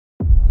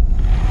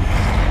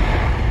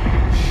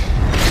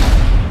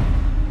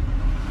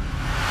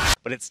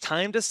but it's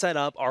time to set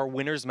up our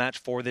winners match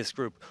for this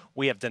group.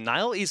 We have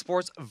Denial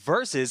Esports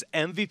versus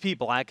MVP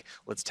Black.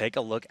 Let's take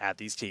a look at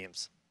these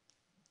teams.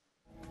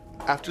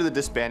 After the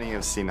disbanding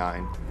of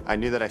C9, I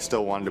knew that I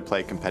still wanted to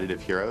play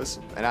competitive heroes,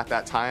 and at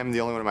that time, the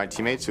only one of my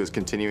teammates who was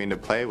continuing to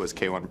play was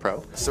K1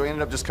 Pro. So we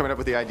ended up just coming up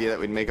with the idea that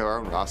we'd make our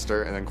own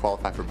roster and then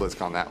qualify for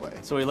BlizzCon that way.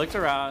 So we looked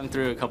around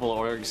through a couple of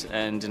orgs,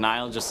 and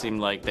Denial just seemed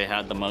like they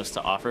had the most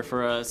to offer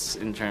for us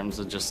in terms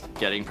of just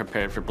getting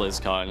prepared for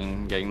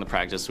BlizzCon, getting the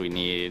practice we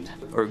need.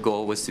 Our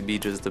goal was to be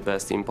just the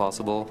best team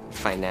possible.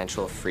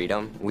 Financial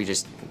freedom. We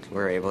just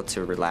were able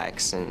to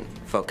relax and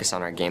focus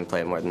on our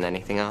gameplay more than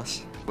anything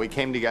else. We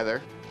came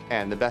together,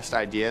 and the best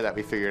idea that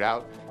we figured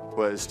out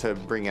was to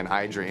bring in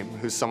iDream,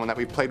 who's someone that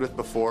we played with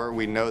before.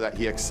 We know that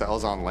he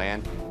excels on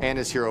LAN, and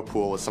his hero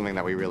pool was something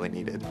that we really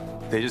needed.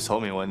 They just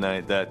told me one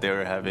night that they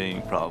were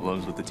having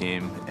problems with the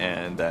team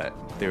and that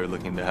they were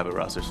looking to have a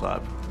roster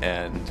swap,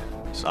 and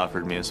just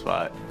offered me a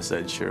spot. I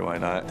said, sure, why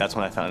not? That's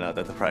when I found out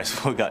that the prize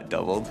pool got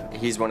doubled.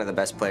 He's one of the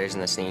best players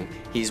in the scene.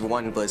 He's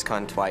won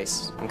BlizzCon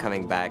twice. I'm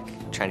coming back,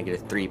 trying to get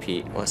a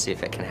three-peat. We'll see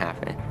if it can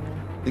happen.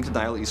 I think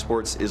Denial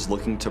Esports is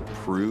looking to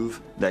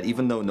prove that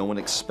even though no one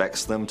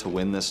expects them to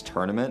win this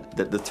tournament,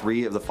 that the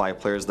 3 of the 5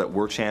 players that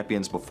were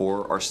champions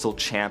before are still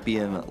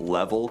champion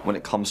level when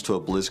it comes to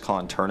a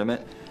BlizzCon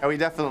tournament. And we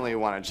definitely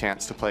want a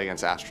chance to play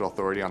against Astral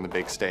Authority on the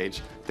big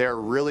stage. They're a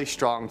really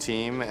strong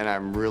team, and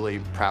I'm really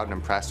proud and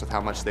impressed with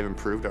how much they've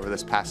improved over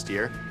this past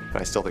year,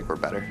 but I still think we're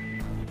better.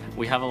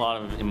 We have a lot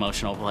of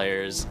emotional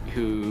players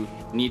who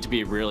need to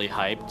be really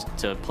hyped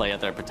to play at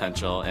their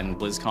potential, and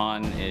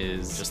BlizzCon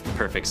is just the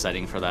perfect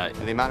setting for that.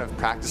 And the amount of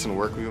practice and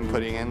work we've been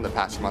putting in the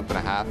past month and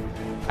a half,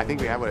 I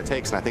think we have what it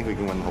takes, and I think we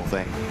can win the whole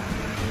thing.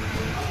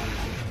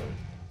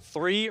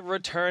 3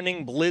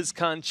 returning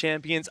BlizzCon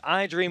champions,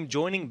 iDream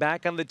joining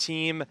back on the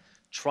team,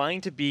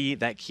 trying to be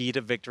that key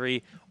to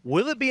victory.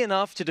 Will it be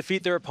enough to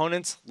defeat their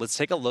opponents? Let's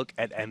take a look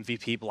at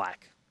MVP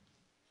Black.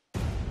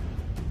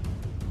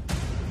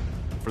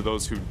 For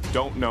those who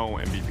don't know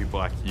MVP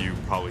Black, you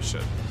probably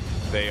should.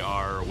 They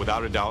are,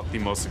 without a doubt, the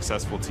most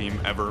successful team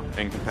ever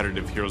in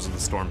competitive Heroes of the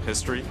Storm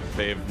history.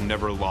 They have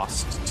never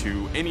lost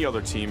to any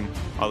other team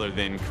other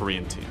than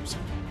Korean teams.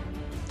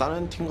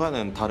 다른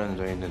팀과는 다른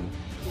저희는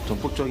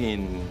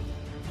전폭적인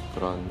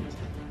그런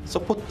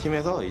서포트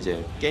팀에서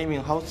이제 게이밍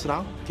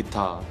하우스랑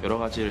기타 여러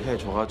가지를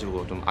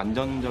해줘가지고 좀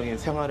안정적인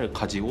생활을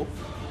가지고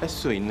할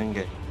수 있는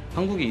게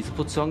한국의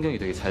e스포츠 환경이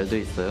되게 잘 돼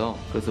있어요.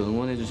 그래서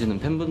응원해주시는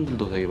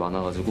팬분들도 되게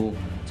많아가지고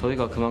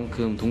저희가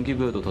그만큼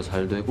동기부여도 더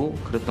잘 되고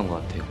그랬던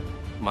것 같아요.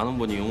 많은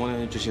분이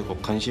응원해주시고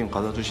관심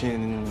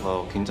가져주시는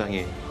거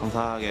굉장히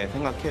감사하게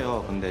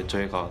생각해요. 근데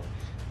저희가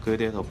그에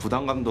대해서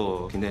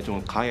부담감도 굉장히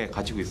좀 강하게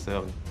가지고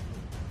있어요.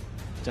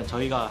 진짜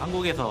저희가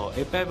한국에서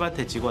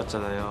F5한테 지고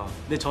왔잖아요.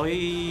 근데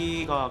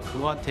저희가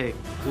그거한테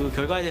그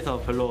결과에 대해서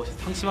별로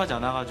상심하지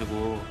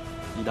않아가지고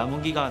이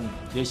남은 기간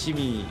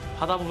열심히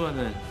하다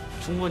보면은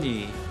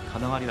충분히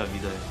가능하리라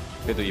믿어요.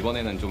 그래도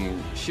이번에는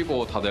좀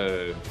쉬고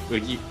다들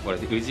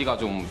의지가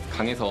좀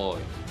강해서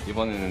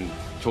이번에는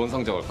좋은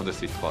성적을 거둘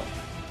수 있을 것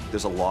같아요.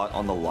 There's a lot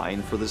on the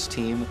line for this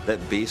team that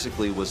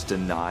basically was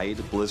denied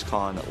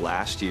BlizzCon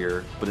last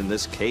year, but in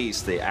this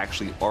case, they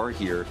actually are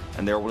here,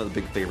 and they're one of the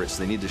big favorites.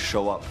 They need to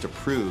show up to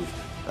prove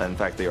that, in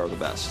fact, they are the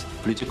best.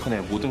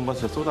 블리즈컨에 모든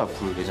것을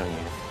쏟아부을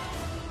예정이에요.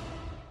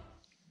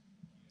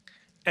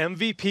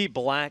 MVP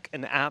Black,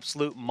 an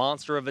absolute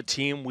monster of a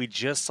team. We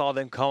just saw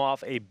them come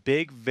off a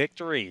big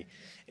victory.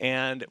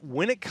 And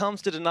when it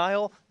comes to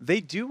Denial,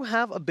 they do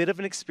have a bit of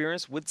an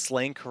experience with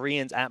slaying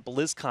Koreans at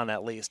BlizzCon,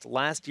 at least.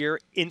 Last year,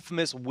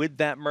 infamous with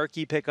that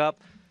Murky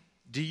pickup.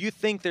 Do you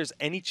think there's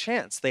any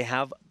chance they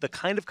have the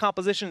kind of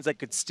compositions that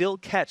could still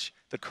catch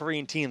the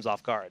Korean teams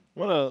off guard? I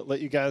want to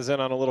let you guys in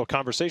on a little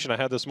conversation I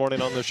had this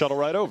morning on the shuttle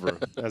ride over,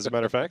 as a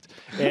matter of fact.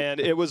 And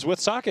it was with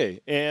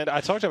Sake. And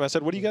I talked to him. I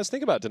said, what do you guys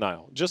think about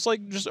Denial? Just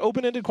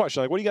open-ended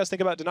question. Like, what do you guys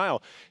think about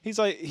Denial? He's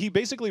like, he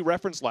basically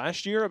referenced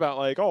last year about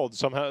like, oh,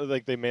 somehow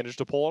like they managed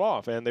to pull it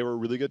off and they were a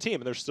really good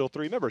team and there's still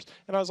 3 members.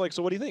 And I was like,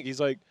 so what do you think?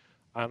 He's like,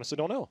 I honestly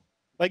don't know.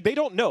 Like, they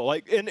don't know.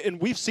 Like, and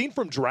we've seen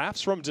from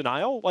drafts from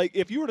Denial, like,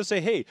 if you were to say,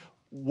 hey,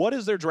 what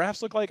does their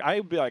drafts look like?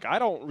 I'd be like, I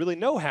don't really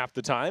know half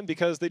the time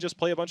because they just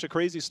play a bunch of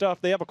crazy stuff.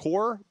 They have a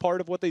core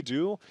part of what they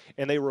do,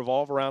 and they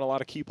revolve around a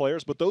lot of key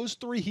players. But those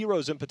 3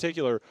 heroes in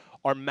particular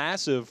are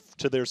massive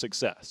to their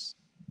success.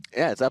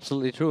 Yeah, it's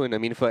absolutely true. And I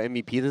mean, for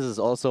MVP, this is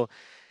also...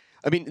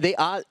 I mean, they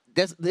are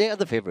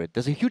the favorite.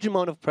 There's a huge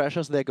amount of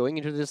pressures they're going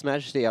into this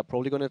match. They are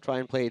probably going to try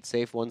and play it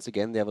safe once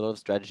again. They have a lot of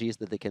strategies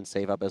that they can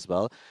save up as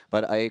well.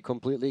 But I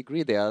completely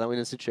agree. They are now in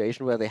a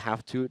situation where they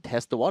have to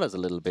test the waters a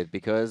little bit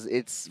because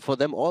it's, for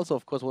them also,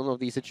 of course, one of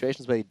these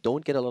situations where they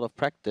don't get a lot of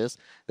practice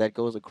that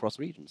goes across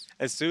regions.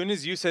 As soon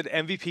as you said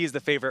MVP is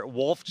the favorite,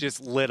 Wolf just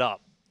lit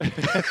up.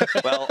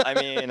 Well, I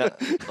mean,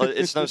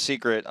 it's no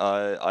secret.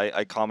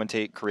 I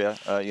commentate Korea.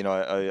 You know,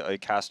 I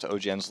cast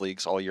OGN's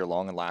leagues all year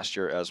long and last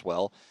year as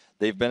well.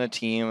 They've been a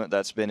team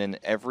that's been in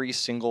every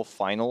single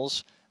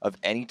finals of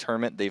any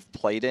tournament they've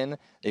played in.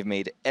 They've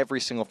made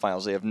every single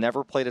finals. They have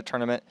never played a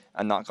tournament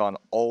and not gone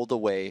all the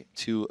way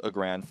to a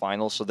grand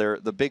final. So they're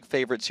the big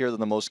favorites here. They're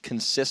the most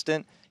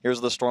consistent Heroes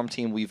of the Storm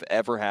team we've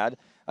ever had.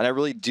 And I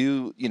really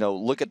do,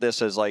 look at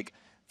this as like,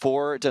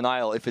 for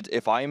Denial,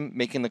 if I'm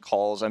making the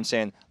calls, I'm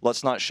saying,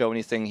 let's not show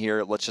anything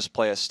here. Let's just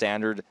play a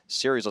standard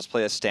series. Let's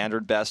play a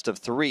standard best of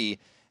 3.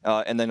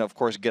 And then, of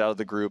course, get out of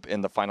the group in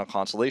the final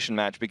consolation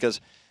match.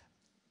 Because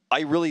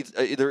I really,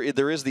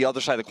 there is the other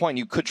side of the coin.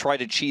 You could try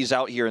to cheese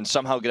out here and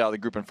somehow get out of the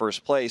group in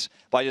first place.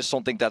 But I just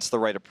don't think that's the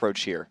right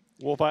approach here.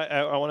 Well, if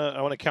I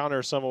want to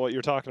counter some of what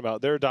you're talking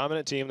about. They're a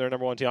dominant team. They're a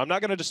 #1 team. I'm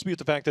not going to dispute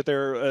the fact that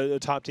they're a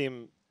top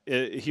team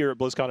here at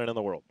BlizzCon and in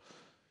the world.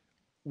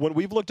 When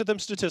we've looked at them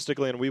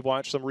statistically and we've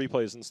watched some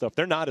replays and stuff,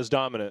 they're not as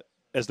dominant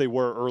as they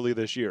were early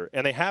this year.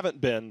 And they haven't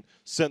been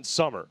since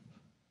summer.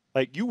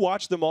 Like, you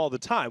watch them all the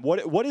time.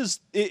 What is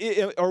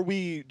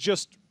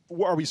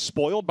are we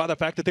spoiled by the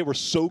fact that they were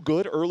so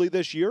good early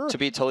this year? To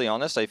be totally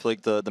honest, I feel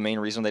like the main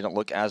reason they don't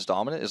look as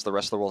dominant is the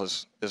rest of the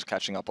world is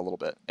catching up a little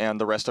bit, and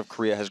the rest of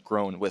Korea has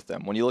grown with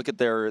them. When you look at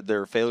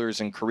their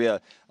failures in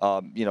Korea,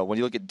 when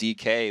you look at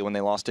DK, when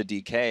they lost to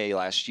DK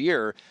last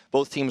year,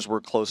 both teams were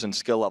close in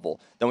skill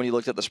level. Then when you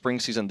looked at the spring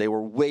season, they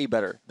were way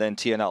better than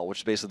TNL, which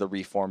is basically the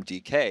reformed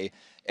DK.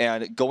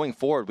 And going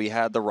forward, we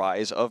had the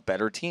rise of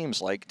better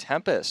teams like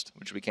Tempest,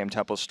 which became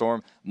Tempo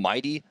Storm.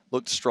 Mighty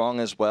looked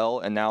strong as well.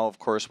 And now, of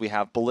course, we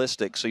have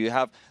Ballistic. So you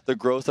have the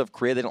growth of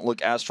Korea. They don't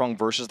look as strong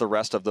versus the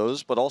rest of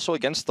those, but also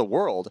against the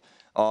world.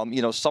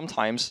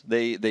 Sometimes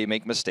they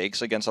make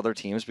mistakes against other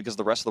teams because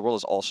the rest of the world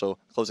is also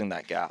closing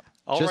that gap.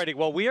 Alrighty,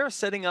 well, we are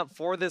setting up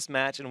for this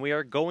match, and we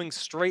are going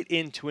straight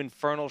into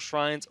Infernal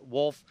Shrines.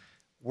 Wolf,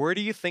 where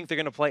do you think they're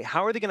going to play?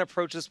 How are they going to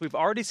approach this? We've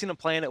already seen them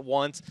playing it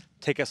once.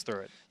 Take us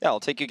through it. Yeah, I'll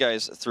take you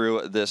guys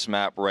through this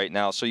map right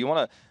now. So you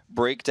want to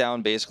break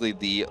down basically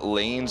the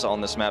lanes on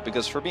this map,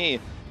 because for me,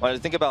 when I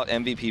think about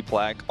MVP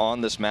Black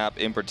on this map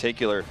in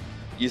particular,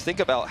 you think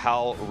about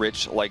how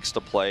Rich likes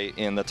to play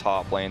in the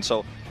top lane.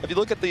 So if you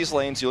look at these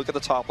lanes, you look at the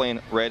top lane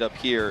right up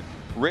here,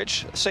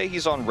 Rich, say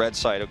he's on red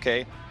side,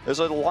 okay? There's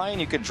a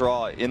line you could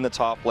draw in the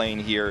top lane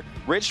here.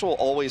 Rich will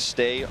always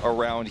stay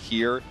around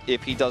here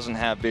if he doesn't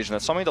have vision.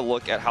 That's something to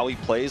look at how he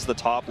plays the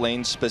top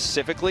lane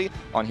specifically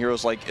on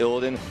heroes like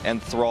Illidan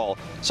and Thrall.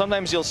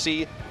 Sometimes you'll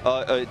see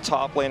a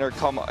top laner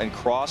come and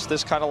cross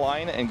this kind of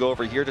line and go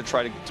over here to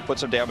try to put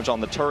some damage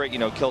on the turret,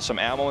 kill some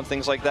ammo and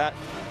things like that.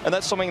 And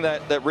that's something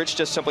that Rich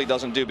just simply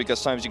doesn't do, because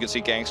sometimes you can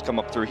see ganks come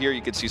up through here.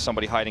 You can see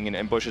somebody hiding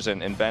in bushes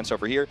and vents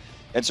over here.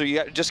 And so you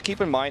got to just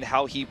keep in mind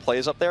how he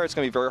plays up there. It's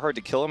going to be very hard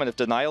to kill him. And if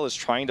Denial is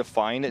trying to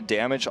find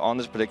damage on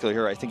this particular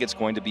hero, I think it's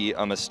going to be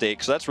a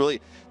mistake. So that's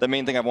really the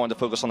main thing I wanted to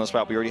focus on this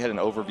map. We already had an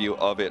overview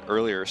of it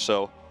earlier.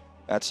 So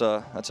that's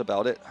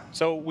about it.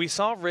 So we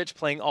saw Rich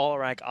playing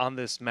Alarak on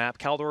this map.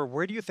 Caldor,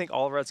 where do you think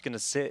Alarak's going to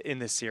sit in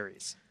this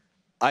series?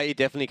 I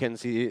definitely can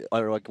see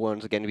Alarak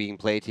once again being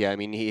played here. I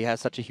mean, he has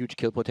such a huge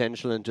kill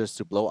potential, and just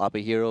to blow up a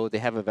hero. They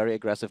have a very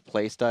aggressive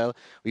play style.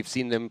 We've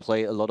seen them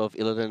play a lot of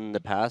Illidan in the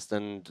past,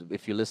 and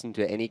if you listen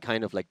to any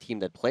kind of team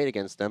that played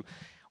against them,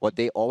 what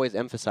they always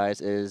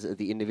emphasize is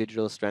the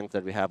individual strength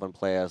that we have on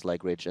players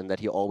like Rich, and that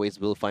he always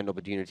will find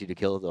opportunity to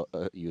kill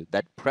you.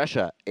 That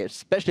pressure,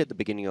 especially at the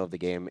beginning of the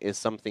game, is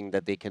something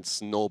that they can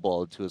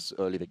snowball to his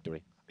early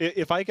victory.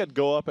 If I could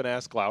go up and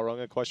ask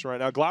Glaurung a question right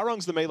now.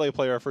 Glaurung's the melee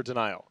player for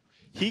Denial.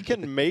 He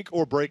can make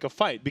or break a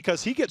fight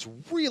because he gets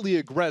really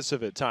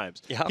aggressive at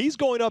times. Yep. He's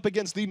going up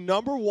against the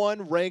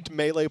 #1 ranked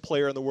melee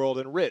player in the world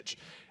in Rich.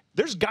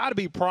 There's got to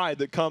be pride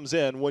that comes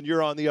in when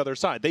you're on the other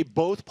side. They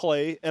both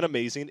play an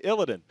amazing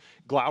Illidan.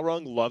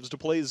 Glaurung loves to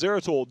play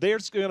Zeratul.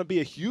 There's going to be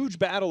a huge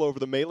battle over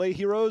the melee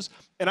heroes,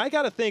 and I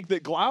got to think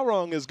that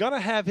Glaurung is going to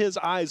have his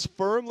eyes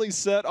firmly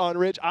set on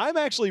Rich. I'm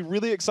actually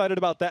really excited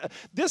about that.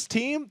 This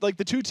team,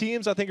 the two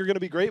teams, I think are going to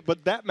be great,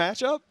 but that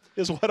matchup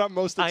is what I'm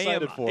most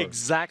excited for. I am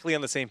exactly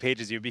on the same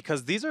page as you,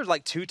 because these are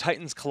like two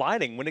titans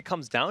colliding when it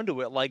comes down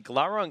to it.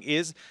 Glaurung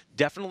is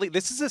definitely,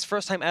 this is his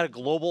first time at a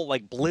global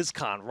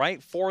BlizzCon,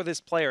 right, for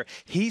this player.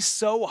 He's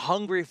so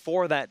hungry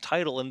for that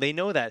title, and they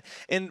know that.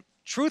 And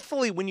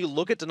truthfully, when you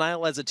look at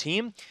Denial as a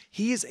team,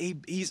 he's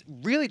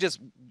really just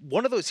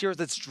one of those heroes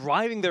that's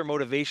driving their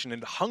motivation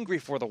and hungry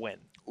for the win.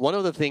 One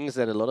of the things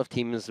that a lot of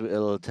teams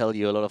will tell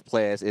you, a lot of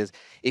players, is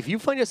if you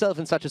find yourself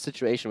in such a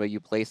situation where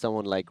you play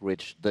someone like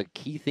Rich, the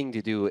key thing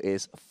to do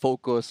is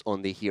focus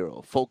on the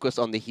hero. Focus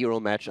on the hero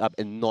matchup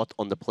and not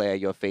on the player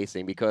you're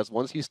facing. Because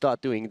once you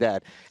start doing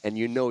that and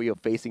you know you're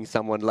facing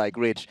someone like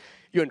Rich,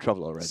 you're in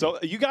trouble already. So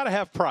you got to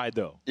have pride,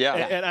 though. Yeah.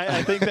 And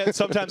I think that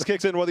sometimes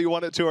kicks in whether you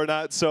want it to or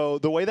not. So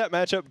the way that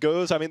matchup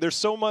goes, I mean, there's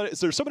so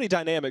many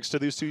dynamics to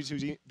these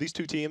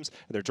two teams.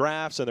 And their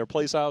drafts and their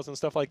playstyles and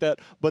stuff like that.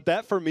 But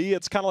that, for me,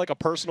 it's kind of like a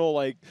personal,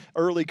 like,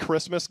 early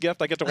Christmas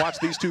gift. I get to watch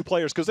these two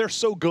players because they're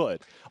so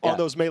good on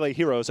those melee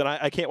heroes, and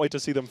I can't wait to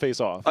see them face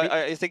off.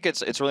 I think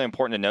it's really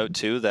important to note,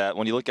 too, that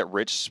when you look at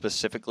Rich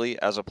specifically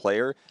as a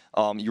player,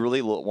 you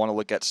really want to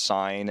look at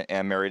Sign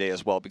and Meriday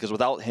as well, because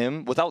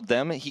without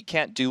them, he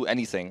can't do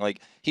anything.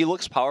 Like, he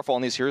looks powerful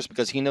on these heroes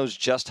because he knows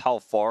just how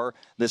far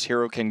this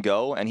hero can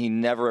go, and he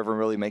never ever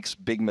really makes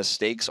big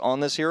mistakes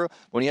on this hero.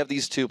 When you have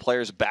these two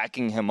players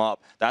backing him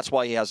up, that's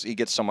why he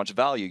gets so much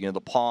value. You know,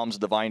 the Palms,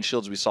 the Divine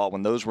Shields we saw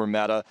when those were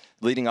meta,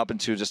 leading up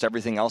into just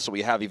everything else that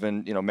we have.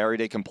 Even, you know,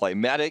 Meriday can play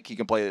Medic, he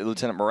can play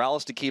Lieutenant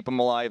Morales to keep him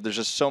alive. There's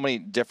just so many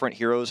different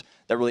heroes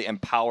that really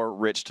empower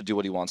Rich to do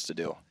what he wants to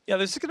do. Yeah,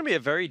 this is going to be a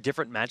very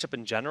different matchup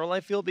in general, I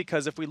feel,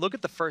 because if we look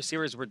at the first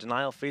series where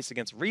Denial faced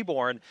against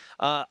Reborn,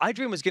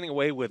 iDream was getting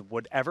away with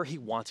whatever he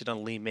wanted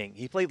on Li Ming.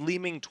 He played Li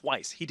Ming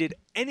twice. He did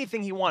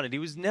anything he wanted. He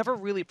was never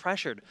really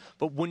pressured.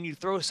 But when you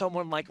throw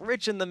someone like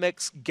Rich in the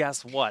mix,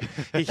 guess what?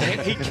 He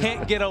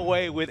can't get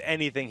away with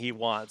anything he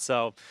wants.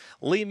 So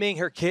Li Ming,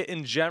 her kit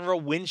in general,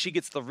 when she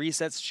gets the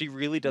resets, she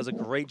really does a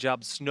great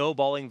job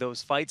snowballing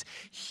those fights.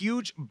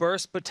 Huge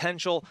burst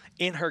potential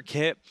in her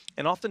kit.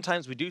 And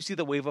oftentimes we do see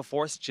the Wave of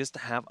Force just to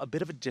have a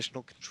bit of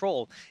additional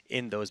control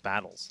in those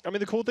battles. I mean,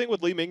 the cool thing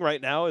with Li Ming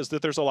right now is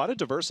that there's a lot of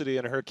diversity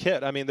in her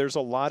kit. I mean, there's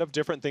a lot of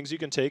different things you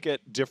can take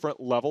at different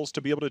levels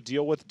to be able to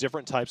deal with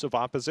different types of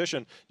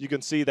opposition. You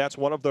can see that's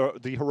one of the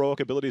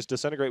heroic abilities,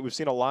 Disintegrate. We've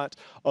seen a lot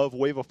of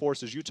Wave of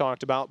Force, as you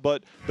talked about,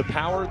 but the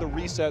power, the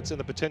resets, and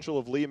the potential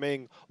of Li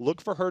Ming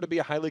look for her to be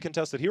a highly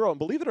contested hero. And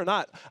believe it or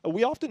not,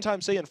 we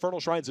oftentimes say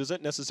Infernal Shrines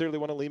isn't necessarily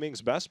one of Li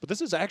Ming's best, but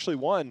this is actually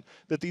one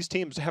that these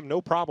teams have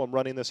no problem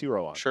running this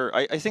hero on. Sure.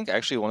 I think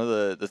actually one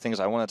of the things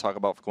I want to talk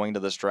about for going to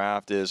this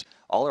draft is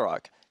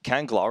Alarak.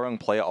 Can Glaurung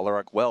play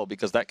Alarak well?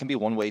 Because that can be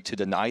one way to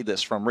deny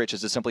this from Rich,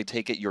 is to simply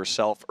take it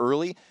yourself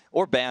early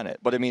or ban it.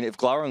 But I mean, if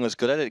Glaurung is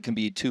good at it, it can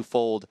be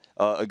twofold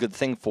a good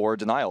thing for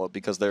Denial,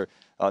 because they're,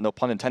 no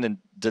pun intended,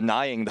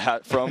 denying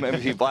that from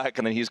MVP Black,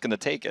 and then he's going to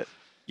take it.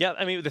 Yeah,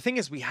 I mean, the thing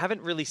is, we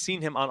haven't really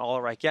seen him on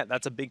Alarak yet.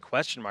 That's a big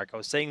question mark. I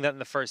was saying that in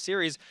the first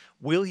series.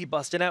 Will he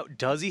bust it out?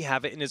 Does he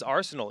have it in his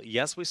arsenal?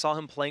 Yes, we saw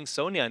him playing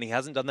Sonya, and he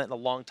hasn't done that in a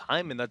long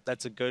time, and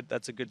that's a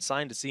good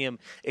sign to see him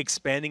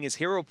expanding his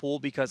hero pool,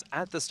 because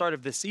at the start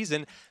of this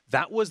season,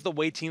 that was the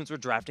way teams were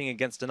drafting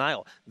against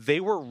Denial.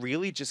 They were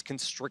really just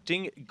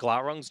constricting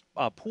Glaurung's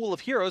pool of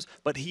heroes,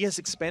 but he has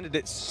expanded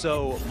it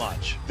so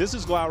much. This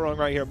is Glaurung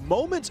right here.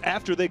 Moments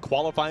after they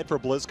qualified for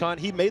BlizzCon,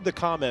 he made the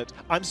comment,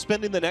 I'm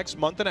spending the next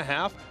month and a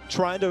half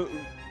trying to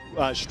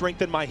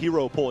strengthen my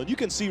hero pool. And you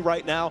can see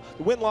right now,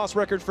 the win-loss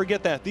record,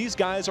 forget that. These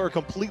guys are a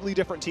completely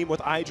different team with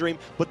iDream,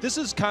 but this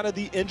is kind of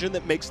the engine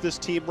that makes this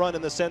team run,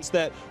 in the sense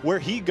that where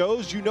he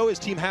goes, you know his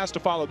team has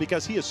to follow,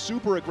 because he is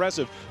super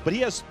aggressive. But he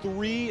has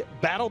 3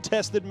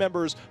 battle-tested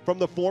members from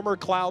the former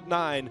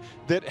Cloud9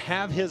 that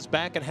have his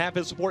back and have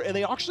his support, and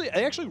they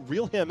actually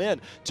reel him in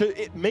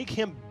to make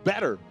him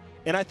better.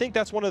 And I think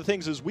that's one of the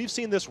things, is we've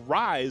seen this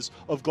rise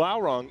of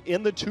Glaurung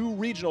in the 2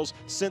 regionals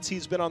since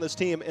he's been on this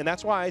team, and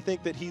that's why I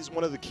think that he's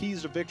one of the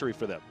keys to victory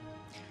for them.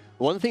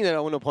 One thing that I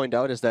want to point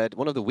out is that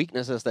one of the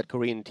weaknesses that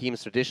Korean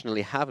teams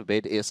traditionally have a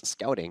bit is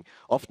scouting.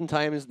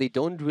 Oftentimes, they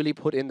don't really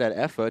put in that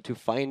effort to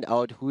find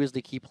out who is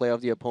the key player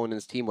of the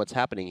opponent's team, what's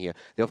happening here.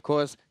 They, of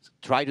course,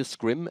 try to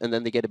scrim, and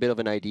then they get a bit of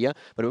an idea.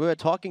 But when we're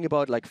talking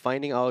about like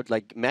finding out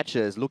like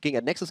matches, looking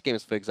at Nexus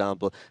games, for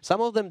example,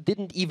 some of them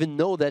didn't even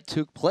know that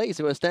took place.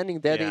 They were standing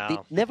there. Yeah. They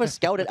never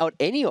scouted out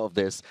any of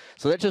this.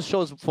 So that just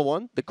shows, for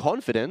one, the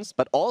confidence,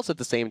 but also at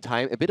the same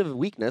time, a bit of a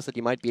weakness that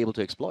you might be able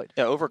to exploit.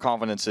 Yeah,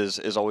 overconfidence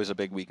is always a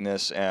big weakness,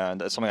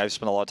 and it's something I've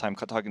spent a lot of time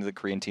talking to the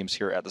Korean teams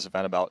here at this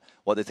event about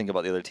what they think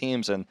about the other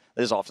teams, and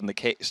that is often the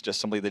case. Just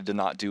simply they did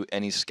not do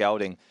any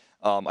scouting.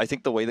 I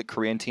think the way that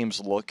Korean teams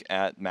look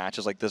at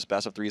matches like this,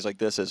 best of threes like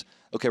this, is,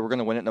 okay, we're going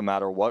to win it no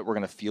matter what. We're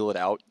going to feel it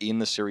out in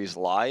the series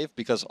live,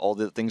 because all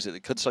the things that they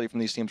could study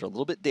from these teams are a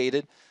little bit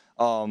dated.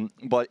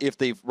 But if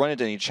they've run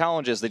into any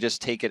challenges, they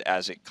just take it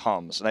as it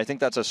comes. And I think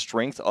that's a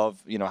strength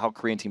of, you know, how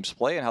Korean teams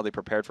play and how they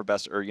prepared for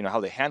best, or, you know, how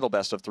they handle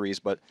best of threes.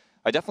 But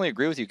I definitely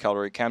agree with you,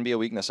 Keldor. It can be a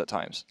weakness at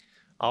times.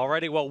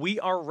 Alrighty, well, we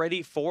are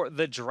ready for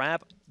the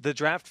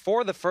draft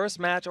for the first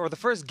match, or the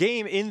first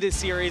game in this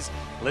series.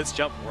 Let's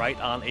jump right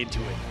on into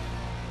it.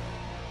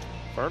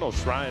 Infernal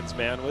Shrines,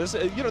 man. This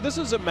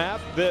is a map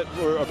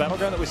or a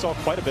battleground that we saw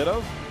quite a bit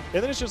of.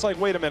 And then it's just like,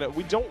 wait a minute,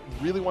 we don't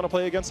really want to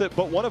play against it,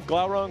 but one of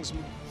Glaurung's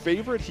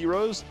favorite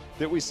heroes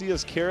that we see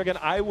is Kerrigan.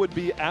 I would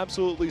be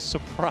absolutely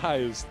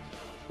surprised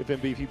if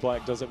MVP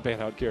Black doesn't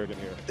ban out Kerrigan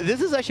here.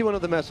 This is actually one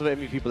of the maps where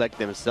MVP Black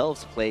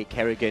themselves play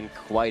Kerrigan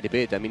quite a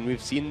bit. I mean,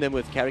 we've seen them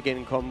with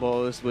Kerrigan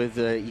combos, with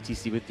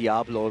ETC, with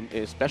Diablo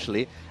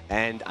especially,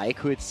 and I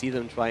could see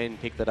them try and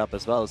pick that up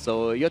as well.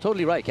 So you're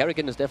totally right.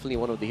 Kerrigan is definitely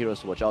one of the heroes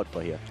to watch out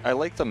for here. I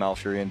like the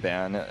Malfurion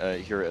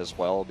ban here as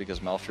well,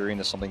 because Malfurion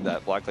is something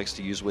that Black likes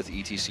to use with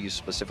ETC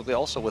specifically.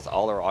 Also with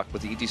Alarak,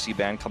 with the ETC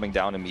ban coming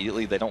down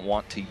immediately, they don't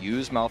want to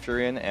use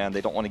Malfurion, and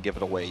they don't want to give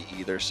it away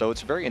either. So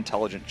it's a very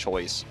intelligent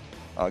choice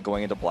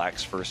going into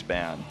Black's first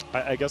ban.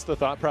 I guess the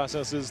thought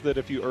process is that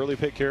if you early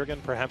pick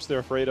Kerrigan, perhaps they're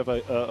afraid of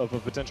a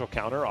potential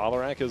counter.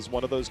 Alarak is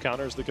one of those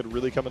counters that could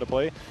really come into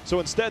play. So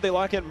instead, they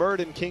lock in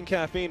Muradin, King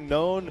Caffeine,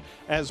 known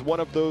as one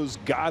of those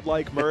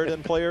godlike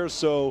Muradin players.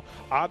 So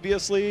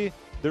obviously,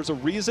 there's a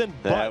reason,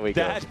 but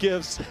that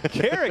gives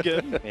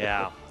Kerrigan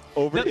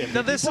over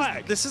now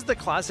this is the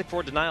classic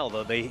for Denial,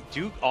 though. They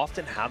do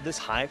often have this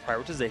high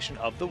prioritization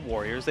of the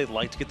Warriors. They'd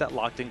like to get that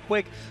locked in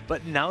quick,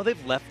 but now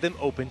they've left them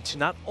open to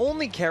not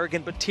only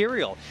Kerrigan, but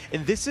Tyrael.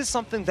 And this is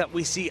something that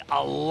we see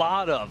a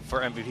lot of for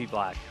MVP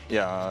Black.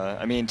 Yeah,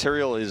 I mean,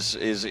 Tyrael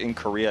is in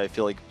Korea, I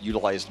feel like,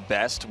 utilized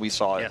best. We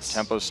saw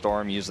Tempo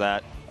Storm use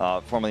that,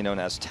 formerly known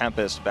as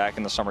Tempest, back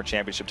in the Summer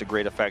Championship to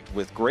great effect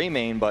with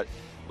Greymane, but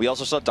we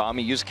also saw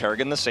Dami use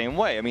Kerrigan the same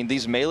way. I mean,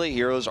 these melee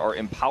heroes are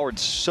empowered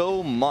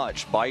so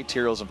much by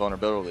Tyrael's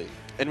invulnerability.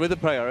 And with the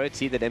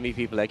priority that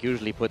MVP Black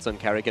usually puts on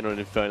Kerrigan on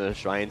Infernal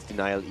Shrines,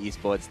 Denial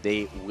Esports,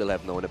 they will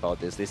have known about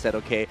this. They said,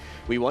 okay,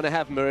 we want to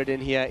have Muradin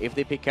here. If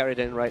they pick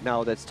Kerrigan right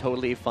now, that's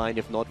totally fine.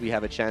 If not, we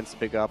have a chance to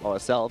pick up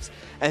ourselves.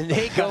 And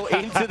they go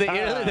into the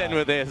Illidan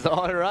with this.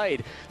 All right.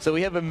 So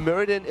we have a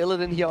Muradin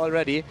Illidan here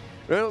already.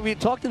 Remember, we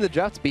talked in the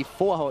drafts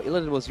before how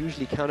Illidan was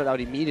usually counted out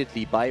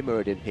immediately by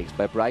Muradin picks,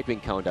 by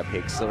Brightwing counter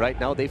picks. So right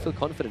now they feel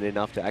confident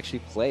enough to actually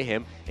play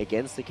him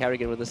against the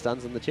Kerrigan with the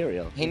stuns and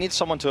material. He needs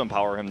someone to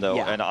empower him, though,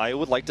 and I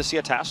would like to see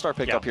a Tastar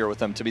pick up here with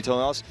him, to be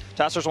totally honest.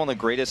 Tastar's one of the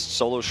greatest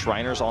solo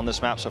Shriners on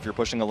this map, so if you're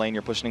pushing a lane,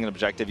 you're pushing an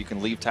objective, you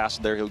can leave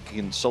Tastar there, he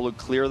can solo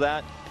clear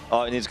that,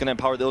 and he's going to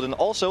empower the Illidan.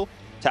 Also,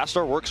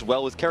 Tastar works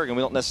well with Kerrigan.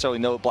 We don't necessarily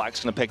know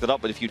Black's going to pick that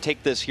up, but if you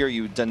take this here,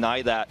 you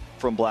deny that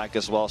from Black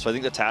as well. So I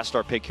think the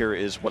Tastar pick here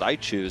is what I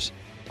choose.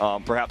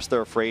 Perhaps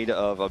they're afraid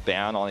of a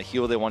ban on a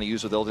hero they want to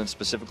use with Illidan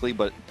specifically,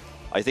 but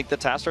I think the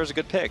Tastar is a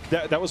good pick.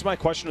 That was my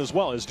question as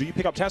well, is do you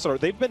pick up Tastar?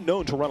 They've been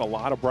known to run a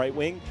lot of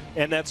Brightwing,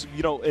 and that's,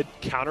 you know, it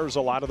counters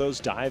a lot of those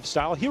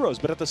dive-style heroes.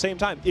 But at the same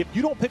time, if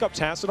you don't pick up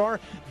Tassadar,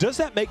 does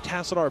that make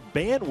Tassadar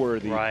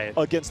ban-worthy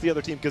against the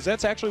other team? Because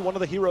that's actually one of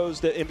the heroes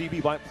that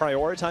MVP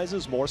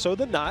prioritizes more so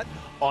than not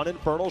on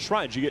Infernal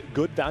Shrines. You get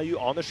good value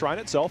on the Shrine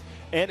itself,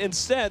 and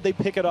instead they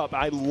pick it up.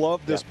 I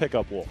love this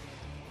pickup, Wolf.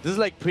 This is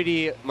like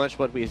pretty much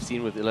what we've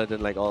seen with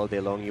Illidan like all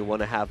day long. You want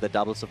to have the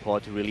double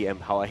support to really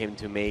empower him,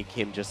 to make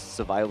him just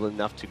survivable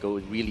enough to go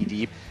really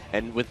deep.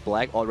 And with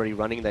Black already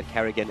running that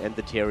Kerrigan and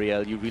the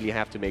Tyrael, you really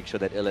have to make sure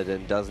that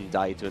Illidan doesn't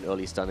die to an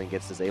early stun and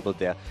gets disabled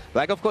there.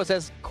 Black, of course,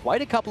 has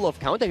quite a couple of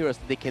counter heroes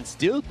that they can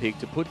still pick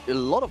to put a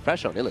lot of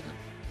pressure on Illidan.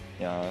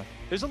 Yeah.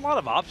 There's a lot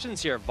of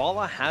options here.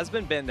 Vala has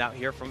been banned out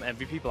here from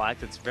MVP Black.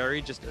 That's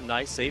very just a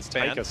nice, safe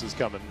ban. Tychus is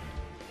coming.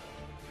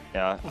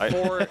 Yeah.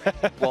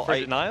 For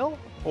Denial?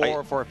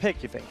 Or for a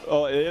pick, you think?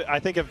 Oh, I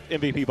think if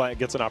MVP Black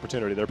gets an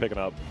opportunity, they're picking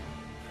up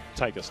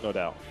Tychus, no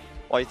doubt.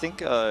 Well, I think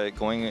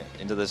going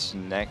into this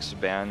next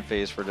ban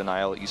phase for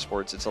Denial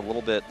Esports, it's a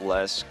little bit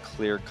less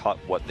clear-cut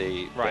what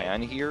they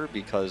ban here,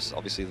 because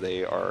obviously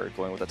they are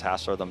going with the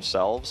Tastar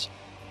themselves.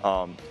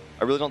 I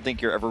really don't think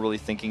you're ever really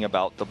thinking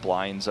about the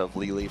blinds of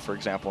Lili, for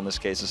example. In this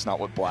case, it's not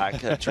what Black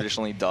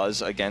traditionally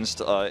does against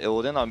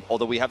Illidan,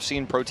 although we have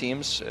seen pro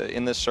teams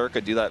in this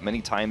circuit do that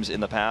many times in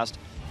the past.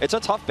 It's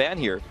a tough ban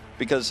here,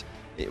 because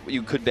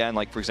you could ban,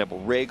 like, for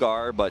example,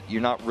 Rhaegar, but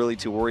you're not really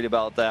too worried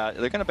about that.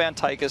 They're going to ban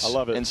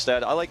Tychus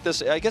instead. I like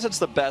this. I guess it's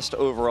the best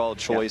overall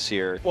choice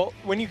here. Well,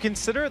 when you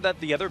consider that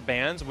the other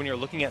bans, when you're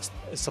looking at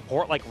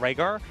support like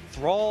Rhaegar,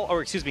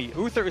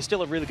 Uther is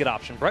still a really good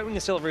option. Brightwing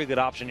is still a really good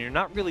option. You're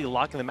not really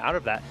locking them out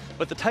of that.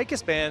 But the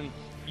Tychus ban,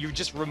 you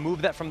just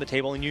remove that from the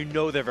table, and you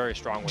know they're very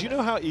strong with Do you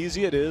know how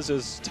easy it is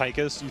as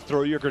Tychus? You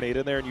throw your grenade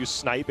in there and you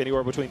snipe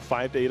anywhere between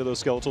 5 to 8 of those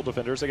skeletal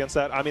defenders against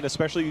that. I mean,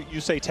 especially you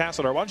say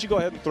Tassadar, why don't you go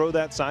ahead and throw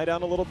that side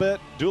down a little bit,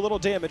 do a little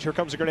damage, here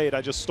comes a grenade,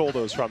 I just stole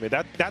those from you.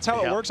 That's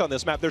how it works on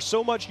this map. There's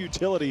so much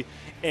utility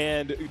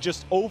and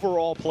just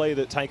overall play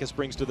that Tychus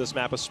brings to this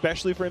map,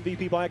 especially for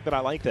MVP Black, that I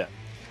like that.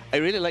 I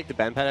really like the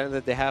ban pattern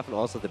that they have and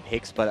also the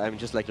picks, but I'm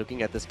just like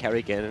looking at this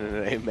Kerrigan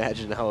and I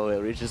imagine how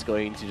Rich is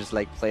going to just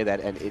like play that,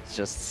 and it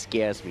just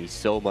scares me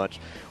so much.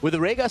 With the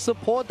Rhaegar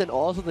support, then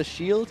also the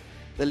shield,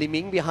 the Li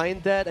Ming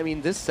behind that, I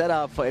mean, this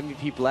setup for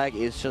MVP Black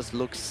just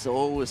looks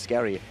so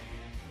scary.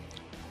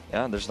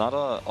 Yeah, there's not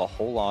a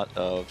whole lot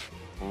of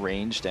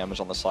range damage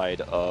on the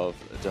side of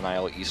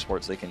Denial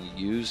Esports they can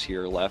use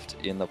here left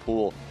in the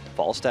pool.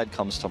 Falstad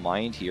comes to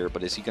mind here,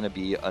 but is he going to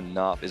be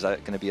enough? Is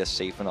that going to be a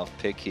safe enough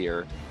pick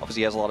here?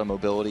 Obviously, he has a lot of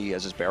mobility, he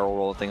has his barrel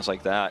roll and things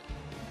like that.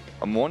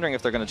 I'm wondering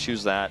if they're going to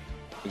choose that,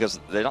 because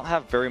they don't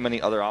have very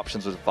many other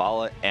options with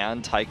Vala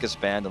and Tychus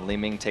banned and Li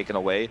Ming taken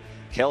away.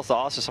 Kael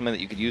Thos is something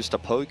that you could use to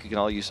poke. You can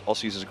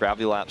also use his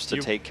Gravity Lapse to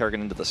take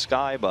Kerrigan into the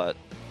sky, but...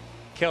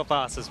 Kael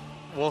Thos is...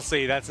 We'll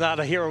see. That's not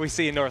a hero we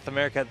see in North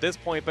America at this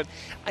point. But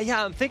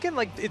yeah, I'm thinking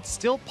like it's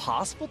still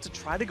possible to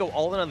try to go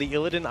all in on the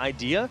Illidan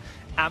idea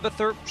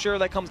Abathur, sure,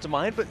 that comes to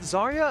mind, but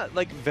Zarya,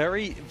 like,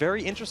 very,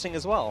 very interesting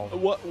as well.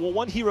 Well,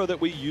 one hero that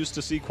we used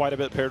to see quite a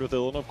bit paired with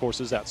Illidan, of course,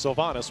 is that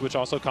Sylvanas, which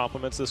also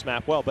complements this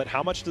map well. But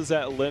how much does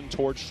that lend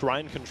towards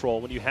shrine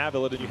control? When you have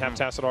Illidan, you have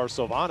Tassadar,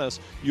 Sylvanas,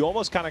 you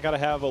almost kind of got to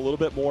have a little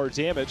bit more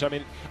damage. I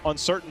mean, on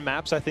certain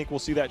maps, I think we'll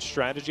see that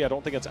strategy. I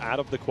don't think it's out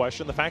of the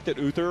question. The fact that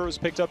Uther was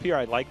picked up here,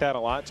 I like that a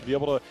lot, to be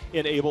able to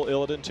enable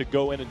Illidan to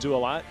go in and do a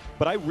lot.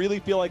 But I really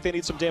feel like they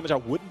need some damage. I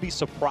wouldn't be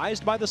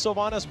surprised by the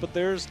Sylvanas, but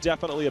there's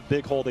definitely a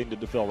big hole they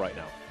need to fill right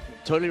now.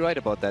 Totally right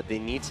about that. They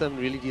need some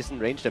really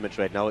decent range damage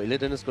right now.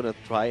 Illidan is going to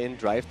try and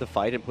drive the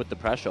fight and put the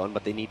pressure on,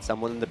 but they need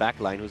someone in the back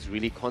line who's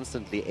really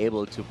constantly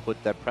able to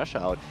put that pressure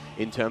out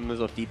in terms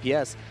of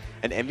DPS.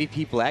 And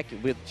MVP Black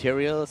with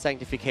Tyrael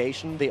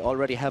Sanctification, they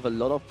already have a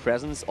lot of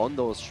presence on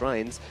those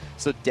shrines,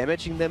 so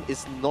damaging them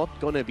is not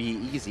going to be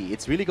easy.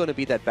 It's really going to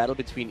be that battle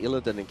between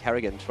Illidan and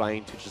Kerrigan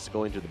trying to just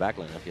go into the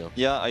backline, I feel.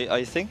 Yeah,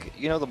 I think,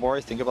 you know, the more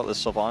I think about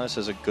this, Sylvanas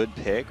is a good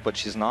pick, but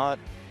she's not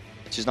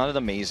an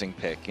amazing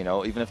pick, you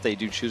know. Even if they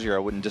do choose her, I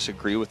wouldn't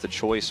disagree with the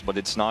choice, but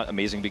it's not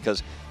amazing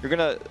because you're going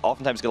to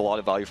oftentimes get a lot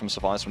of value from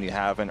Sylvanas when you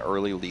have an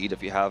early lead.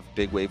 If you have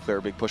big wave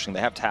clear, big pushing,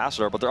 they have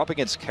Tassadar, but they're up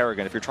against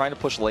Kerrigan. If you're trying to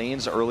push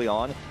lanes early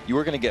on, you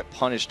are going to get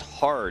punished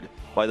hard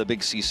by the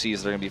big CCs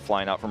that are going to be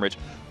flying out from Rich.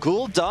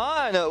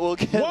 Gul'dan will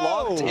get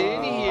locked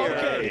in here.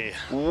 Okay.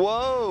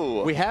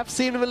 Whoa. We have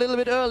seen him a little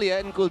bit earlier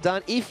in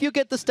Gul'dan. If you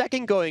get the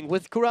stacking going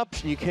with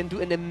Corruption, you can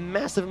do a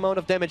massive amount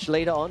of damage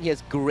later on. He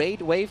has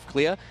great wave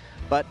clear.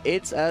 But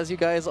it's, as you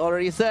guys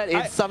already said,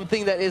 it's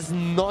something that is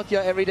not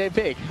your everyday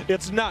pick.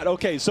 It's not.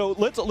 Okay, so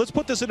let's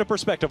put this into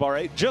perspective, all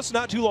right? Just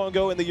not too long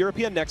ago in the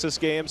European Nexus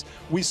games,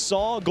 we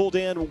saw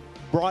Gul'dan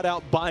brought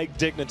out by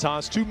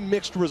Dignitas, two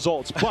mixed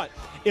results. But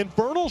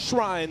Infernal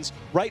Shrines,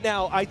 right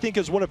now, I think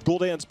is one of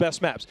Gul'dan's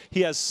best maps.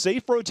 He has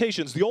safe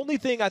rotations. The only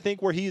thing I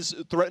think where he's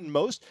threatened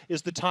most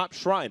is the top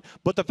shrine.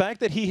 But the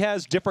fact that he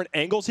has different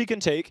angles he can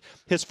take,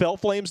 his Fell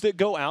Flames that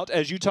go out,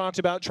 as you talked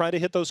about, trying to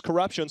hit those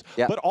corruptions,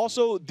 but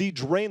also the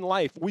Drain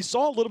Life. We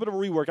saw a little bit of a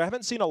rework. I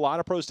haven't seen a lot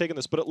of pros taking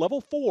this, but at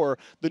level 4,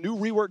 the new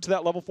rework to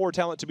that level 4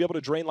 talent to be able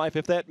to Drain Life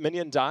if that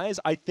minion dies,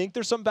 I think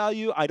there's some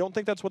value. I don't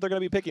think that's what they're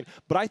going to be picking.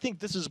 But I think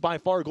this is by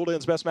far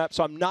Gul'dan's best map,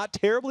 so I'm not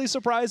terribly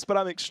surprised, but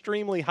I'm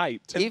extremely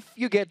hyped. If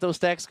you get those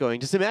stacks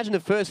going, just imagine the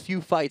first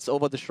few fights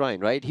over the shrine,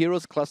 right?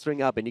 Heroes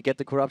clustering up and you get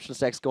the corruption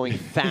stacks going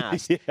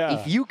fast.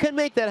 If you can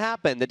make that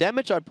happen, the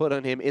damage output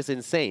on him is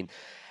insane.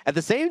 At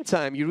the same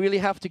time, you really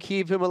have to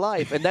keep him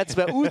alive, and that's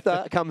where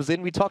Uther comes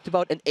in. We talked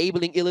about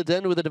enabling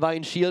Illidan with a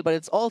Divine Shield, but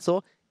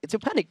it's your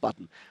panic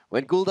button.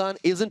 When Gul'dan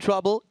is in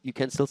trouble, you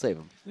can still save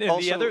him. Yeah,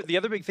 the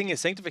other big thing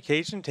is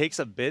Sanctification takes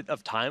a bit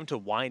of time to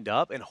wind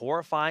up, and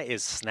Horrify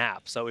is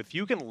Snap. So if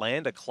you can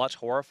land a clutch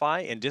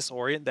Horrify and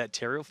disorient that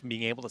Tyrael from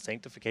being able to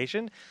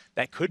Sanctification,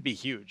 that could be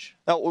huge.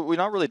 Now, we're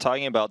not really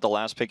talking about the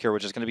last pick here,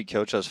 which is going to be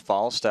Kocha's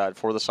Falstad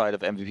for the side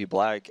of MVP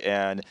Black,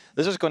 and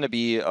this is going to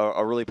be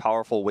a really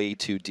powerful way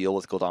to deal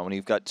with Gul'dan. When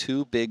you've got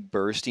two big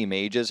bursty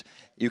mages,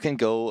 you can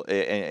go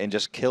and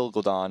just kill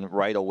Gul'dan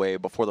right away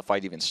before the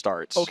fight even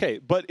starts. Okay,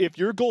 but if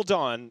you're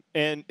Gul'dan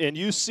and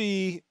you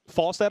see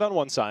Falstad on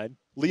one side,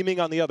 Li Ming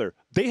on the other,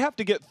 they have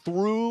to get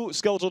through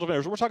skeletal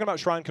defenders. We're talking about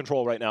shrine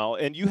control right now,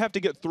 and you have to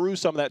get through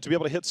some of that to be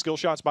able to hit skill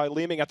shots by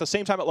Li Ming. At the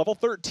same time, at level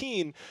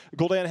 13,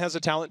 Gul'dan has a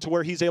talent to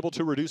where he's able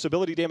to reduce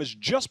ability damage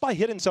just by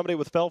hitting somebody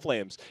with Fell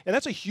Flames. And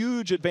that's a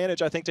huge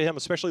advantage, I think, to him,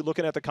 especially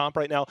looking at the comp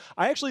right now.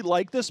 I actually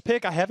like this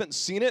pick. I haven't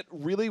seen it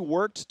really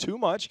worked too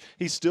much.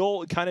 He's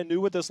still kind of new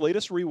with this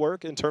latest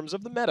rework in terms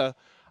of the meta.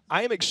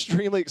 I am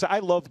extremely excited. I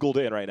love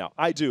Gul'dan right now.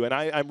 I do, and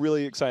I'm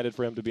really excited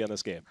for him to be on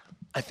this game.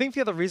 I think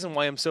the other reason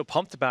why I'm so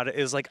pumped about it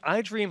is, like,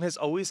 iDream has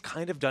always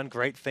kind of done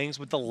great things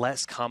with the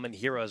less common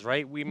heroes,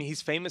 right? I mean,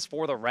 he's famous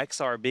for the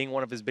Rexar being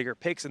one of his bigger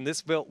picks, and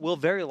this will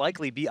very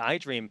likely be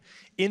iDream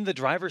in the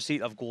driver's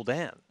seat of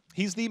Gul'dan.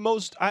 He's the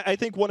most, I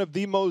think, one of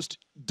the most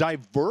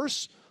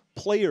diverse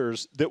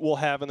players that we'll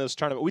have in this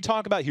tournament. We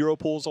talk about hero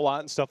pools a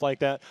lot and stuff like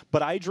that,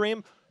 but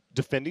iDream,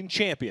 defending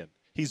champion.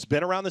 He's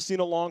been around the scene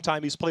a long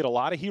time. He's played a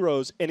lot of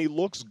heroes, and he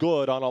looks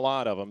good on a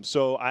lot of them.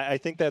 So I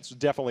think that's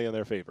definitely in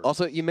their favor.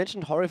 Also, you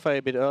mentioned Horrify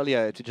a bit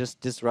earlier to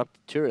just disrupt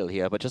Tyrael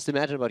here, but just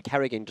imagine about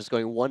Kerrigan just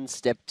going one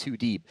step too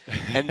deep.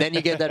 And then you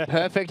get that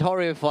perfect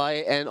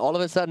Horrify, and all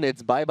of a sudden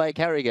it's bye-bye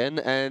Kerrigan,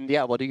 and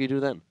yeah, what do you do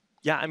then?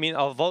 Yeah, I mean,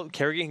 although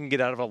Kerrigan can get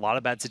out of a lot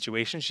of bad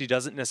situations, she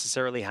doesn't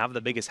necessarily have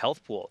the biggest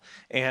health pool.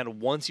 And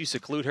once you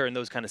seclude her in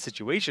those kind of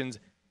situations,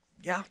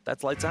 yeah,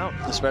 that's lights out.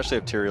 Especially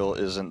if Tyrael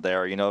isn't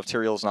there. You know, if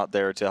Tyrael's not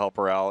there to help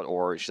her out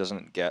or she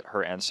doesn't get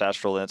her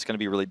Ancestral, then it's going to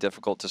be really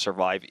difficult to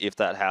survive if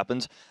that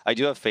happens. I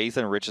do have faith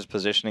in Rich's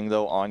positioning,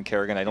 though, on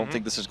Kerrigan. I don't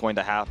think this is going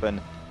to happen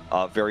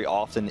very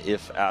often,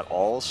 if at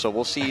all. So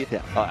we'll see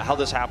how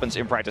this happens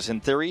in practice. In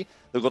theory,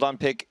 the Gul'dan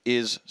pick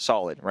is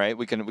solid, right?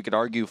 We can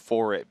argue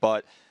for it,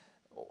 but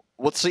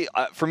let's see.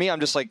 For me, I'm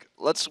just like,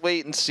 let's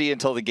wait and see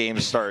until the game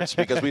starts,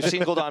 because we've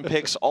seen Gul'dan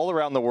picks all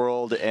around the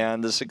world,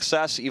 and the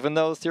success, even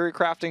though theory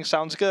crafting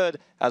sounds good,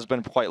 has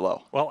been quite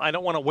low. Well, I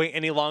don't want to wait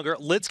any longer.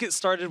 Let's get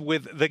started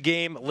with the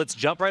game. Let's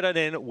jump right on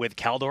in with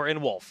Kaldor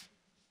and Wolf.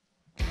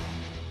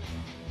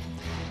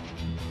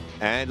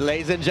 And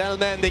ladies and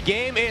gentlemen, the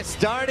game is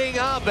starting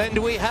up, and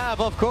we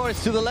have, of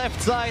course, to the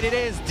left side, it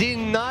is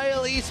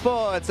Denial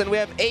Esports, and we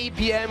have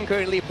APM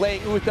currently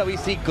playing Uther. We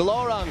see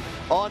Glorang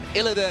on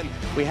Illidan.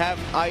 We have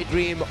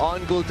iDream on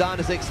Gul'dan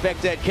as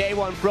expected,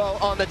 K1 Pro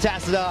on the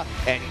Tassadar,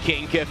 and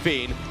King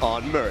Caffeine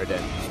on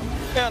Muradin.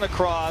 And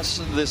across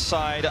this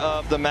side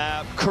of the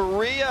map,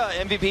 Korea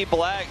MVP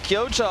Black,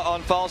 Kyocha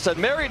on Falstad,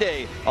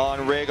 Merryday on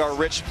Rhaegar,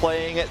 Rich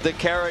playing the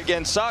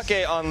Kerrigan,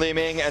 Sake on Li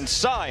Ming, and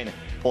Sign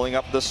pulling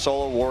up the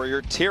Solo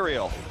Warrior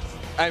Tyrael.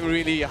 I'm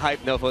really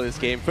hyped now for this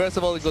game. First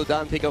of all, the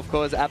Gul'dan pick, of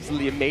course,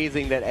 absolutely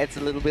amazing. That adds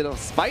a little bit of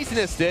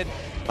spiciness to it.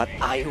 But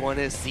I want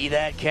to see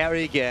that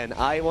carry again.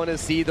 I want to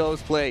see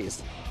those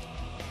plays.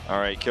 All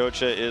right,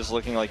 Kyocha is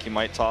looking like he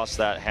might toss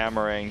that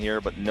Hammerang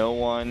here, but no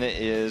one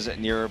is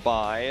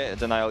nearby.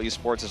 Denial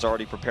Esports is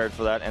already prepared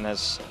for that and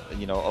has,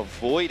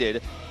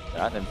 avoided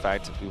that. In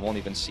fact, we won't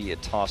even see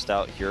it tossed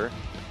out here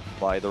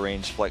by the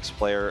range flex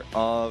player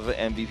of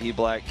MVP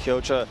Black.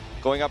 Kyocha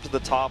going up to the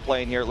top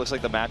lane here. It looks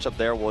like the matchup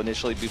there will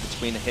initially be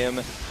between him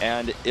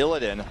and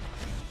Illidan.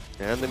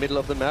 And the middle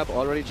of the map,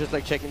 already just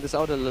like checking this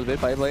out a little bit,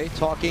 by the way.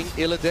 Talking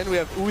Illidan, we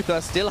have Uther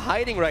still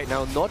hiding right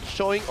now, not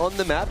showing on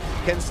the map.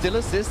 Can still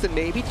assist and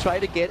maybe try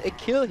to get a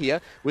kill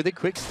here with a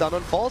quick stun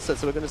on Falstad.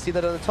 So we're going to see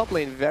that on the top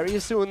lane very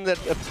soon. That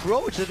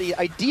approach, the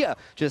idea,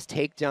 just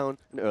take down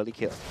an early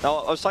kill. Now,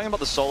 I was talking about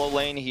the solo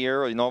lane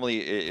here, normally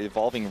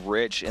evolving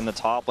Rich in the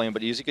top lane,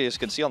 but as you guys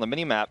can see on the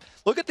mini-map,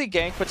 look at the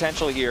gank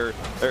potential here,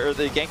 or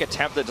the gank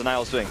attempt that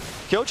Denial is doing.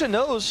 Kyocha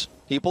knows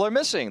people are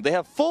missing. They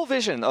have full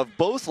vision of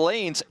both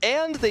lanes,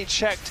 and they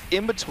checked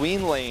in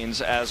between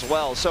lanes as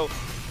well. So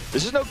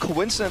this is no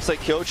coincidence that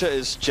Kyocha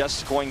is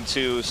just going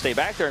to stay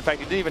back there. In fact,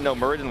 he didn't even know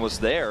Muradin was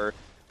there,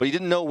 but he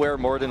didn't know where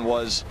Muradin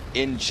was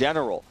in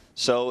general.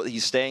 So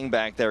he's staying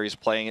back there, he's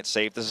playing it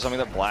safe. This is something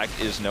that Black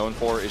is known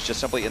for, is just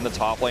simply in the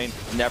top lane,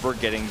 never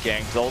getting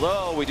ganked.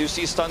 Although, we do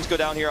see stuns go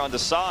down here on the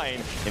Sign.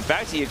 In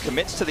fact, he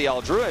commits to the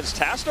Aldruids.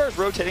 Tassadar is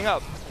rotating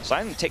up.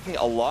 Sign taking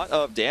a lot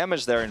of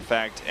damage there, in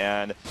fact,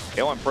 and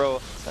K1 Pro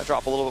gonna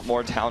drop a little bit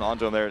more down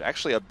onto him there.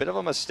 Actually, a bit of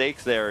a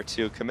mistake there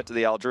to commit to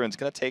the Aldruin. It's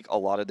gonna take a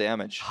lot of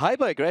damage.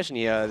 Hyper-aggression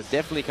here,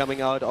 definitely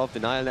coming out of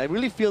Denial, and I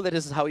really feel that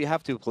this is how you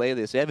have to play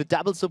this. You have a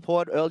double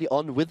support early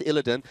on with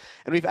Illidan,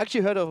 and we've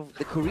actually heard of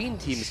the Korean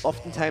teams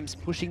oftentimes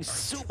pushing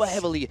super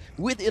heavily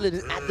with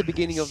Illidan at the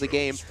beginning of the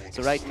game.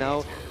 So right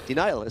now,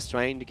 Denial is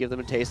trying to give them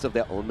a taste of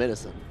their own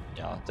medicine.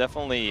 Yeah,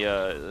 definitely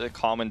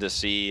common to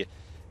see.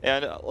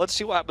 And let's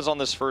see what happens on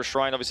this first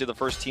shrine. Obviously, the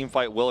first team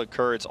fight will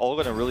occur. It's all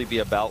going to really be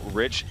about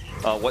Rich,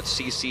 what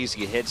CCs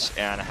he hits,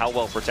 and how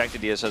well protected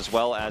he is, as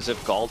well as if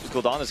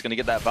Gul'dan is going to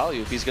get that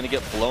value, if he's going to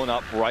get blown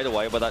up right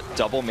away by that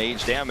double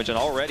mage damage. And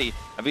already,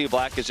 MVP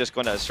Black is just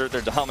going to assert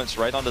their dominance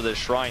right onto this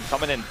shrine,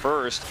 coming in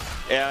first.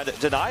 And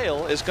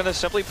Denial is going to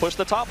simply push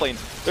the top lane.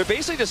 They're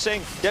basically just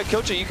saying, yeah,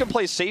 Kyocha, you can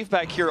play safe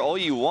back here all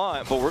you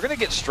want, but we're going to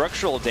get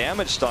structural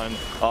damage done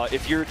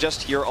if you're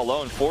just here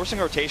alone, forcing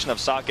rotation of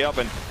Sake up.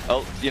 And,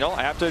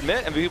 I have to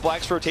admit, MVP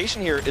Black's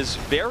rotation here is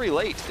very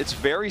late. It's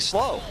very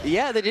slow.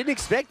 Yeah, they didn't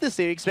expect this.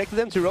 They expected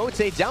them to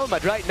rotate down,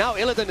 but right now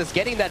Illidan is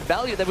getting that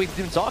value that we've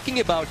been talking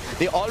about.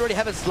 They already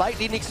have a slight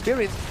leading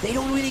experience. They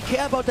don't really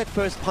care about that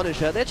first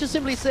Punisher. They're just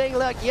simply saying,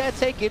 like, yeah,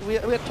 take it.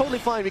 We're totally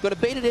fine. We're going to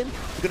bait it in.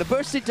 We're going to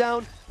burst it down,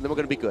 and then we're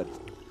going to be good.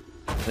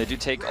 They do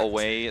take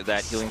away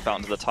that healing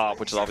fountain to the top,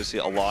 which is obviously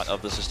a lot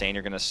of the sustain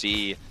you're going to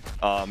see.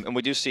 And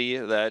we do see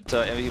that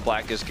MVP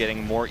Black is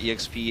getting more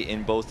EXP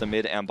in both the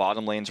mid and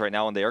bottom lanes right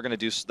now, and they are going to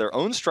do their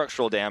own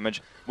structural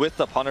damage with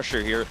the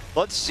Punisher here.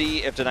 Let's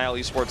see if Denial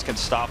Esports can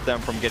stop them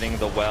from getting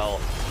the well.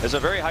 There's a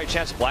very high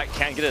chance Black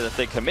can get it if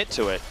they commit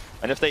to it.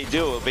 And if they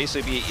do, it'll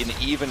basically be an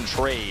even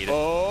trade.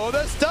 Oh,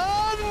 the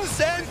stuns!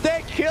 And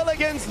they kill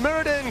against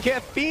Muradin.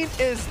 Caffeine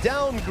is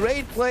down.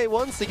 Great play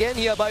once again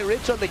here by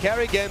Rich on the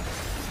Kerrigan.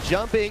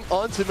 Jumping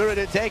onto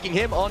Muradin, taking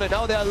him on, and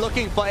now they're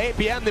looking for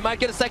APM. They might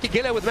get a second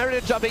killer with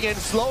Muradin jumping in,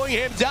 slowing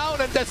him down,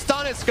 and the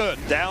stun is good.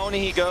 Down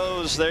he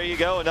goes. There you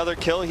go. Another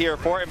kill here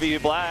for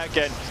MVP Black.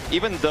 And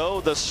even though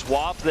the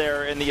swap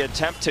there in the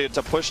attempt to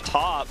push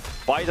top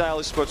by Denial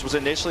Esports was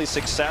initially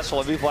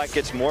successful, MVP Black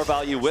gets more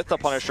value with the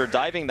Punisher,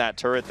 diving that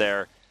turret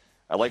there.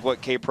 I like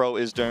what K-Pro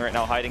is doing right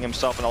now, hiding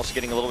himself and also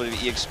getting a little bit of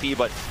EXP,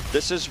 but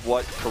this is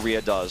what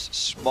Korea does.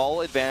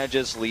 Small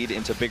advantages lead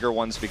into bigger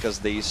ones because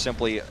they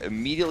simply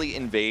immediately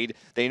invade.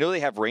 They know they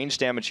have range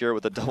damage here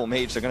with the double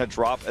mage. They're going to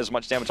drop as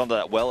much damage onto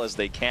that well as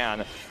they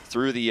can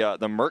through the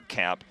Merc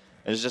camp.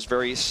 And it's just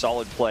very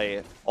solid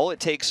play. All it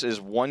takes is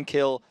 1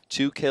 kill,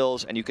 2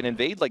 kills, and you can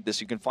invade like this.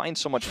 You can find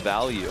so much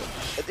value.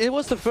 It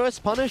was the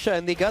first Punisher,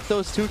 and they got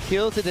those 2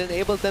 kills. It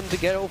enabled them to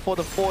get over for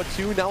the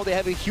 4-2. Now they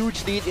have a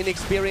huge lead in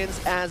experience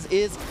as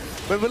is.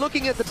 When we're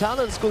looking at the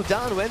talents,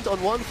 Gul'dan went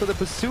on 1 for the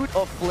Pursuit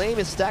of Flame,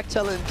 his stack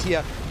talent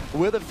here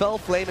with a Fell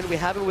Flame, and we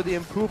have him with the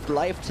improved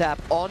life tap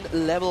on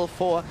level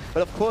 4.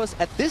 But of course,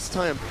 at this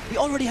time, we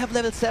already have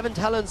level 7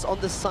 talents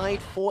on the side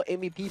for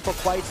MVP for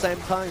quite some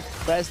time,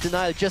 whereas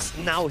Denial just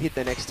now hit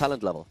their next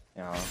talent level.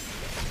 Yeah.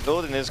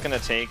 Illidan is going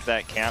to take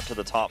that camp to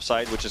the top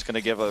side, which is going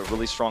to give a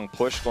really strong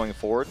push going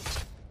forward.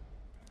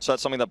 So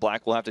that's something that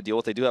Black will have to deal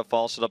with. They do have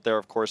Fall set up there,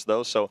 of course,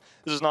 though. So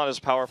this is not as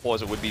powerful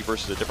as it would be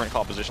versus a different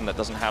composition that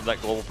doesn't have that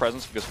global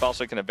presence, because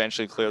Falso can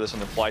eventually clear this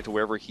and then fly to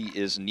wherever he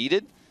is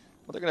needed.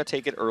 But they're going to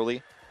take it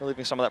early,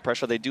 relieving some of that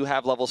pressure. They do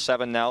have level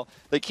 7 now.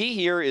 The key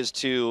here is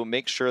to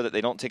make sure that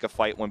they don't take a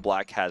fight when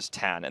Black has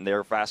Tan, and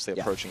they're fastly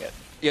approaching it.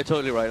 You're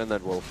totally right on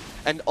that,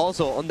 Wolf. And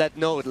also, on that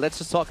note, let's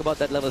just talk about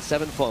that level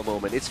 7 for a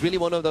moment. It's really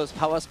one of those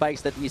power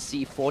spikes that we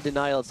see for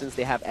Denial, since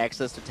they have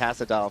access to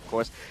Tassadar, of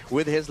course,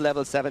 with his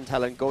level 7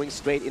 talent going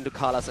straight into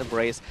Kala's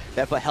Embrace,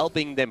 therefore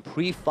helping them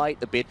pre-fight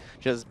a bit,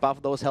 just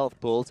buff those health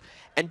pools.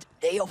 And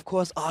they, of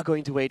course, are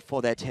going to wait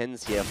for their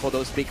 10s here, for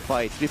those big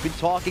fights. We've been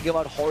talking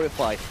about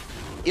Horrify.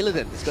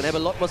 Illidan is going to have a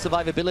lot more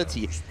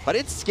survivability, but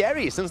it's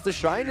scary since the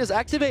Shrine is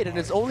activated and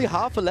it's only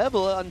half a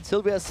level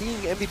until we are seeing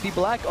MVP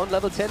Black on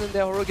level 10 in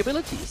their heroic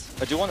abilities.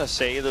 I do want to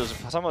say there's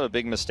somewhat a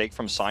big mistake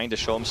from Sign to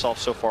show himself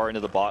so far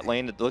into the bot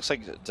lane. It looks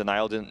like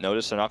Denial didn't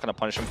notice. They're not going to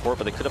punish him for it,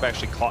 but they could have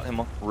actually caught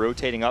him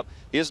rotating up.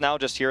 He is now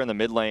just here in the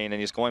mid lane and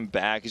he's going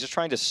back. He's just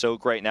trying to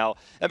soak right now.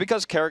 And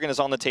because Kerrigan is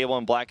on the table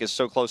and Black is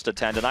so close to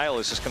 10, Denial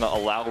is just going to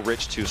allow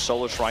Rich to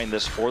solo Shrine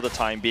this for the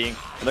time being.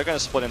 And they're going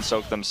to split and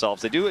soak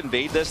themselves. They do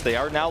invade this. They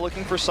are now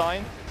looking for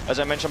Sign, as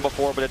I mentioned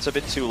before, but it's a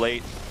bit too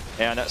late.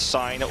 And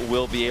Sign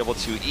will be able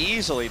to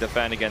easily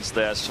defend against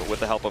this with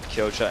the help of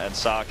Kyocha and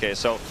Sake.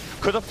 So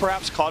could have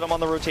perhaps caught him on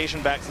the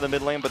rotation back to the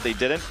mid lane, but they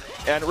didn't.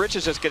 And Rich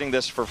is just getting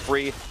this for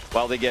free,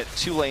 while they get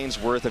 2 lanes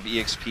worth of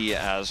EXP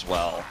as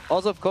well.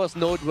 Also, of course,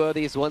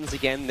 noteworthy is once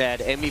again that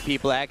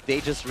MVP Black, they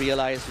just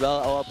realized, well,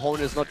 our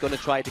opponent is not going to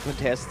try to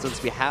contest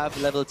since we have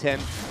level 10,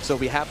 so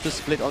we have to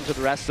split onto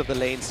the rest of the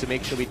lanes to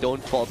make sure we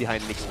don't fall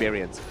behind in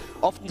experience.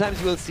 Oftentimes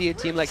you will see a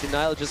team like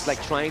Denial just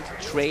like trying to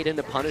trade in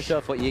the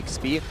Punisher for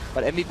EXP,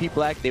 but MVP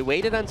Black, they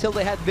waited until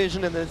they had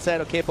vision and then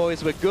said, okay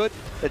boys, we're good,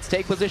 let's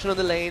take position on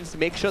the lanes,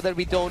 make sure that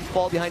we don't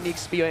fall behind the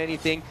XP or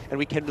anything, and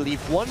we can leave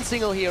one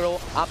single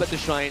hero up at the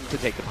Shrine to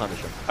take the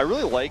Punisher. I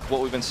really like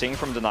what we've been seeing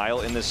from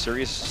Denial in this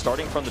series,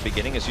 starting from the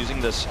beginning, is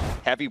using this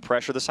heavy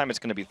pressure. This time it's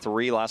going to be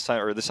 3 last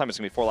time, or this time it's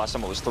going to be 4, last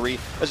time it was 3,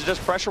 as it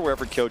just pressure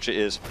wherever Kyocha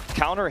is,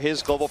 counter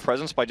his global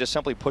presence by just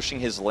simply pushing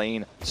his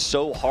lane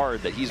so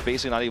hard that he's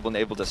basically not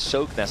able to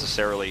soak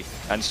necessarily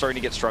and starting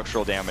to get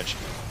structural damage.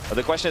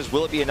 The question is,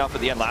 will it be enough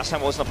at the end? Last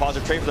time it wasn't a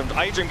positive trade for them.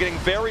 iDream getting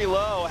very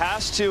low,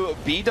 has to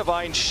be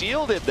Divine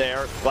shielded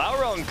there.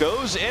 Lauron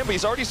goes in, but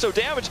he's already so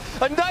damaged.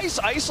 A nice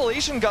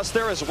isolation gust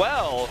there as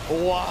well.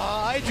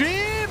 Wow,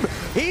 iDream!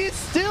 He's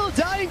still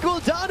dying.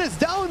 Gul'dan is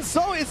down,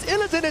 so is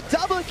Illidan. A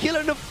double kill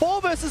in a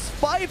 4 versus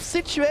 5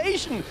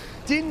 situation.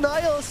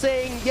 Denial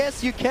saying,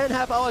 yes, you can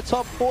have our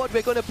top board.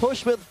 We're going to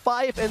push with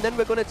 5, and then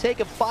we're going to take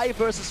a 5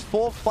 versus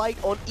 4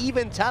 fight on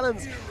even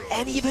talents.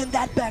 And even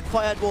that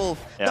backfired,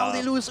 Wolf. Yeah. Now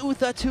they lose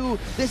Uther too.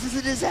 This is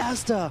a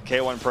disaster.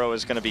 K1 Pro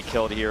is going to be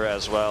killed here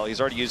as well. He's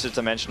already used his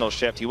Dimensional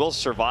Shift. He will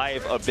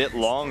survive a bit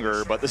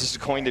longer, but this is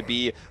going to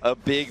be a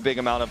big, big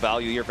amount of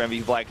value here for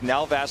MVP Black.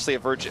 Now vastly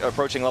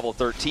approaching level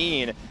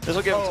 13. This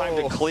will give him time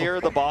to clear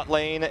the bot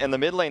lane, and the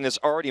mid lane is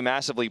already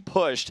massively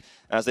pushed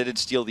as they did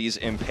steal these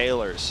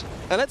Impalers.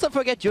 And let's not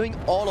forget, during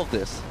all of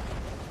this,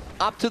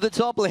 up to the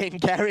top lane,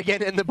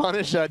 Kerrigan and the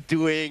Punisher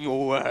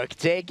doing work,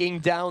 taking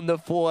down the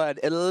forward,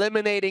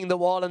 eliminating the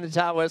wall and the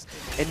towers,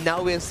 and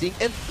now we're seeing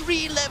a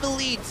 3-level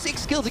lead,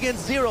 6 kills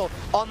against 0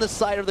 on the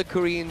side of the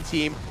Korean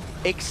team.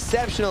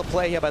 Exceptional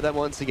play here by them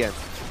once again.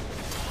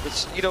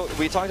 It's, you know,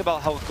 we talked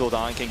about how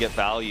Gul'dan can get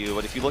value,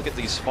 but if you look at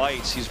these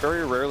fights, he's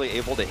very rarely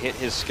able to hit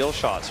his skill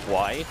shots.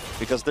 Why?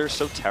 Because they're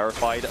so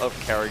terrified of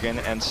Kerrigan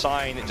and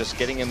Sign just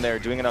getting him there,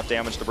 doing enough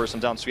damage to burst him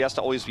down, so he has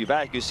to always be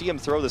back. You see him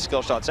throw the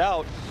skill shots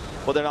out,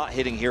 but they're not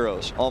hitting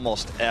heroes,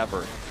 almost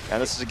ever.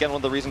 And this is, again, one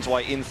of the reasons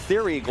why, in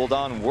theory,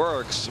 Gul'dan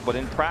works, but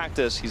in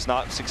practice, he's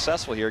not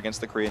successful here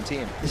against the Korean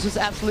team. This is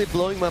absolutely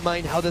blowing my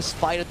mind how this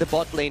fight at the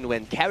bot lane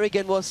went.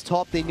 Kerrigan was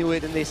top, they knew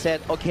it, and they said,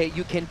 okay,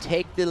 you can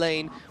take the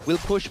lane, we'll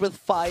push with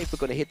 5, we're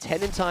going to hit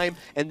 10 in time,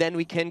 and then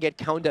we can get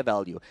counter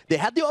value. They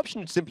had the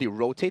option to simply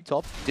rotate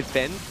top,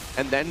 defend,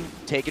 and then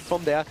take it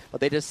from there,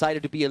 but they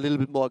decided to be a little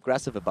bit more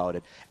aggressive about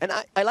it. And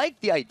I like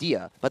the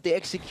idea, but the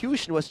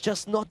execution was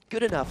just not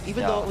good enough.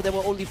 Even though there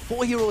were only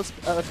 4 heroes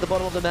at the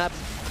bottom of the map,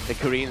 the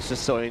Koreans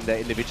just showing their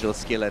individual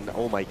skill, and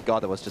oh my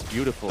god, that was just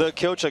beautiful. The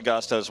Kyocha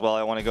Gust as well,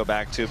 I want to go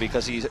back to,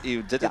 because he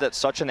did it at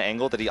such an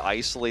angle that he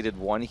isolated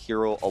one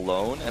hero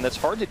alone, and it's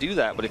hard to do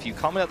that, but if you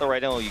come in at the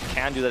right angle, you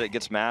can do that. It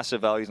gets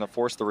massive value. He's going to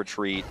force the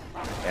retreat,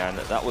 and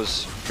that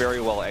was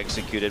very well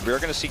executed. We're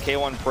going to see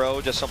K1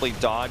 Pro just simply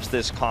dodge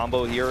this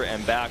combo here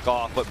and back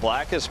off, but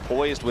Black is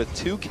poised with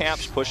 2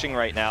 camps pushing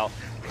right now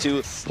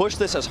to push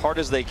this as hard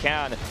as they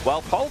can,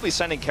 while probably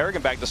sending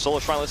Kerrigan back to solo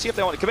Shrine. Let's see if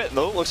they want to commit.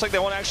 No, it looks like they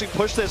want to actually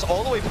push this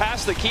all the way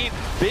past the keep.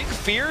 Big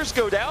fears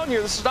go down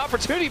here. This is an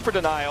opportunity for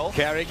Denial.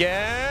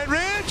 Kerrigan,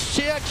 Rich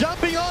here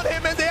jumping on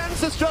him, and the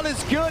Ancestral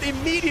is good.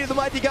 Immediately the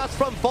Mighty Gust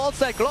from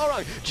Fallstack.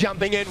 Glorung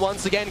jumping in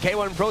once again.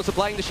 K1 Pro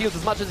supplying the shields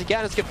as much as he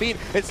can. As Kafin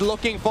is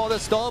looking for the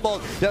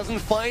Stormbolt. Doesn't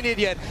find it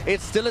yet.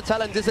 It's still a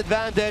talent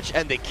disadvantage,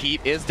 and the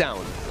keep is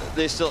down.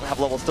 they still have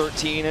level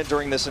 13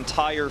 during this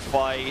entire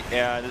fight,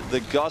 and the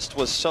Gust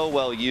was so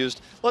well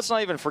used. Let's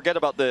not even forget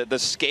about the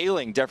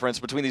scaling difference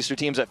between these two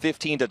teams at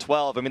 15 to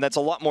 12. I mean, that's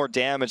a lot more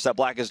damage that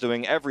Black is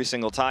doing every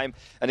single time.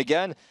 And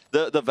again,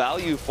 the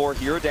value for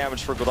hero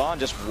damage for Gul'dan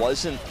just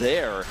wasn't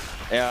there.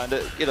 And,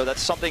 you know,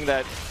 that's something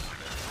that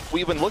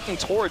we've been looking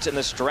towards in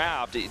this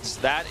draft.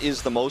 That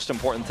is the most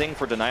important thing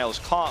for Denial's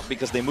comp,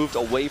 because they moved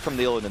away from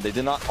the Illidan. They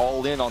did not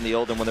all in on the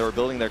Illidan when they were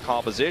building their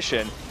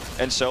composition.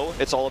 And so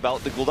it's all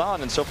about the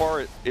Gul'dan, and so far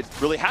it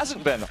really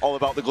hasn't been all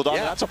about the Gul'dan,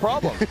 and that's a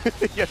problem.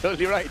 You're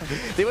totally right.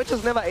 They were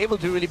just never able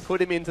to really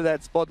put him into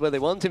that spot where they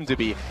want him to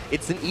be.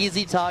 It's an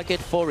easy target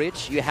for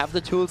Rich. You have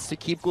the tools to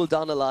keep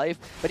Gul'dan alive,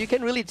 but you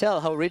can really tell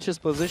how Rich is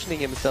positioning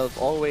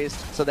himself always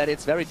so that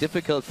it's very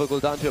difficult for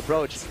Gul'dan to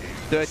approach.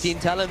 13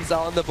 talents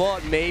are on the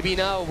board. Maybe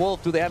now,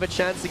 Wolf, do they have a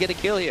chance to get a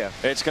kill here?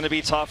 It's going to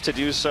be tough to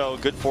do so.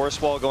 Good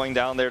force wall going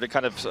down there to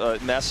kind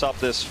of mess up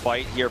this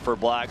fight here for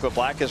Black, but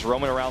Black is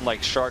roaming around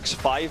like sharks,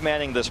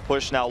 5-manning this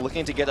push now,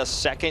 looking to get a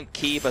second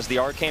keep as the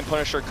Arcane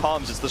Punisher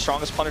comes. It's the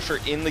strongest Punisher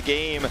in the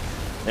game.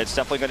 It's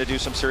definitely going to do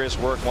some serious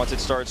work once it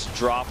starts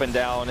dropping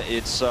down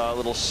its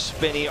little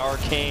spinny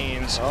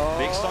arcanes.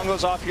 Big stun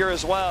goes off here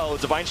as well.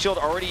 Divine Shield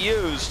already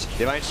used.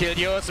 Divine Shield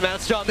used.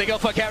 Maelstrom, they go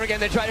for Kerrigan.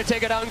 They try to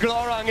take it down.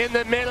 Glorong in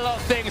the middle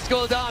of things.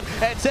 Gul'dan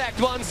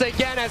attacked once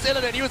again as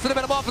Illidan used the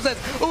metamorphosis.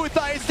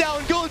 Uther is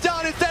down.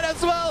 Gul'dan is dead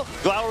as well.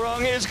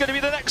 Glorong is going to be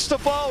the next to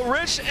fall.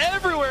 Rich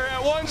everywhere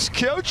at once.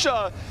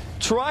 Kyocha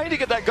trying to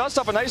get that Gust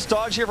off. A nice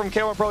dodge here from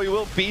K1 Pro. He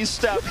will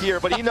B-step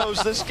here, but he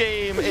knows this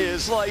game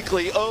is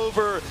likely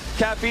over.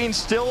 Caffeine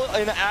still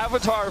in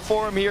avatar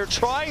form here,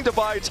 trying to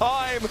buy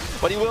time,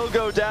 but he will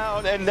go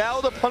down, and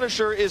now the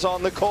Punisher is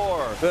on the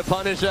core. The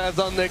Punisher is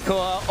on the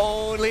core.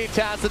 Only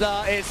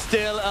Tacita is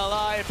still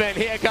alive, and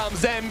here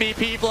comes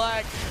MVP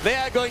Black. They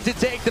are going to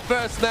take the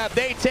first map.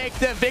 They take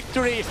the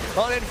victory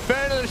on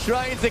Infernal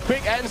Shrines. A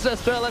quick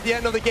Ancestral at the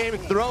end of the game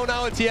thrown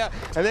out here,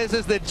 and this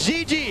is the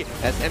GG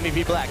as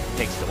MVP Black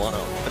takes the 1-0.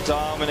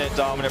 A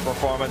dominant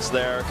performance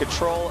there.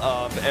 Control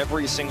of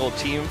every single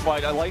team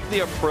fight. I like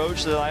the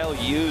approach that I'll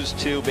use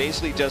to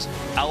basically just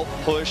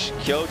out-push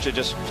Kyocha,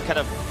 just kind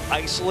of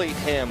isolate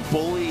him,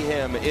 bully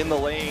him in the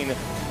lane,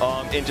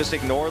 and just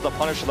ignore the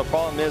Punisher. The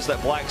problem is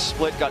that Black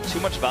Split got too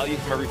much value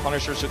from every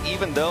Punisher, so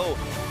even though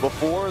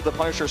before the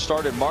Punisher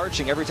started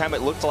marching, every time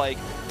it looked like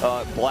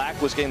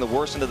Black was getting the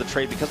worst into the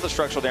trade because of the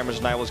structural damage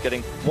Denial was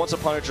getting, once a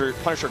Punisher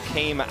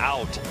came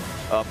out,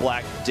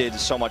 Black did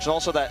so much. And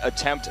also that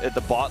attempt at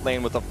the bot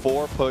lane with a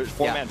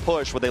four-man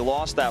push where they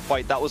lost that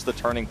fight, that was the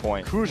turning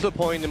point. Crucial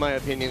point in my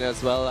opinion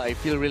as well. I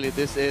feel really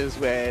this is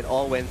where it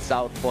all went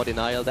south for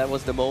Denial. That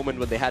was the moment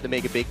when they had to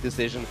make a big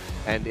decision,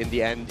 and in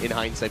the end, in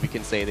hindsight, we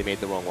can say they made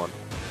the wrong one.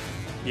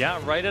 Yeah,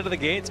 right out of the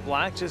gates,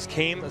 Black just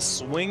came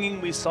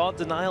swinging. We saw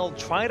Denial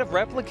try to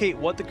replicate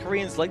what the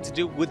Koreans like to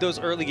do with those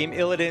early game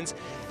Illidan's.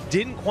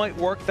 Didn't quite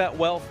work that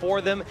well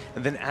for them.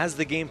 And then as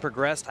the game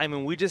progressed, I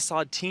mean, we just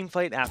saw team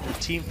fight after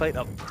team fight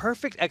of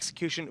perfect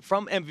execution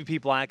from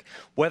MVP Black,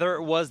 whether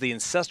it was the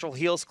Ancestral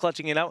Heals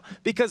clutching it out,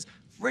 because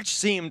Rich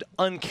seemed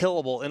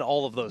unkillable in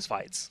all of those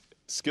fights.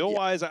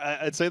 Skill-wise,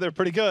 I'd say they're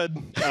pretty good.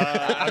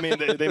 I mean,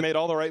 they made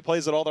all the right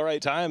plays at all the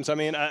right times. I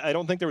mean, I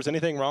don't think there was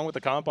anything wrong with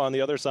the comp on the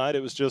other side.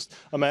 It was just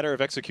a matter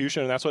of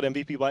execution, and that's what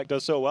MVP Black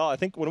does so well. I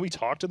think when we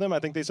talked to them, I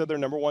think they said their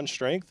 #1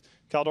 strength,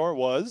 Kaldor,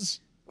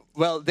 was...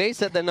 Well, they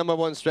said their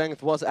 #1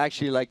 strength was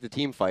actually like the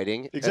team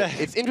fighting.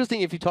 Exactly. It's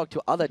interesting if you talk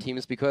to other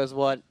teams, because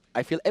what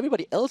I feel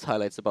everybody else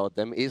highlights about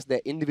them is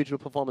their individual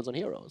performance on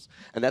heroes.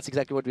 And that's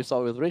exactly what we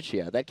saw with Rich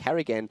here. That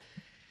Kerrigan,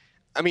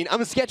 I mean,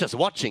 I'm scared just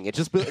watching it.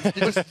 Just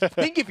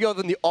think if you're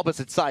on the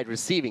opposite side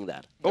receiving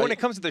that. But when it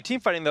comes to their team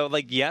fighting, though,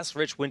 like, yes,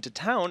 Rich went to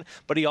town,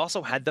 but he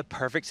also had the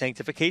perfect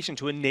sanctification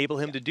to enable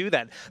him to do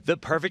that. The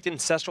perfect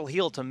ancestral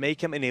heal to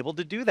make him enabled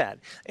to do that.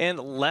 And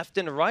left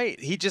and right,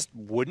 he just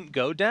wouldn't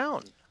go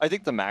down. I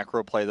think the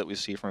macro play that we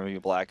see from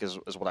MVP Black is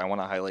what I want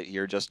to highlight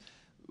here. Just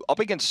up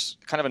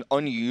against kind of an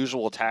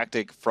unusual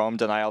tactic from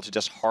Denial to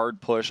just hard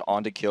push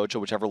onto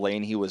Kyocha, whichever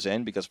lane he was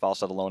in, because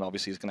Falstad alone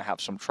obviously is going to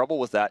have some trouble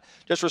with that.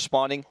 Just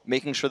responding,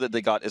 making sure that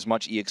they got as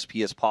much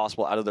EXP as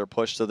possible out of their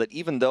push, so that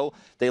even though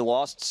they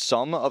lost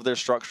some of their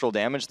structural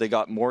damage, they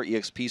got more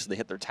EXP, so they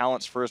hit their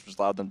talents first, which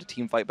allowed them to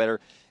team fight better.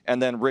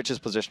 And then Rich's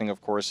positioning, of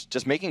course,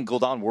 just making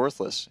Gul'dan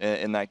worthless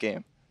in that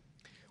game.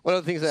 One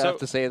of the things I have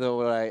to say, though,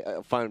 what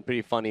I found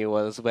pretty funny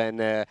was when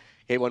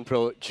K1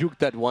 Pro juked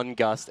that one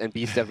Gust and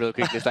B-step real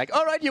quick. It's like,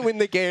 all right, you win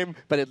the game,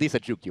 but at least I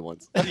juked you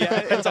once.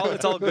 Yeah,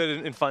 it's all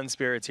good in fun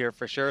spirits here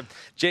for sure.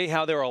 Jay,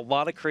 how there were a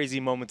lot of crazy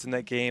moments in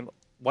that game.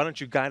 Why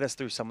don't you guide us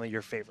through some of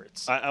your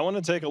favorites? I want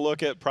to take a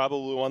look at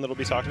probably one that'll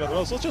be talked about the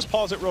most. Let's just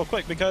pause it real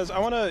quick, because I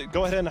want to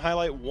go ahead and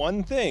highlight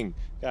one thing,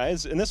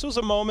 guys. And this was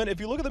a moment, if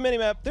you look at the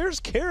minimap,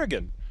 there's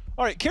Kerrigan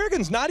All right,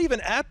 Kerrigan's not even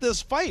at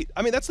this fight.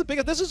 I mean, that's the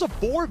biggest. This is a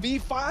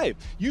 4v5.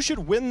 You should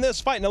win this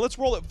fight. Now, let's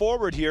roll it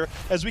forward here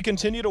as we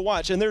continue to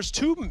watch. And there's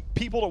two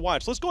people to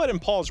watch. Let's go ahead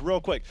and pause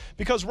real quick.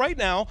 Because right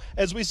now,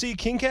 as we see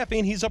King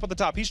Caffeine, he's up at the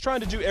top. He's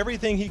trying to do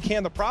everything he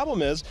can. The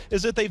problem is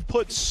that they've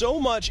put so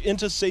much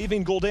into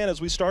saving Gul'dan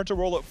as we start to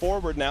roll it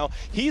forward now.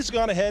 He's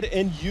gone ahead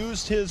and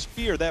used his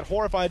fear, that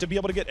Horrify, to be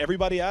able to get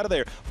everybody out of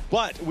there.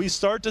 But we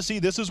start to see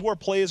this is where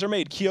plays are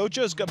made.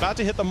 Kyocha is about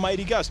to hit the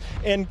Mighty Gust.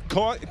 And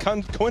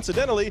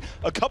coincidentally,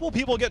 a couple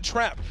people get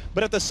trapped,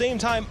 but at the same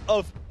time,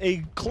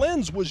 a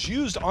cleanse was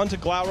used onto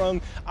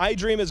Glaurung.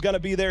 iDream is going to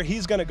be there.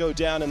 He's going to go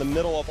down in the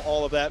middle of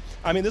all of that.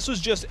 I mean, this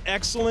was just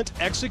excellent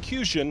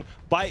execution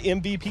by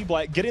MVP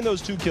Black, getting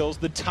those 2 kills.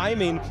 The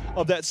timing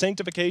of that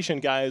Sanctification,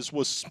 guys,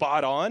 was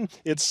spot on.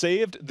 It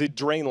saved the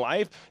Drain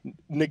life,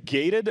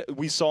 negated.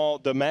 We saw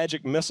the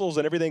magic missiles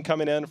and everything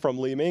coming in from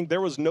Li Ming.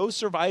 There was no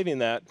surviving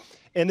that,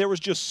 and there was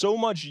just so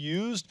much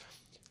used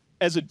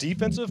as a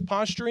defensive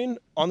posturing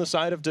on the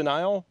side of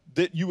Denial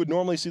that you would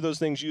normally see those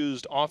things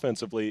used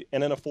offensively.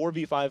 And in a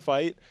 4v5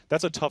 fight,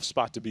 that's a tough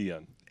spot to be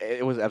in.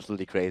 It was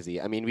absolutely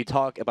crazy. I mean, we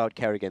talk about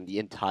Kerrigan the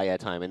entire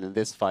time, and in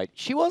this fight,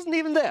 she wasn't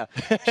even there.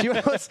 She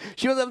was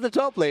at the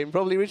top lane.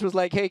 Probably Rich was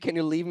like, hey, can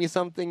you leave me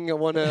something? I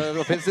want to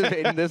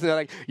participate in this. And they're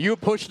like, you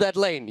push that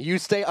lane. You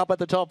stay up at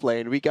the top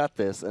lane. We got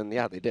this. And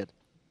yeah, they did.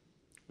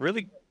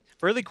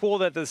 Really cool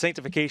that the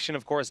Sanctification,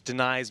 of course,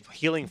 denies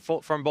healing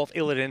from both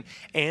Illidan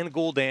and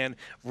Gul'dan.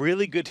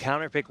 Really good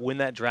counter pick when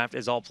that draft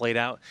is all played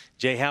out.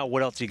 Jay Howe,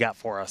 what else you got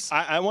for us?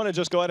 I want to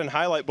just go ahead and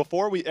highlight,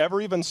 before we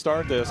ever even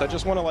start this, I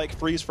just want to like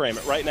freeze frame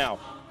it right now.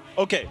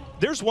 Okay,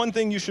 there's one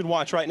thing you should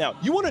watch right now.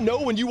 You want to know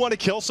when you want to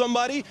kill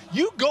somebody?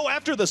 You go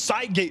after the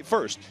side gate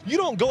first. You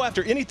don't go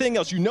after anything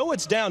else. You know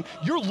it's down.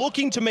 You're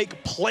looking to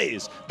make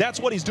plays. That's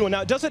what he's doing.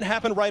 Now, it doesn't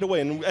happen right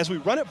away. And as we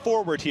run it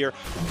forward here,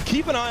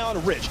 keep an eye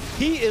on Rich.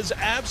 He is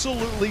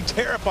absolutely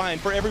terrifying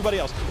for everybody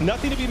else.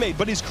 Nothing to be made,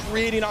 but he's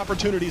creating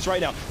opportunities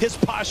right now. His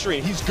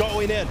posturing, he's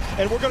going in.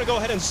 And we're going to go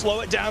ahead and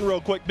slow it down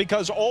real quick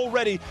because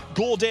already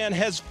Gul'dan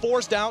has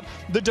forced out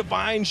the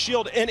Divine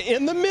Shield. And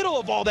in the middle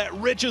of all that,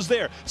 Rich is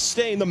there,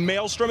 staying the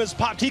Maelstrom is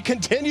popped. He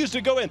continues to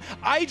go in.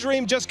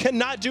 iDream just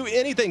cannot do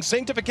anything.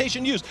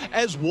 Sanctification used,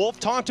 as Wolf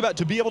talked about,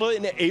 to be able to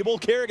enable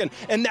Kerrigan.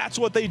 And that's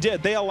what they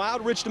did. They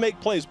allowed Rich to make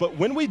plays. But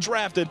when we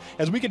drafted,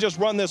 as we can just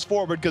run this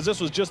forward because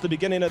this was just the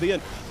beginning of the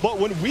end. But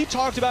when we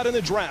talked about in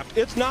the draft,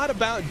 it's not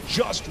about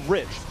just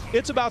Rich.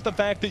 It's about the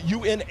fact that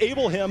you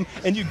enable him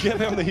and you give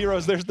him the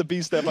heroes. There's the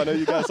B step, I know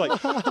you guys like.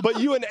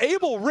 But you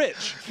enable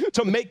Rich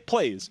to make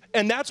plays.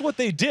 And that's what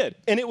they did.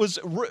 And it was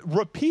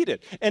repeated.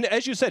 And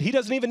as you said, he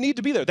doesn't even need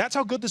to be there. That's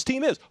how good this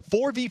team is.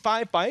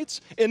 4v5 fights,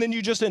 and then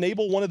you just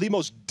enable one of the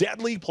most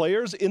deadly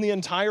players in the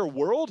entire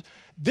world.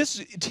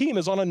 This team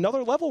is on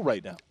another level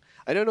right now.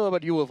 I don't know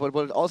about you, Wolf, but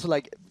what also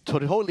like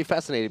totally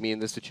fascinated me in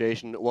this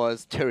situation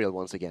was Tyrael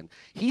once again.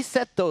 He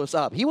set those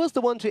up. He was the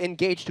one to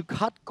engage to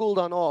cut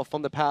Gul'dan off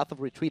from the path of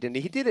retreat, and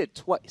he did it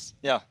twice.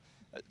 Yeah.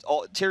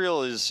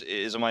 Tyrael is,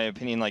 in my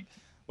opinion, like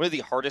one of the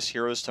hardest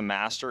heroes to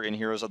master in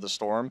Heroes of the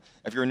Storm.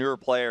 If you're a newer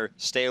player,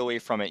 stay away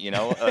from it, you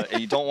know?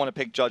 You don't want to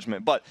pick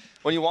Judgment. But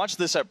when you watch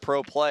this at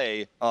pro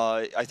play,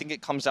 I think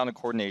it comes down to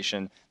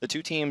coordination. The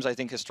two teams, I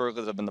think,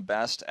 historically that have been the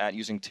best at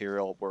using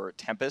Tyrael were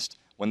Tempest,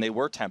 when they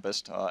were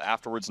Tempest,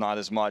 afterwards not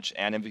as much,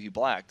 and MVP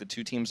Black, the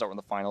two teams that were in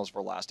the finals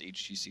for last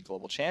HGC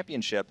Global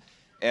Championship.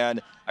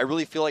 And I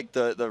really feel like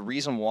the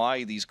reason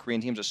why these Korean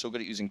teams are so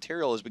good at using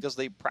Tyrael is because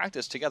they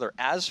practice together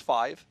as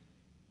 5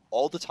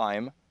 all the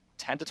time,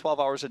 10 to 12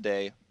 hours a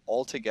day,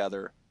 all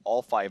together,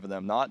 all 5 of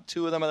them, not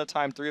 2 of them at a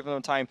time, 3 of them at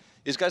a time.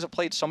 These guys have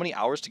played so many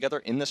hours together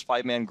in this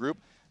 5-man group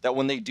that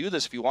when they do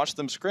this, if you watch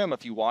them scrim,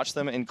 if you watch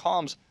them in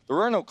comms,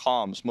 there are no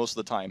comms most of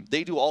the time.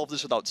 They do all of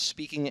this without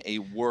speaking a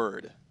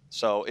word.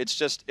 So it's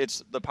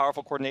the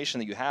powerful coordination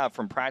that you have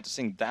from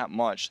practicing that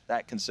much,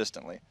 that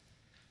consistently.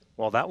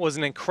 Well, that was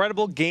an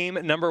incredible game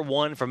number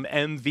 1 from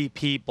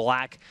MVP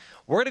Black.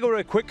 We're going to go to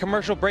a quick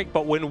commercial break,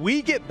 but when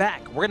we get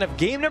back, we're going to have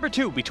game number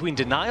 2 between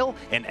Denial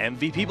and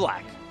MVP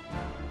Black.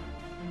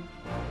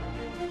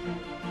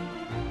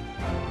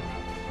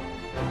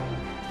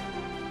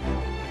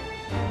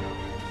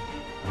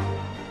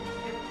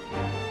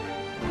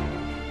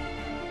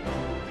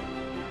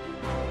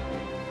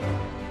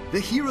 The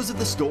Heroes of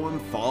the Storm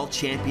Fall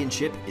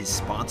Championship is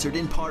sponsored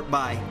in part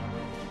by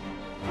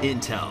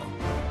Intel,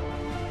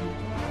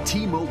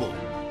 T-Mobile,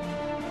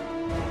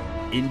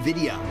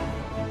 NVIDIA,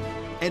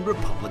 and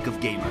Republic of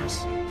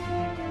Gamers.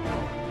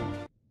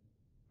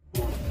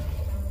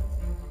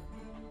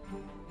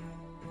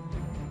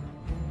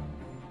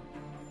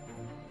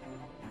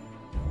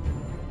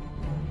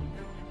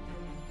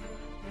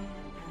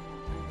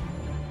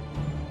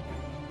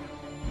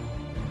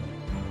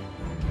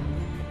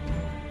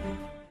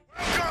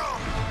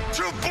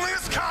 To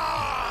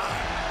BlizzCon!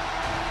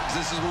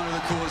 This is one of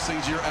the coolest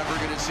things you're ever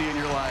going to see in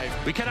your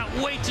life. We cannot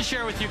wait to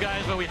share with you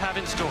guys what we have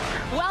in store.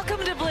 Welcome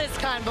to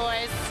BlizzCon,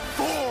 boys.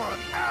 For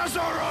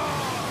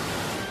Azeroth!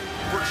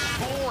 For We're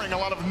exploring a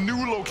lot of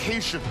new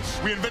locations.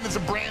 We invented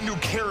some brand new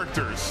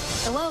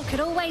characters. The world could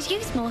always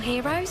use more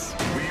heroes.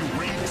 We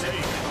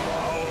retake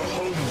our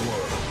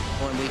homeworld.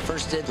 When we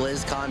first did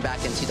BlizzCon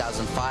back in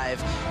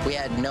 2005, we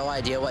had no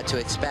idea what to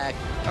expect.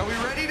 Are we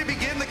ready to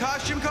begin the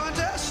costume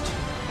contest?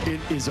 It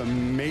is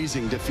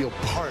amazing to feel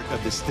part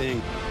of this thing.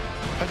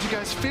 How'd you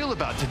guys feel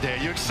about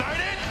today? You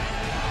excited?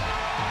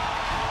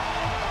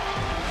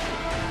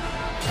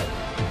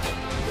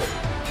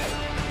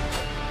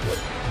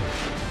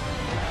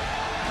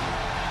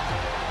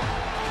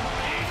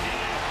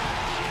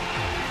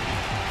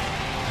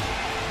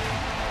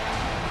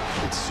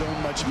 It's so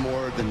much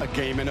more than a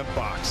game in a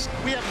box.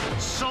 We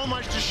have so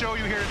much to show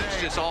you here today.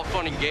 It's just all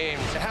fun and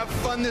games. Have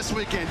fun this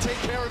weekend. Take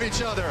care of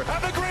each other.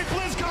 Have a great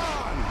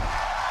BlizzCon!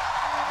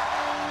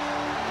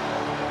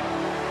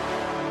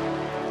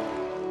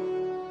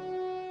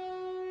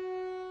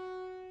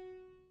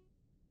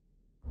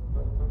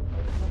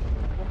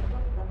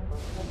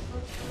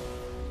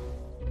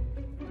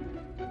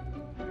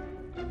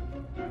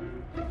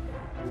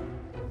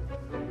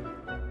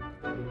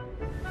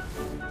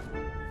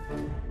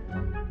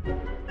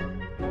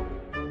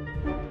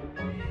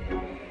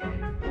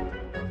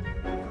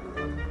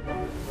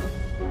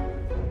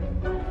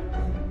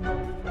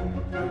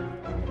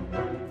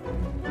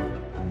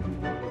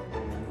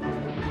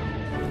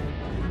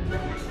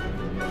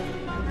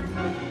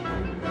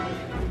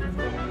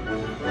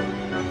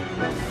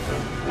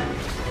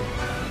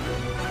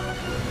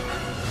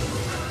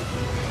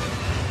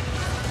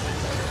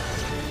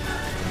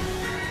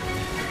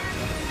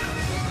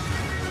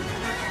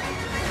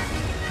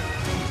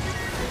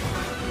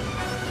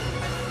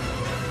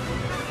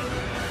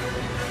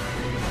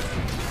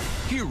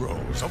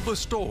 Heroes of the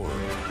Storm.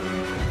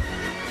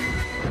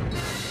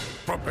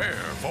 Prepare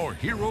for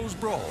Heroes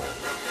Brawl,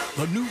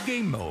 the new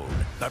game mode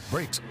that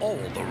breaks all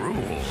the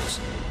rules.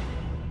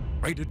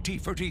 Rated T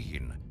for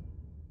teen.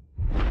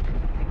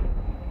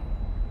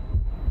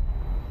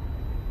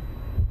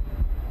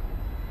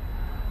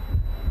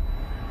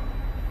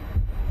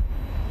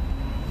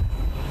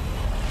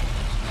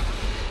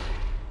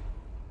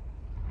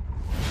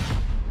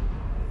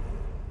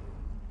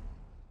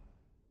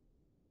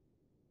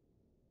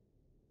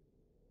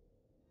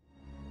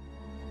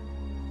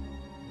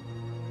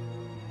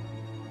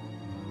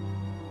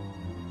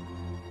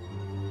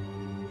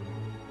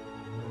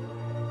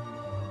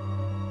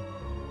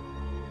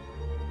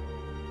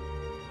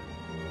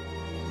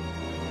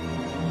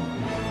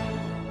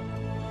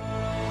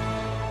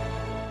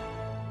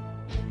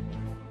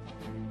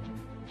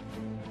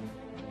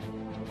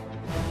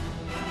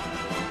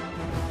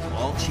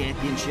 Fall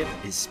Championship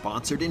is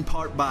sponsored in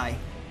part by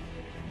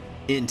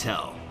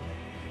Intel,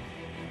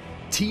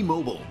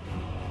 T-Mobile,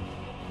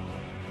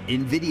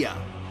 NVIDIA,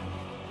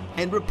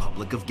 and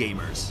Republic of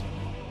Gamers.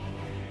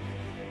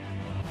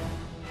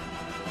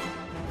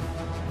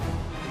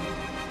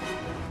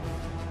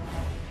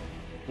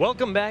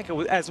 Welcome back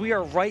as we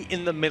are right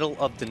in the middle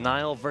of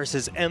Denial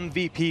versus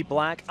MVP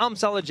Black. I'm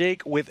Solid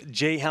Jake with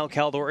Jay Hal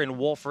Caldor and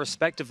Wolf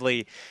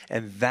respectively.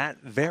 And that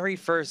very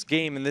first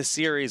game in this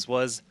series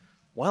was,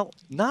 well,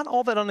 not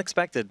all that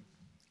unexpected.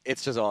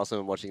 It's just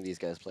awesome watching these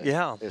guys play.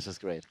 Yeah. It's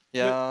just great.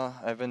 Yeah,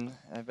 I've been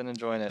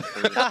enjoying it.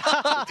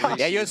 For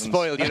yeah, you're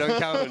spoiled. You don't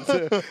count.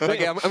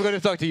 Okay, I'm going to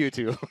talk to you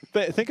two.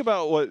 Think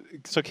about what.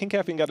 So King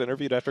Caffeine got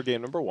interviewed after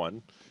game number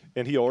 1,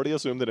 and he already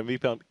assumed that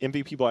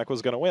MVP Black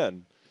was going to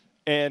win.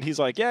 And he's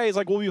like,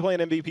 we'll be playing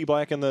MVP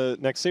Black in the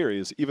next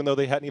series, even though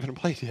they hadn't even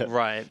played yet.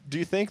 Right. Do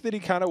you think that he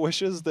kind of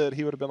wishes that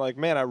he would have been like,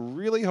 man, I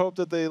really hope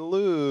that they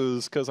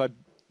lose because I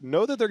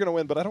know that they're going to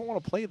win, but I don't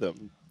want to play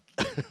them.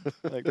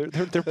 Like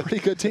they're a pretty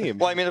good team.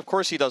 Well, I mean, of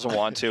course he doesn't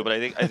want to, but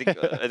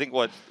I think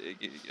what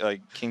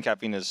King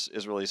Caffeine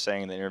is really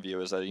saying in the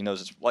interview is that he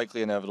knows it's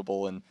likely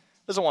inevitable and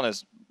doesn't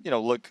want to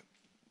look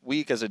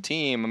weak as a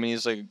team. I mean,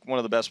 he's like one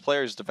of the best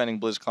players, defending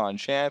BlizzCon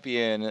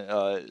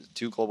champion,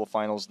 2 global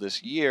finals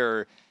this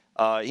year.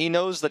 He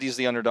knows that he's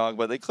the underdog,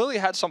 but they clearly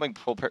had something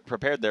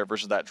prepared there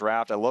versus that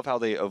draft. I love how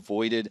they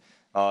avoided,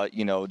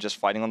 just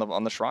fighting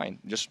on the shrine.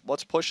 Just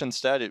let's push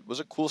instead. It was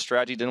a cool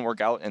strategy. Didn't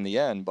work out in the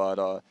end,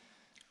 but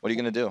what are you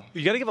going to do?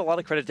 You got to give a lot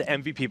of credit to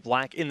MVP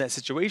Black in that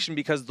situation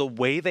because the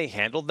way they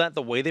handled that,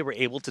 the way they were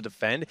able to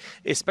defend,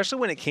 especially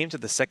when it came to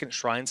the second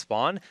shrine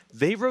spawn,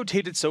 they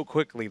rotated so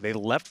quickly. They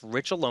left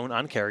Rich alone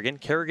on Kerrigan.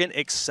 Kerrigan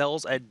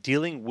excels at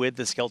dealing with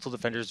the skeletal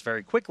defenders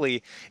very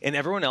quickly, and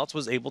everyone else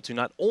was able to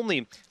not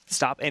only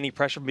stop any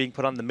pressure from being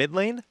put on the mid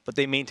lane, but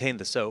they maintained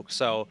the soak.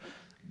 So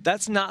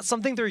that's not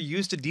something they're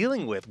used to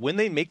dealing with. When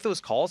they make those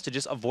calls to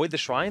just avoid the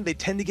shrine, they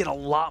tend to get a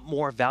lot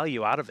more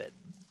value out of it.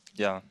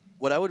 Yeah.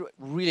 What I would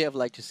really have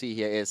liked to see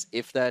here is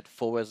if that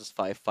 4 versus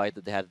 5 fight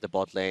that they had at the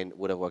bot lane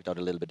would have worked out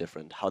a little bit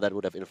different, how that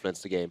would have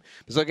influenced the game.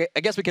 So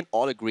I guess we can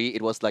all agree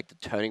it was like the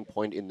turning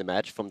point in the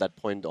match. From that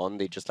point on,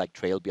 they just like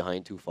trailed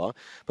behind too far.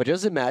 But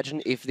just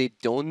imagine if they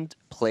don't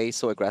play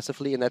so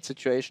aggressively in that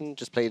situation,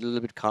 just play a little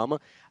bit calmer.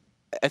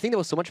 I think there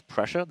was so much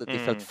pressure that they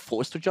felt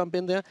forced to jump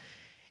in there.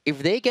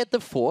 If they get the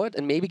fort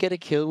and maybe get a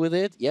kill with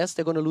it, yes,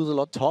 they're going to lose a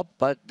lot top,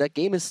 but that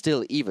game is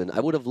still even. I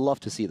would have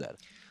loved to see that.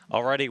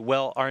 Alrighty,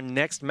 well, our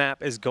next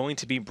map is going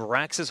to be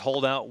Brax's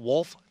Holdout.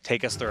 Wolf,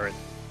 take us through it.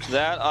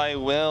 That I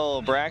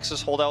will.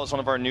 Brax's Holdout is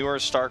one of our newer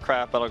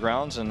StarCraft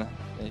battlegrounds, and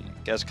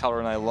as Kyler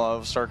and I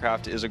love,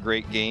 StarCraft is a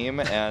great game,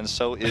 and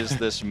so is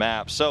this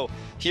map. So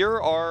here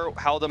are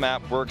how the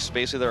map works.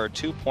 Basically, there are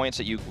 2 points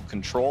that you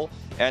control,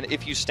 and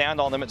if you stand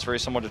on them, it's very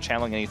similar to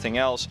channeling anything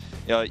else.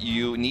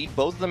 You need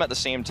both of them at the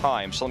same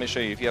time. So let me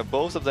show you. If you have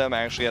both of them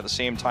actually at the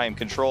same time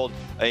controlled,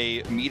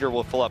 a meter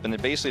will fill up, and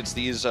then basically it's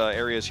these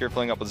areas here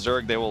filling up with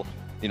Zerg. They will,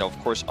 of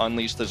course,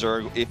 unleash the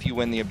Zerg if you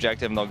win the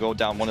objective, and they'll go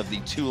down one of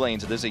the 2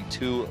 lanes. It is a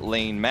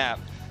 2-lane map.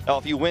 Now,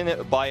 if you win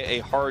it by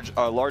a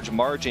large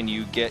margin,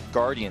 you get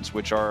Guardians,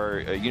 which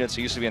are units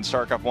that used to be in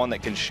StarCraft 1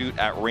 that can shoot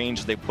at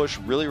range. They push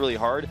really, really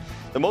hard.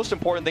 The most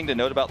important thing to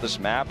note about this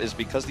map is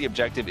because the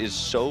objective is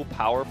so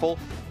powerful,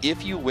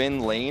 if you win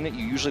lane,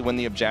 you usually win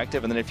the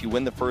objective, and then if you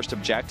win the first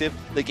objective,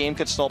 the game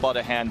could snowball out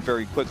of hand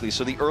very quickly.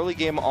 So the early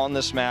game on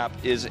this map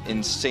is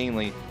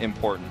insanely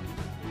important.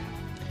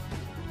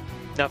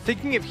 Now,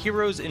 thinking of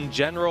heroes in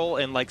general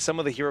and like some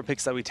of the hero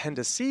picks that we tend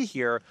to see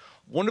here,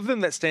 one of them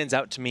that stands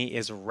out to me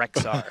is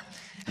Rexxar.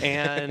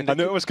 And I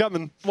knew it was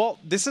coming. Well,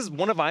 this is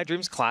one of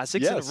iDream's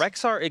classics, and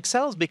Rexxar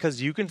excels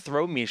because you can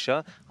throw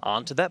Misha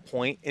onto that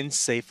point and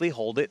safely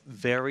hold it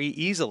very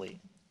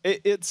easily.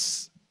 It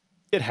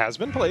has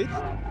been played,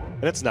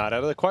 and it's not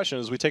out of the question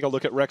as we take a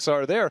look at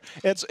Rexxar there.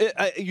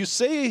 You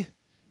say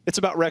it's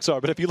about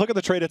Rexxar, but if you look at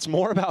the trait, it's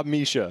more about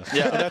Misha.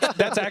 Yeah,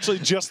 that's actually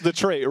just the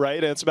trait, right?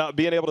 And it's about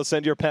being able to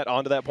send your pet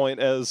onto that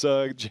point, as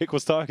Jake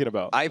was talking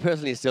about. I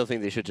personally still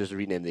think they should just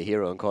rename the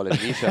hero and call it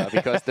Misha,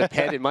 because the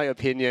pet, in my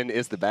opinion,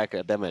 is the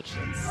backup damage.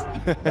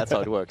 That's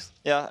how it works.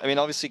 Yeah, I mean,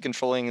 obviously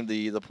controlling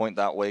the point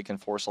that way can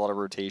force a lot of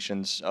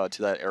rotations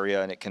to that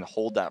area, and it can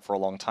hold that for a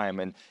long time.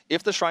 And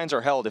if the shrines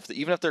are held,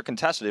 even if they're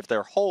contested, if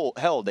they're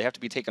held, they have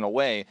to be taken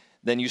away,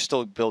 then you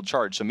still build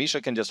charge. So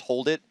Misha can just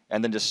hold it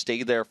and then just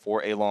stay there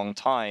for a long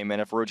time.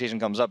 And if a rotation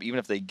comes up, even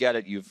if they get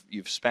it,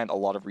 you've spent a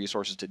lot of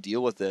resources to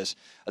deal with this.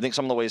 I think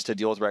some of the ways to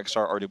deal with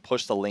Rexxar are to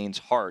push the lanes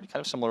hard,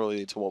 kind of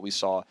similarly to what we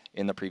saw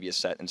in the previous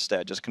set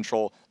instead. Just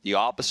control the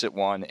opposite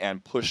one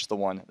and push the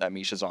one that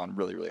Misha's on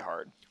really, really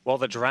hard. Well,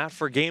 the draft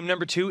for game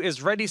number 2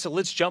 is ready, so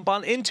let's jump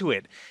on into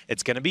it.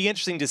 It's going to be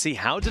interesting to see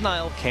how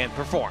Denial can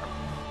perform.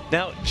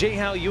 Now,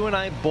 Jay-How, you and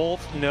I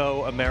both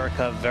know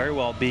America very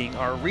well, being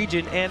our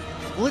region, and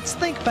let's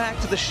think back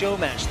to the show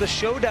match, the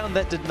showdown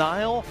that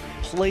Denial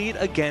played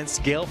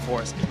against Gale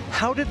Force.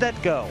 How did that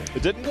go?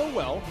 It didn't go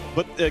well,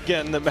 but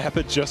again, the map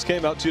had just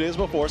came out 2 days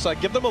before, so I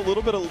give them a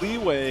little bit of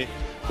leeway,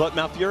 but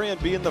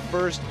Malfurion being the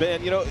first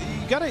ban, you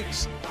gotta,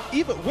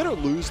 even win or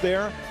lose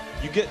there,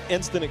 you get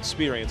instant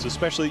experience,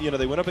 especially,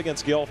 they went up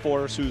against Gale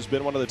Force, who's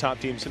been one of the top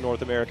teams in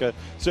North America.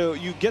 So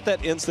you get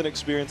that instant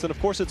experience. And of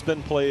course, it's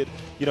been played,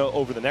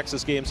 over the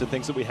Nexus games and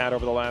things that we had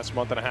over the last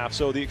month and a half.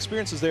 So the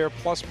experience is there,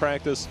 plus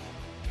practice.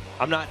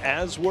 I'm not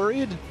as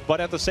worried,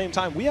 but at the same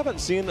time, we haven't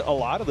seen a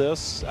lot of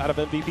this out of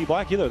MVP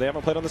Black either. They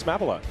haven't played on this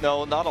map a lot.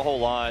 No, not a whole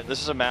lot.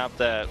 This is a map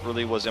that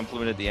really was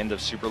implemented at the end of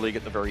Super League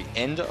at the very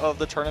end of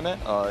the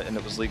tournament, and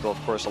it was legal,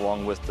 of course,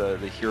 along with the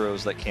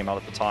heroes that came out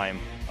at the time,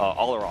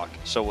 Alarak.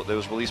 So it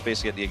was released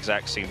basically at the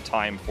exact same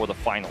time for the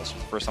finals. It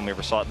was the first time we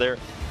ever saw it there.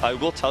 I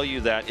will tell you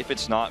that if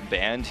it's not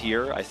banned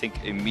here, I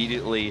think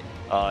immediately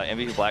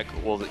MVP Black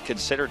will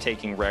consider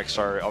taking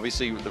Rexxar.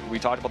 Obviously, we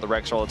talked about the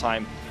Rexxar all the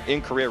time.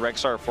 In Korea,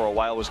 Rexxar for a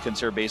while was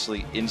considered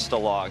basically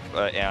insta-lock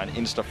and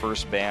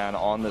insta-first ban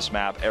on this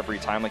map every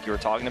time, like you were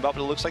talking about,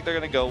 but it looks like they're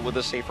going to go with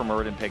a safer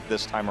Muradin pick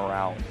this time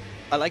around.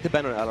 I like the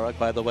ban on Alarak,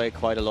 by the way,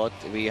 quite a lot.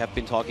 We have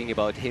been talking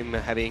about him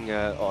having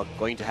or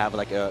going to have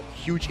like a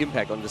huge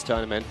impact on this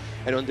tournament.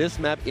 And on this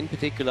map in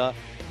particular,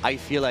 I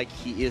feel like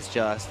he is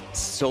just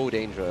so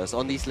dangerous.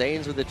 On these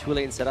lanes with the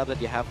 2-lane setup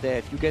that you have there,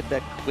 if you get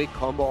that quick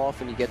combo off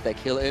and you get that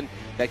kill in,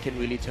 that can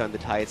really turn the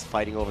tides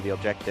fighting over the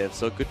objective.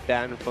 So good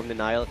ban from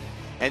Denial.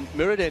 And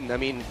Muradin, I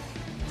mean,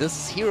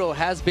 this hero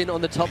has been on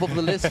the top of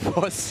the list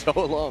for so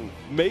long.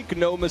 Make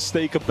no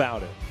mistake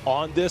about it.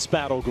 On this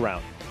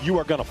battleground, you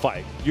are going to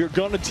fight. You're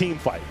going to team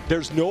fight.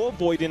 There's no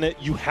avoiding it.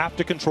 You have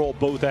to control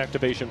both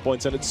activation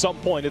points, and at some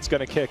point it's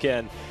going to kick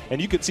in.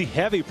 And you can see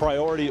heavy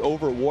priority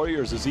over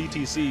Warriors as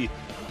ETC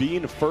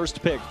being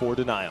first pick for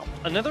Denial.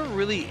 Another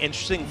really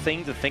interesting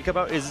thing to think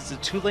about is it's a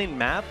 2-lane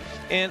map,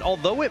 and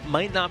although it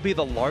might not be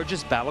the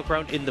largest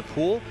battleground in the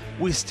pool,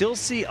 we still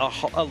see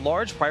a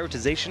large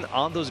prioritization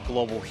on those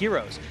global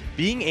heroes.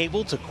 Being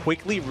able to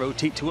quickly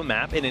rotate to a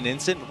map in an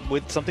instant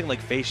with something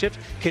like Phase Shift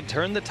can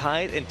turn the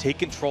tide and take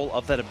control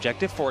of that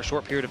objective for a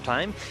short period of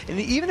time, and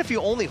even if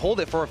you only hold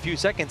it for a few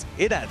seconds,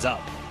 it adds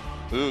up.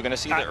 Ooh, gonna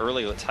see the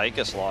early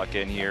Tychus lock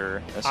in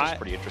here. This is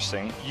pretty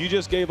interesting. You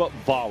just gave up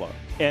Vala.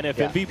 And if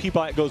MVP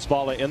Black goes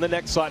Vala in the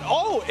next slide,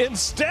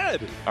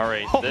 instead! All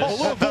right. A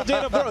little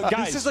Gul'dan of Burrow.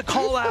 Guys. This is a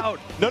call out.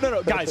 No,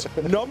 guys.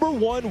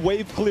 #1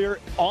 wave clear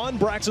on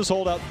Brax's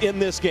holdout in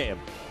this game.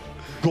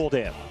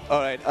 Gul'dan. All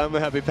right, I'm a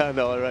happy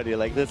panda already.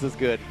 Like, this is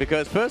good.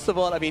 Because first of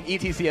all, I mean,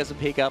 ETC has a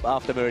pick up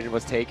after Muradin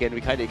was taken. We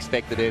kind of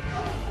expected it.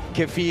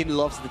 Caffeine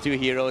loves the two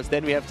heroes.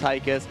 Then we have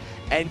Tychus.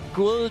 And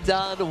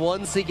Gul'dan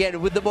once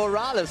again with the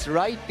Morales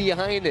right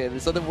behind him.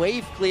 So the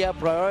wave clear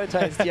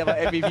prioritized here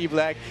by MVP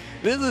Black.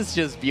 This is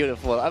just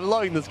beautiful. I'm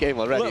loving this game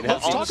already.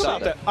 Let's talk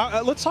about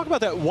that. Let's talk about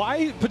that.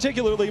 Why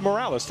particularly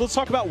Morales? Let's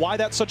talk about why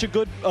that's such a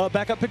good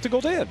backup pick to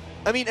Gul'dan.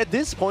 I mean, at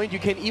this point, you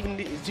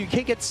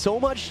can get so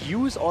much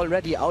use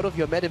already out of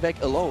your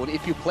medevac alone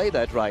if you play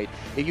that right.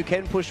 If you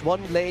can push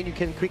one lane, you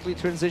can quickly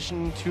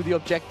transition to the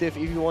objective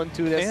if you want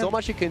to. There's so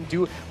much you can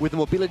do with the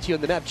mobility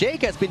on the map.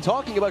 Jake has been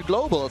talking about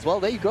global as well.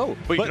 There you go.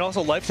 But you can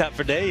also life tap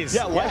for days.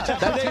 Yeah, life tap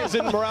for days,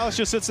 and Morales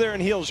just sits there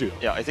and heals you.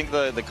 Yeah, I think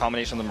the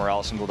combination of the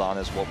Morales and Gul'dan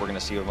is what we're going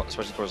to see,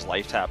 especially towards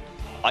life tap.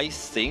 I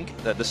think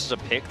that this is a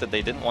pick that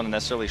they didn't want to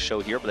necessarily show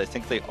here, but I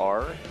think they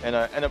are in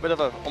a bit of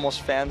a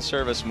almost fan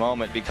service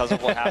moment because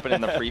of what happened in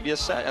the previous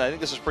set. And I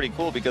think this is pretty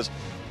cool because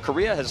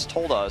Korea has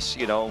told us,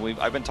 you know,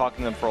 I've been talking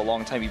to them for a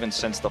long time, even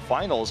since the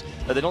finals,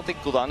 that they don't think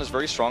Gul'dan is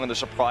very strong, and they're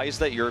surprised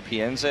that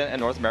Europeans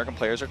and North American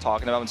players are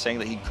talking about him and saying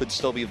that he could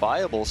still be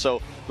viable.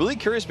 So really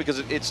curious because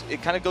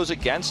it kind of goes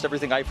against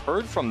everything I've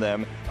heard from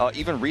them,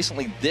 even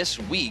recently this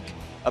week,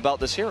 about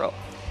this hero.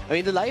 I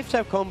mean, the life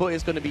tap combo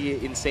is going to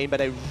be insane, but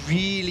I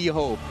really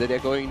hope that they're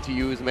going to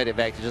use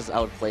medevac to just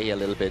outplay a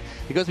little bit,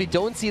 because we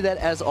don't see that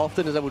as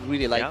often as I would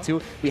really like to.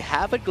 We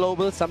have at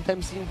global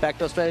sometimes seen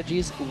backdoor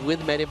strategies with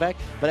medevac,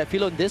 but I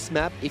feel on this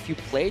map, if you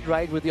played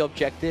right with the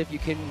objective, you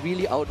can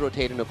really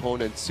out-rotate an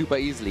opponent super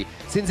easily,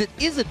 since it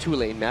is a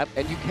two-lane map,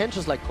 and you can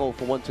just like go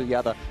from one to the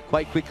other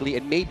quite quickly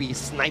and maybe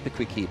snipe a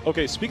quick heat.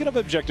 Okay, speaking of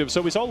objectives,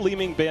 so we saw Li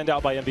Ming banned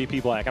out by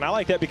MVP Black, and I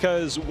like that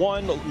because,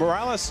 one,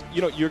 Morales,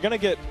 you know, you're going to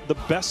get the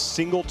best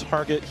single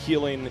target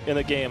healing in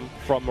the game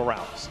from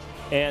Morales,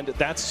 and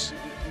that's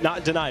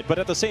not denied. But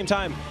at the same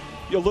time,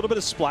 a little bit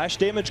of splash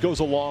damage goes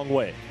a long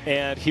way,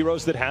 and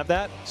heroes that have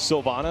that,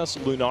 Sylvanas,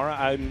 Lunara,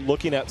 I'm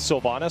looking at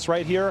Sylvanas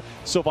right here.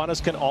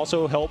 Sylvanas can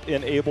also help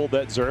enable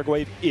that Zerg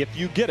wave if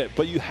you get it,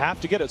 but you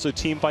have to get it, so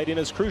team fighting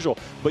is crucial.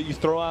 But you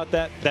throw out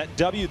that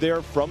W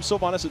there from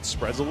Sylvanas, it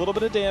spreads a little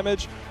bit of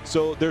damage,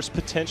 so there's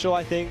potential,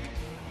 I think.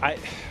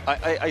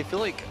 I feel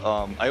like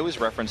I always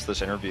reference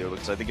this interview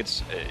because I think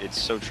it's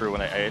so true.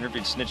 When I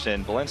interviewed Snitch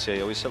in Valencia,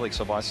 I always said like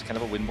Sylvanas is kind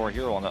of a win-more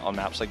hero on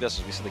maps like this.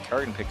 As we see the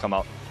Kerrigan pick come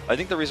out, I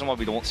think the reason why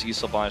we don't see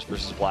Sylvanas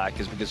versus Black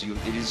is because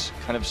it is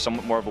kind of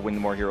somewhat more of a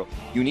win-more hero.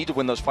 You need to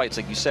win those fights,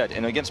 like you said,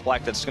 and against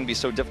Black, that's going to be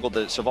so difficult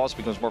that Sylvanas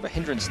becomes more of a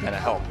hindrance than a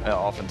help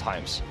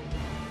oftentimes.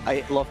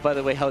 I love, by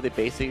the way, how they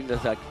basically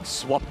just like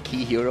swap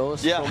key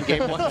heroes from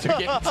game 1 to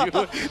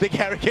game 2. The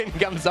Kerrigan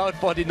comes out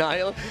for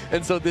denial,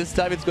 and so this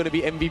time it's going to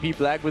be MVP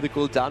Black with the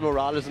Gul'dan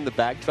Morales in the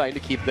back trying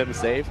to keep them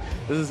safe.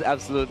 This is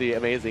absolutely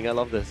amazing. I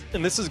love this.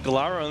 And this is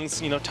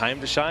Glaurung's,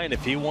 time to shine.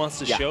 If he wants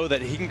to show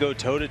that he can go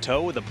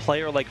toe-to-toe with a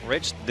player like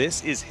Rich,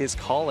 this is his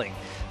calling.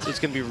 So it's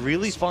going to be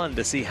really fun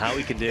to see how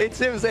he can do. It's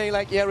him saying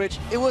like, yeah, Rich,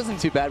 it wasn't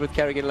too bad with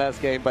Kerrigan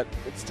last game, but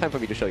it's time for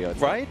me to show you.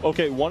 Right?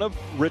 Okay, one of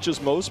Rich's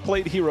most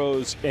played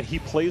heroes, and he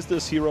plays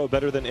this hero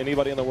better than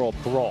anybody in the world,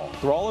 Thrall.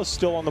 Thrall is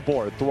still on the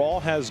board. Thrall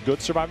has good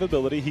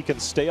survivability. He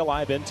can stay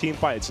alive in team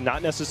fights,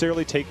 not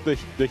necessarily take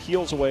the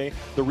heals away,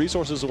 the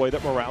resources away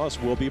that Morales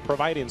will be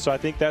providing. So I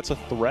think that's a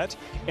threat,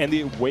 and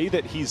the way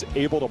that he's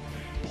able to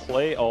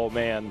play, oh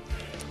man,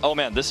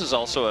 this is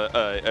also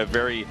a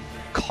very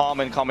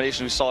common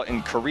combination we saw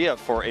in Korea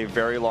for a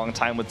very long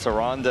time with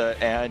Tyrande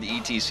and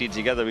ETC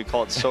together. We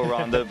call it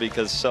So-Randa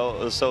because so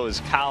is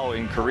cow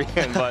in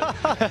Korean,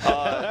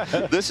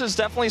 but this is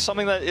definitely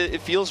something that it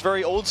feels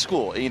very old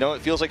school. You know,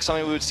 it feels like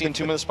something we would see in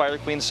Tomb of the Spider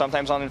Queens,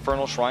 sometimes on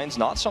Infernal Shrines,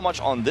 not so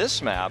much on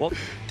this map. Well,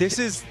 this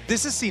is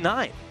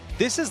C9.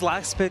 This is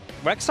last pick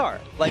Rexar.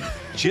 Like,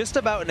 just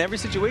about in every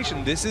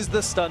situation, this is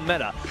the stun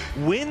meta.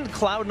 When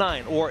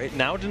Cloud9, or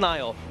now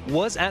Denial,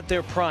 was at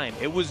their prime,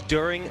 it was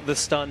during the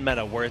stun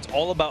meta, where it's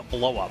all about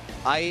blow up.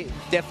 I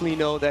definitely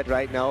know that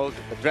right now,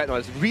 Dreadnought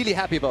is really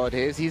happy about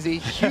his. He's a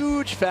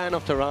huge fan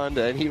of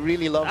Tyrande, and he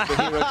really loves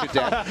the hero to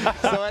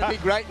death. So I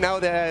think right now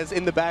there's,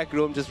 in the back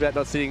room, just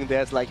Dreadnought sitting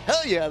there, it's like,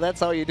 hell yeah, that's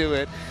how you do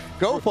it.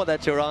 Go for that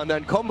Tyrande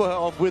and combo her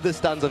off with the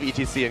stuns of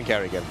ETC and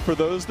Kerrigan. For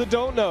those that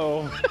don't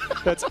know,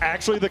 that's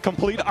actually the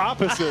complete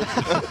opposite.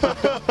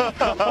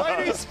 Why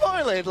do you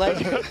spoil it?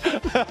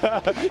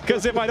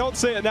 Because if I don't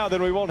say it now,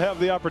 then we won't have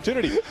the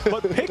opportunity.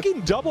 But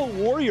picking double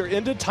warrior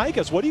into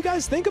Tychus, what do you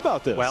guys think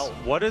about this? Well,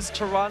 what does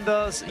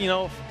Tyranda's,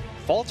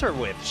 falter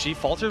with? She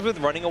falters with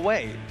running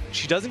away.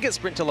 She doesn't get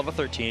sprint to level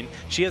 13.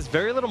 She has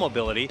very little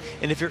mobility,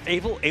 and if you're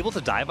able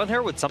to dive on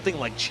her with something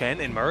like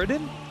Chen and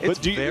Muradin, it's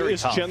very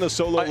tough. Is Chen the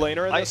solo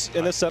laner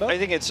in this setup? I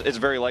think it's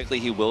very likely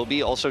he will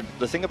be. Also,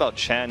 the thing about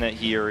Chen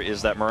here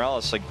is that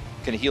Morales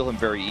can heal him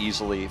very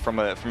easily from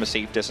a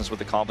safe distance with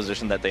the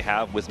composition that they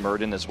have with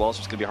Muradin as well, so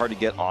it's going to be hard to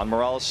get on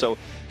Morales. So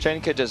Chen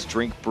could just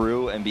drink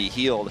brew and be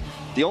healed.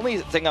 The only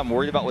thing I'm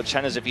worried about with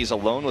Chen is if he's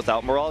alone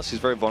without Morales,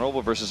 he's very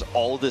vulnerable versus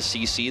all the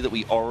CC that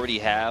we already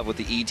have with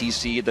the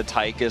ETC, the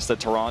Tychus, the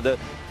Tyrande.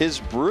 His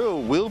brew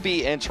will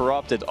be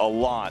interrupted a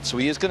lot, so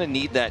he is going to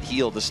need that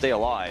heal to stay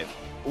alive.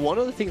 one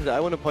of the things that I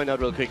want to point out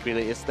real quick,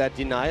 really, is that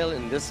Denial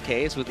in this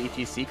case with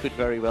ETC could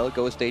very well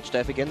go stage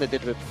dive again. They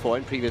did it before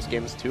in previous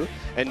games too.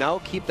 And now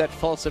keep that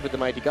false step with the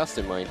Mighty Gust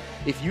in mind.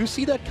 If you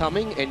see that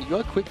coming and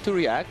you're quick to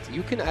react,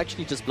 you can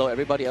actually just blow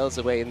everybody else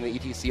away in the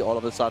ETC all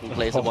of a sudden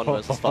plays a 1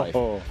 versus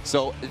 5.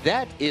 So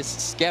that is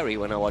scary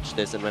when I watch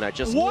this and when I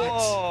just... What?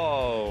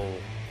 Whoa!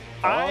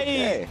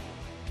 Okay.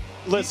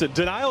 Listen,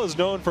 Denial is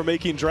known for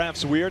making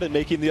drafts weird and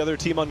making the other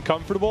team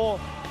uncomfortable.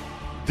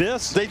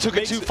 They took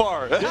it too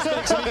far. This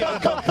makes me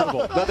uncomfortable.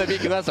 Not that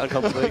making us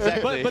uncomfortable,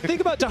 exactly. But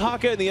think about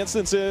Dahaka in the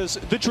instance is,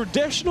 the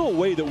traditional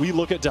way that we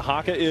look at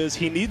Dahaka is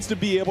he needs to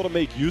be able to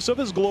make use of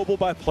his global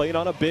by playing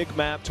on a big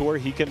map to where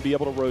he can be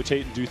able to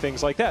rotate and do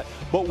things like that.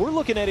 But we're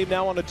looking at him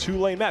now on a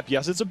 2-lane map.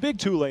 Yes, it's a big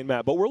 2-lane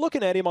map, but we're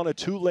looking at him on a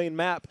 2-lane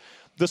map.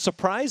 The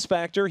surprise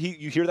factor,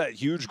 you hear that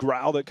huge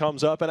growl that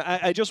comes up, and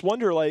I just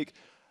wonder, like,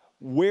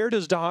 where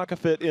does Dahaka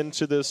fit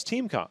into this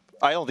team comp?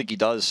 I don't think he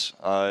does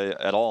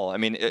at all. I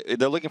mean,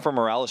 they're looking for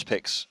Morales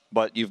picks,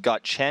 but you've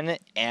got Chen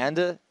and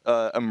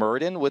a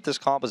Muradin with this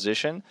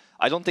composition.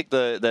 I don't think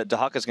that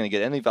Dahaka is going to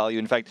get any value.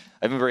 In fact,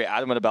 I've been very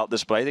adamant about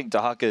this, but I think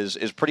Dahaka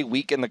is pretty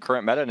weak in the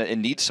current meta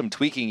and needs some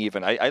tweaking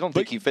even. I don't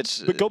think he fits.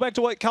 But go back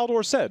to what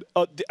Caldor said.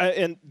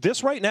 And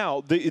this right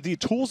now, the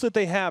tools that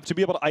they have to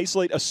be able to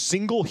isolate a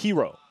single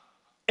hero,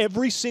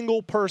 every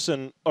single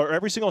person or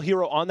every single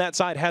hero on that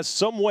side has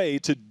some way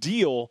to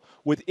deal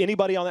with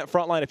anybody on that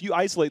front line. If you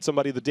isolate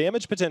somebody, the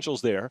damage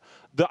potential's there,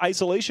 the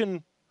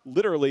isolation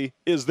literally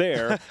is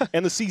there,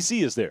 and the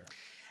CC is there.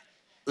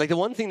 Like, the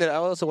one thing that I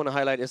also want to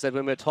highlight is that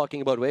when we're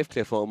talking about wave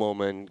clear for a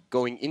moment,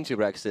 going into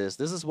Brexis,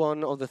 this is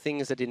one of the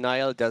things that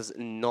Denial does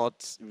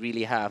not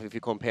really have if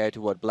you compare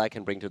to what Black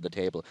can bring to the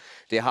table.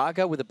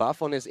 Dahaka with a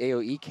buff on his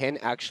AoE can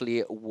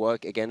actually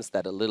work against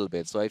that a little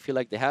bit. So I feel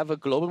like they have a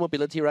global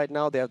mobility right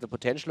now. They have the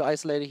potential to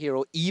isolate a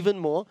hero even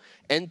more,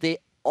 and they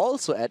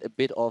also add a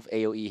bit of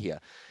AoE here.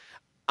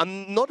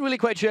 I'm not really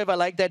quite sure if I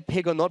like that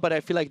pick or not, but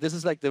I feel like this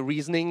is like the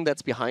reasoning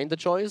that's behind the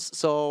choice.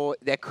 So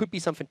there could be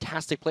some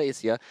fantastic plays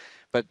here,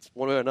 but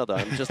one way or another,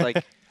 I'm just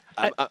like,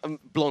 I'm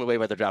blown away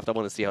by the draft. I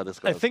want to see how this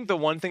goes. I think the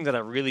one thing that I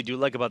really do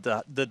like about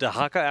the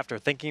Dahaka, after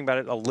thinking about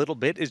it a little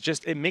bit, is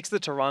just it makes the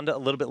Tyrande a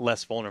little bit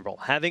less vulnerable.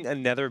 Having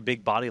another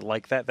big body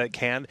like that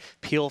can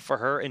peel for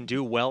her and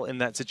do well in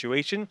that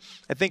situation,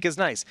 I think is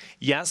nice.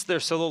 Yes,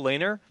 their solo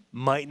laner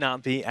might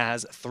not be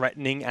as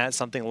threatening as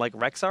something like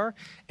Rexar,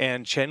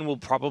 and Chen will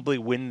probably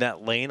win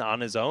that lane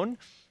on his own,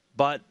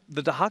 but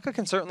the Dahaka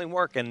can certainly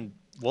work, and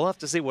we'll have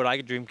to see what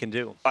iDream can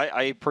do.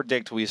 I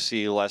predict we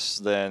see less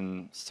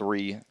than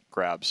 3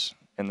 grabs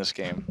in this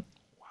game.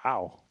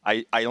 Wow.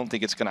 I don't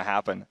think it's going to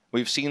happen.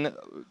 We've seen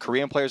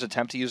Korean players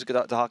attempt to use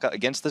Dahaka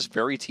against this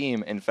very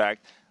team. In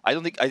fact, I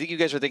think you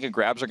guys are thinking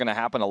grabs are going to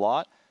happen a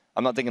lot.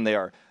 I'm not thinking they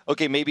are.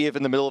 Okay, maybe if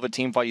in the middle of a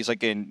team fight he's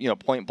like in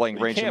point blank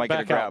range, you might get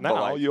a grab. Now.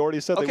 But like, you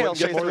already said they wouldn't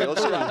get more than 3.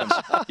 Let's see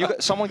what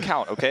happens. Someone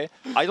count, okay?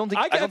 I don't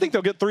think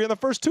they'll get 3 in the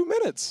first 2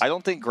 minutes. I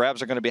don't think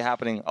grabs are going to be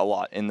happening a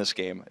lot in this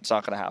game. It's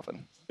not going to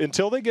happen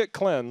until they get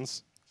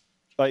cleanse.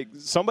 Like,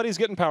 somebody's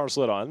getting power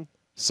slit on,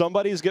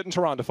 somebody's getting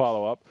Tyrande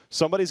follow up,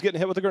 somebody's getting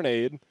hit with a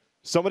grenade.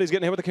 Somebody's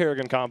getting hit with a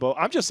Kerrigan combo.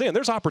 I'm just saying,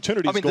 there's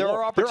opportunities. I mean, there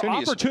are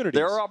opportunities.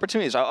 There are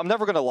opportunities. I'm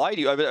never going to lie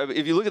to you. I mean,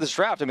 if you look at this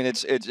draft, I mean,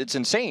 it's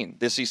insane.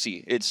 This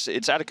CC,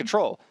 it's out of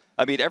control.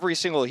 I mean, every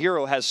single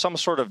hero has some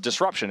sort of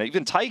disruption.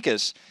 Even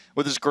Tychus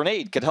with his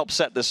grenade could help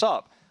set this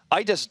up.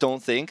 I just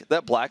don't think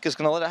that Black is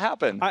going to let it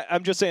happen.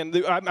 I'm just saying,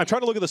 I'm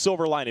trying to look at the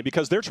silver lining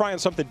because they're trying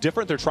something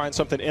different. They're trying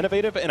something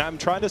innovative, and I'm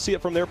trying to see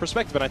it from their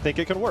perspective, and I think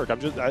it can work.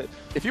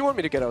 If you want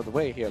me to get out of the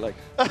way here, like...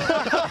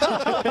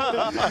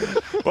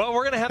 Well,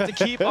 we're going to have to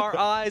keep our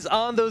eyes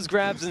on those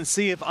grabs and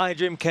see if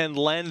iDream can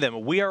land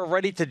them. We are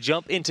ready to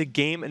jump into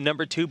game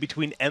number 2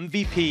 between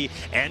MVP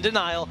and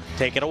Denial.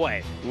 Take it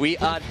away. We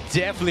are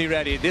definitely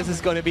ready. This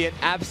is going to be an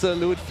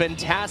absolute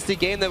fantastic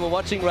game that we're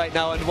watching right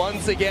now. And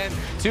once again,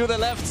 to the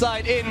left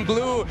side in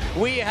blue,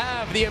 we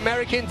have the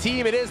American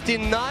team. It is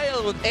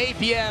Denial with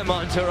APM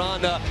on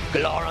Tyrande.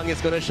 Glorong is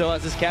going to show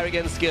us his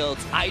Kerrigan skills.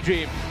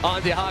 iDream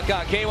on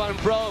Dahaka, K1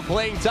 Pro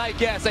playing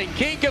Tychus, and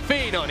King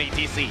Caffeine on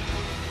ETC.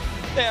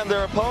 And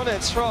their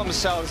opponents from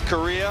South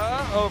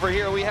Korea. Over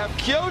here we have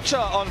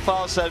Kyocha on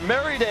Falstad,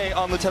 Merryday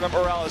on Lieutenant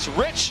Morales,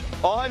 Rich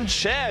on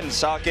Chen,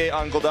 Sake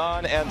on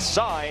Gul'dan, and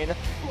Sign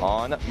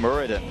on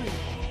Muradin.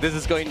 This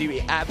is going to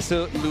be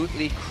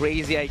absolutely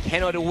crazy. I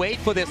cannot wait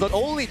for this. Not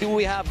only do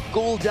we have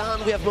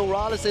Gul'dan, we have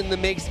Morales in the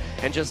mix,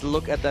 and just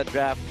look at that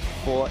draft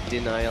for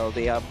Denial.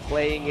 They are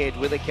playing it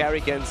with a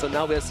Kerrigan, so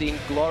now we're seeing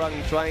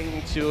Glorong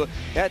trying to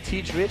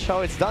teach Rich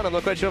how it's done. I'm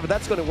not quite sure if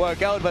that's going to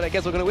work out, but I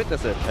guess we're going to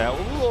witness it. Yeah,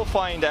 we'll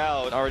find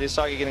out. Already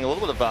Sake getting a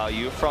little bit of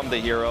value from the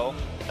hero.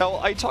 Now,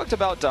 I talked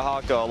about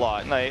Dahaka a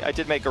lot, and I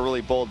did make a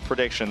really bold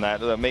prediction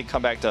that may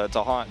come back to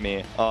haunt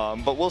me.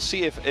 But we'll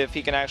see if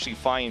he can actually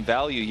find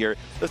value here.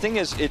 The thing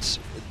is,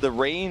 the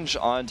range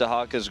on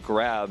Dahaka's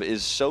grab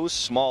is so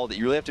small that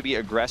you really have to be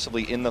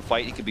aggressively in the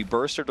fight. He could be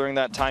bursted during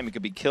that time, he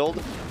could be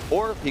killed,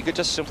 or he could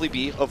just simply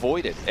be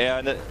avoided.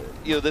 And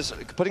this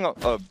putting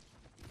a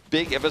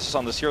big emphasis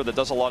on this hero that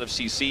does a lot of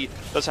CC,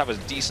 does have a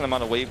decent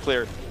amount of wave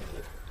clear.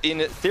 in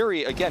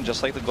theory, again,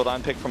 just like the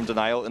Gul'dan pick from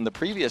Denial in the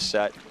previous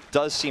set,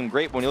 does seem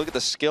great. But when you look at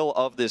the skill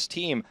of this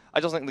team, I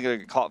don't think they're going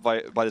to get caught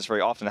by this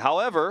very often.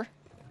 However,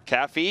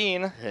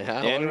 Caffeine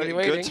in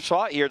good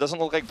spot here. Doesn't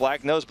look like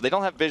Black knows, but they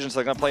don't have vision, so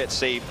they're going to play it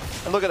safe.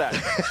 And look at that.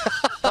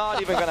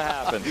 Not even going to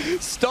happen.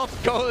 Stop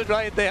cold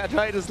right there.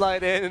 Try to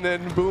slide in and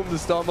then boom, the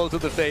Stormbolt to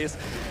the face.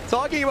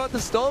 Talking about the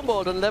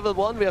Stormbolt on level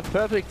 1, we have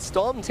perfect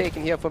Storm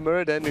taken here for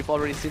Muradin. We've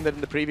already seen that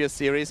in the previous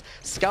series.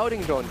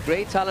 Scouting Drone,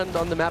 great talent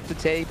on the map to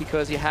take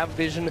because you have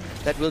vision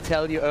that will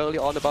tell you early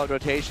on about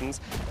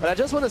rotations. But I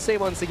just want to say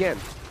once again,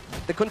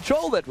 the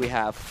control that we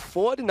have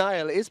for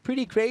Denial is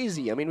pretty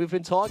crazy. I mean, we've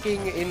been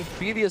talking in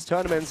previous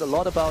tournaments a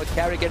lot about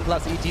Karrigan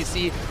plus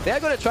ETC. They're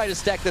going to try to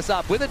stack this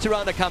up with the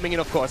Tirana coming in,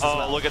 of course, as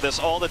well. Look at this.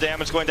 All the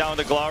damage going down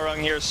to Glaurung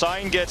here.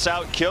 Sign gets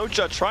out.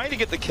 Kyocha trying to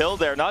get the kill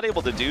there. Not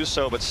able to do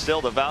so, but still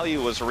the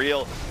value was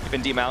real.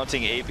 Even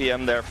demounting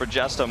APM there for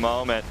just a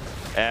moment.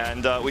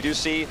 And we do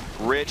see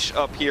Rich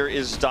up here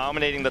is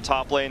dominating the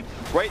top lane.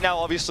 Right now,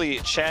 obviously,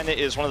 Chen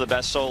is one of the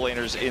best solo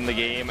laners in the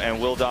game and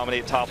will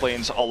dominate top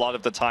lanes a lot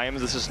of the time.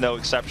 This is no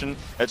exception.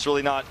 It's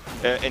really not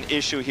an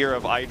issue here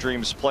of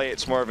iDream's play.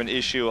 It's more of an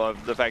issue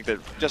of the fact that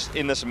just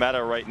in this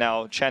meta right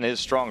now, Chen is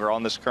stronger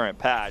on this current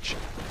patch.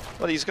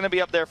 But he's going to be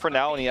up there for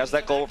now, and he has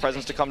that global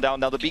presence to come down.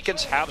 Now, the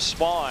beacons have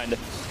spawned.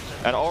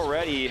 And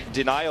already,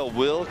 Denial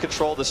will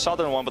control the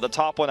southern one, but the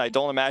top one, I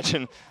don't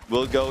imagine,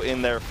 will go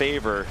in their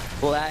favor.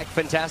 Black,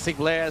 fantastic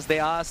players.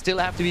 They still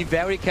have to be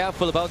very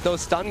careful about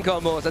those stun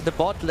combos at the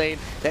bot lane.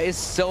 There is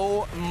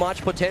so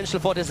much potential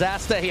for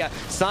disaster here.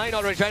 Sign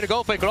already trying to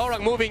go for it.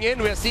 Glaurung moving in.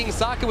 We're seeing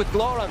Sake with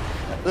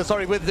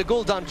with the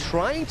Gul'dan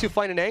trying to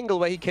find an angle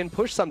where he can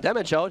push some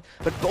damage out.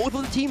 But both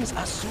of the teams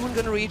are soon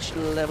going to reach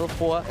level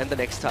 4 and the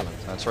next talent.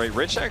 That's right.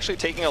 Rich actually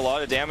taking a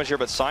lot of damage here,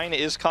 but Sign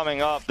is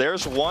coming up.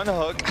 There's one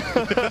hook.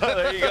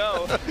 There you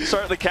go.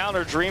 Start the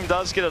counter. Dream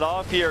does get it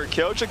off here.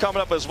 Kyocha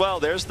coming up as well.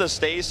 There's the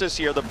stasis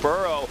here, the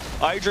burrow.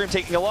 iDream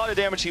taking a lot of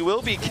damage. He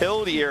will be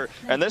killed here,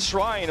 and this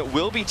shrine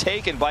will be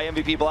taken by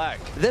MVP Black.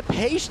 The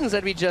patience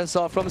that we just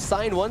saw from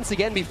Sign once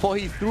again before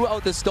he threw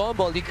out the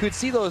Stormbolt. You could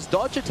see those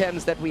dodge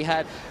attempts that we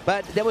had,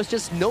 but there was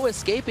just no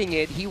escaping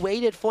it. He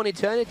waited for an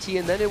eternity,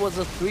 and then it was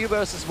a 3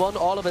 versus 1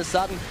 all of a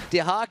sudden.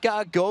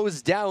 Dehaka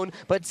goes down,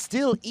 but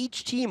still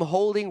each team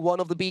holding one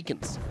of the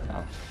beacons.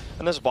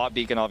 And this bot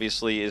beacon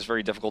obviously is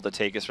very difficult to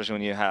take, especially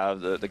when you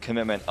have the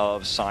commitment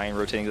of Sign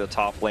rotating to the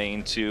top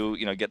lane to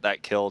get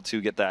that kill,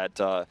 to get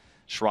that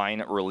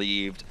shrine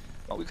relieved.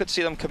 Well, we could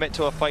see them commit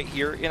to a fight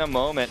here in a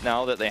moment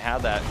now that they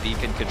have that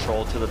beacon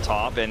controlled to the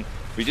top. And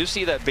we do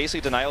see that basically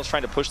Denial's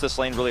trying to push this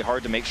lane really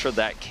hard to make sure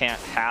that can't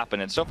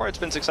happen. And so far it's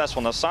been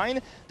successful. Now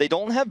Sign, they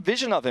don't have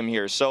vision of him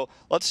here. So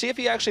let's see if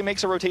he actually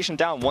makes a rotation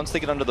down once they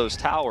get under those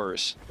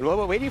towers. And while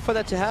we're waiting for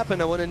that to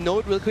happen, I want to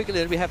note real quickly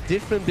that we have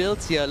different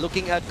builds here.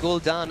 Looking at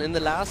Gul'dan, in the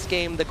last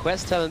game, the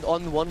quest talent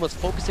on one was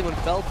focusing on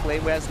Fel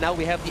Flame, whereas now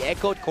we have the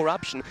Echoed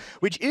Corruption,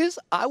 which is,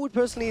 I would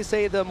personally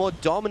say, the more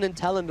dominant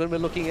talent when we're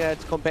looking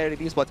at competitive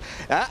esports.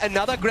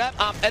 Another grab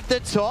up at the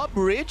top.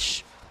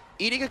 Rich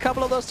eating a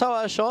couple of those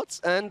tower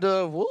shots, and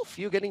Wolf,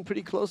 you're getting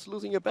pretty close to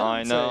losing your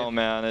balance. I know,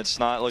 man. It's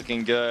not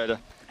looking good.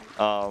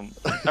 I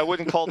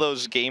wouldn't call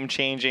those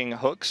game-changing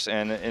hooks,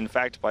 and in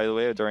fact, by the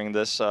way, during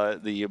this,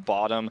 the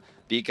bottom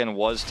beacon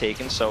was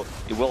taken, so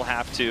you will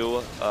have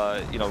to,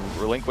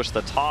 relinquish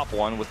the top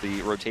one with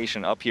the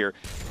rotation up here.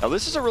 Now,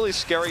 this is a really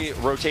scary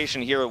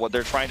rotation here, what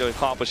they're trying to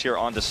accomplish here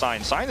onto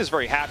Sign. Sign is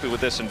very happy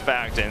with this, in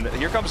fact, and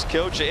here comes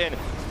Kyocha in.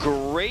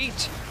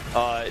 Great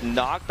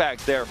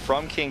knockback there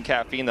from King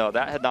Caffeine, though.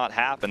 That had not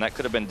happened. That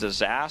could have been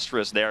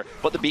disastrous there.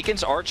 But the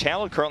beacons are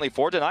channeled currently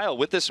for Denial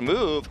with this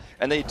move,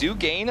 and they do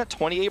gain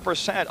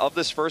 28% of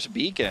this first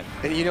beacon.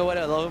 And you know what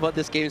I love about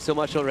this game so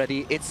much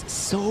already? It's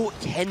so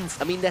tense.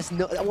 I mean, there's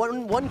no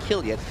one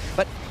kill yet,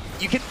 but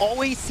you can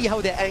always see how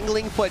they're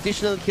angling for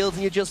additional kills,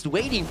 and you're just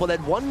waiting for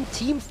that one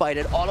team fight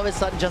that all of a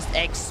sudden just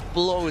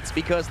explodes,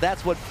 because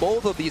that's what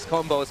both of these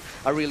combos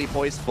are really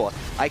poised for.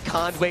 I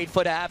can't wait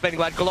for that to happen.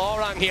 But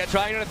Glaurung here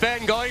trying to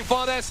defend, going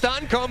for the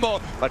stun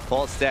combo, but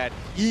falls dead,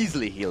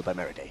 easily healed by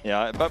Meriday.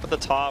 Yeah, but at the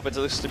top, it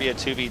looks to be a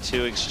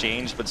 2v2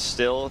 exchange, but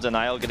still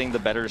Denial getting the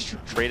better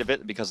trade of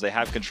it because they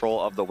have control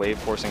of the wave,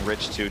 forcing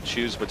Rich to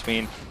choose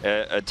between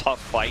a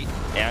tough fight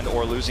and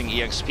or losing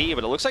EXP.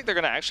 But it looks like they're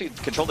going to actually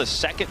control the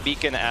second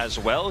beacon as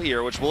well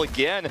here, which will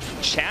again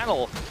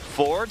channel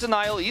for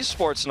Denial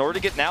Esports in order to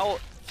get now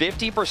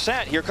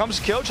 50%. Here comes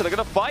Kyocha. They're going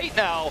to fight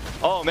now.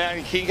 Oh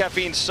man, King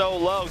Caffeine's so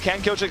low. Can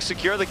Kyocha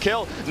secure the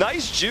kill?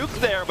 Nice juke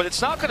there, but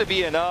it's not going to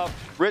be enough.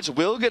 Rich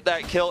will get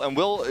that kill and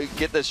will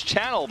get this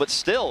channel, but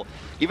still,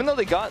 even though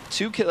they got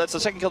 2 kills, that's the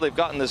second kill they've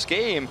gotten this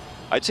game,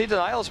 I'd say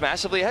Denial is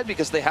massively ahead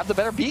because they have the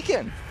better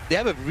beacon. They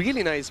have a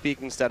really nice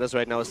peaking status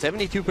right now,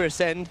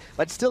 72%,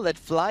 but still that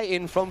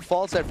fly-in from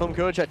Falstad from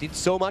Kyoja did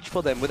so much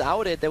for them.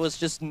 Without it, there was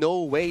just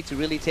no way to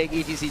really take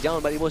HGC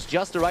down, but it was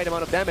just the right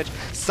amount of damage.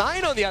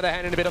 Sign, on the other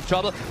hand, in a bit of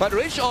trouble, but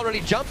Rich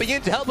already jumping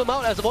in to help him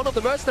out as one of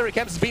the mercenary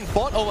camps has been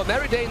fought over.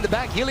 Meriday in the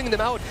back, healing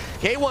them out.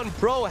 K1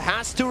 Pro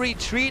has to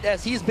retreat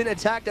as he's been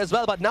attacked as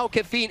well, but now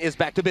Caffeine is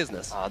back to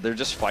business. They're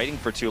just fighting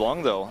for too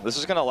long, though. This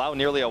is going to allow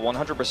nearly a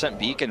 100%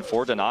 beacon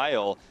for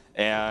Denial.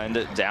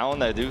 And down,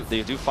 they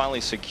do finally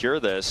secure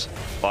this,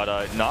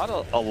 but not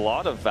a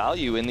lot of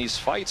value in these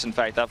fights. In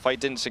fact, that fight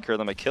didn't secure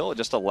them a kill. It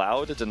just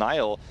allowed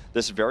Denial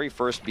this very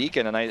first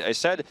beacon. And I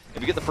said,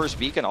 if you get the first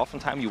beacon,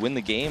 oftentimes you win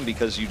the game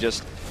because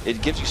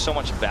it gives you so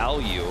much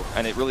value,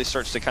 and it really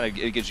starts to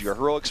it gives you your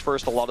heroics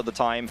first a lot of the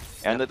time,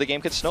 and the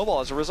game could snowball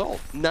as a result.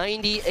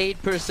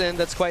 98%,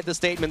 that's quite the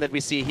statement that we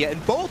see here.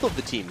 And both of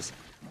the teams,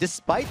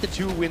 despite the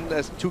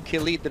two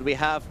kill lead that we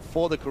have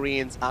for the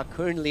Koreans, are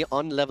currently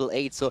on level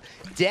 8. So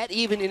dead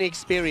even in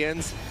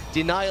experience.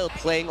 Denial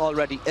playing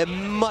already a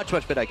much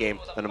better game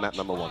than on map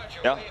number 1.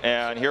 Yeah,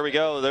 and here we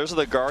go. Those are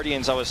the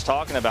Guardians I was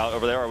talking about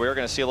over there. We're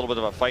going to see a little bit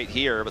of a fight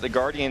here, but the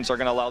Guardians are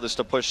going to allow this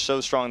to push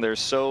so strong. They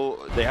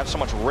have so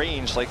much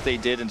range, like they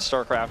did in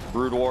StarCraft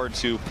Brood War,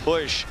 to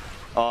push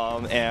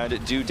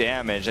and do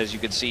damage, as you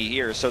can see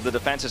here. So the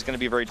defense is going to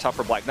be very tough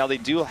for Black. Now, they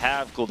do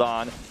have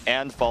Gul'dan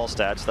and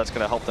Falstad, so that's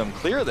going to help them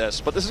clear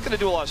this, but this is going to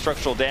do a lot of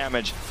structural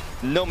damage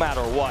no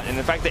matter what. And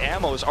in fact, the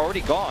ammo is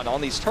already gone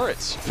on these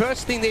turrets.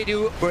 First thing they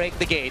do, break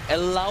the gate.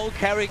 Allow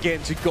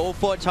Kerrigan to go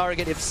for a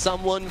target if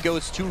someone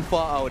goes too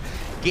far out.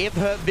 Give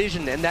her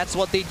vision, and that's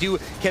what they do.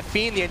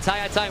 Caffeine the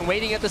entire time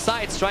waiting at the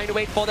sides, trying to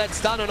wait for that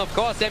stun, and of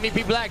course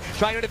MVP Black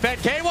trying to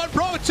defend. K1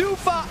 Pro too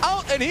far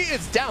out, and he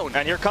is down.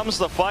 And here comes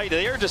the fight.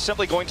 They are just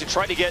simply going to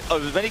try to get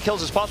as many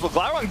kills as possible.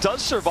 Glaurung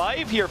does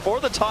survive here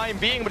for the time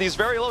being, but he's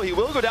very low. He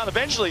will go down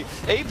eventually.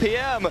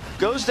 APM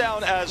goes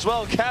down as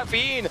well.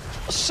 Caffeine,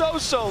 so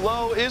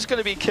low, is going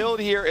to be killed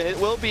here, and it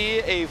will be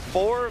a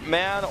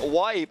 4-man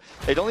wipe.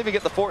 They don't even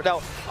get the fort.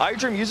 Now,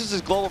 iDream uses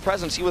his global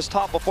presence. He was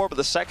top before, but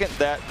the second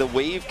that the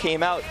wave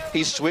came out,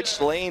 he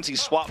switched lanes, he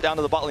swapped down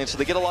to the bot lane, so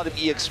they get a lot of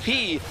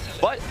EXP,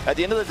 but at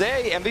the end of the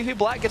day, MVP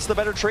Black gets the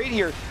better trade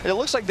here, and it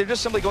looks like they're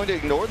just simply going to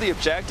ignore the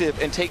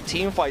objective and take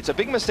team fights. A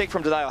big mistake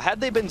from Denial. Had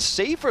they been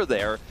safer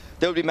there,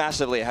 they would be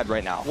massively ahead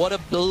right now. What a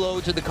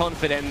blow to the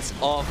confidence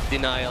of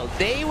Denial.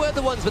 They were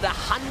the ones with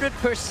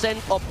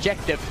 100%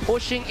 objective,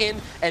 pushing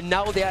in, and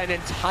now they are an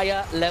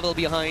entire level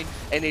behind,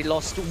 and they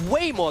lost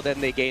way more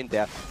than they gained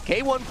there.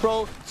 K1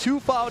 Pro,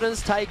 too far out on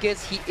his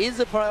Tychus. He is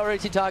a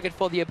priority target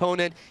for the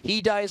opponent. He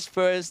dies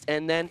first,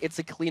 and then it's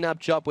a cleanup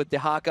job with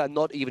Dehaka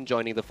not even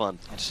joining the fun.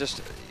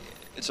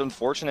 It's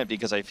unfortunate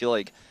because I feel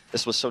like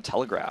this was so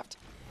telegraphed.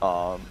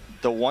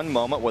 The one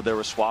moment where they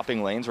were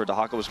swapping lanes, where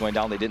Dehaka was going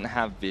down, they didn't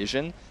have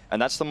vision,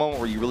 and that's the moment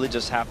where you really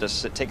just have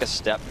to take a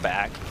step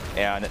back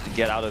and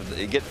get out of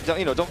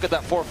don't get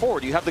that far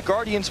forward. You have the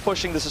Guardians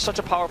pushing. This is such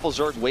a powerful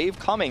Zerg wave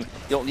coming.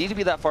 You don't need to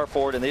be that far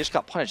forward, and they just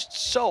got punished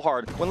so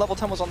hard when level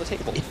 10 was on the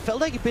table. It felt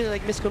like a bit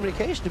like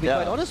miscommunication, to be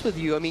quite honest with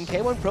you. I mean,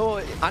 K1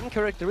 Pro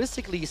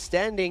uncharacteristically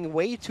standing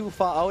way too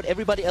far out.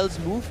 Everybody else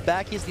moved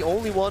back. He's the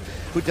only one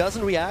who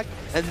doesn't react,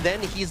 and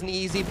then he's an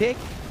easy pick.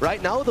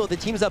 Right now, though, the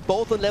teams are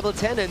both on level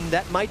 10, and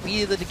that might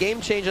be the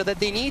game changer that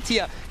they need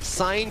here.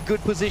 Sign good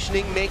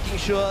positioning, making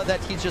sure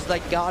that he just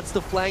guards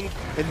the flank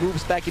and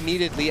moves back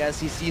immediately as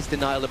he sees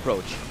Denial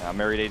approach. Now,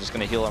 Meriday just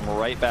going to heal him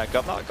right back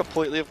up. Not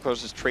completely, of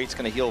course, his trait's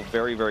going to heal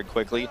very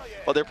quickly,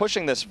 but they're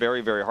pushing this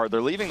very hard.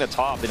 They're leaving the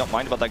top. They don't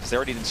mind about that because they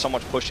already did so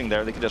much pushing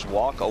there. They can just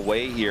walk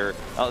away here.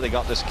 They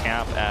got this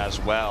camp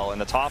as well,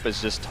 and the top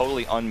is just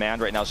totally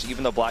unmanned right now. So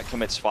even though Black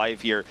commits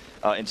 5 here,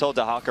 until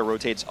Dehaka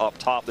rotates up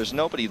top, there's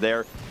nobody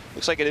there.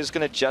 Looks like it is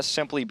going to just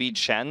simply be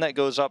Chen that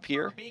goes up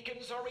here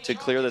to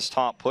clear this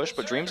top push,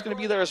 but Dream's going to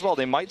be there as well.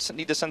 They might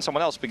need to send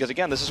someone else because,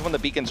 again, this is when the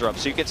beacons are up.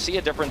 So you can see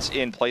a difference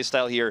in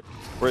playstyle here,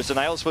 whereas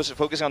Denial is supposed to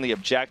focus on the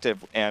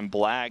objective, and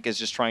Black is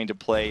just trying to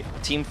play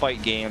team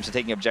fight games and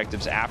taking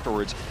objectives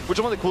afterwards, which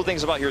is one of the cool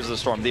things about Heroes of the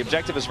Storm. The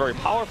objective is very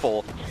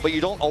powerful, but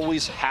you don't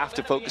always have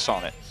to focus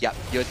on it. Yeah,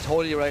 you're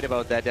totally right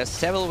about that. There's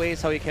several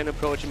ways how you can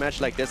approach a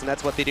match like this, and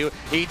that's what they do.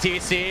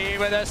 ETC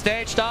with a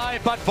stage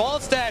dive, but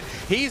Falstad,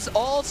 he's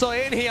also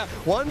in here.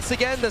 Once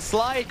again, the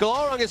slide.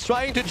 Glaurung is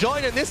trying to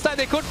join, and this time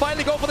they could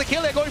finally go for the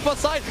kill. They're going for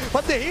side,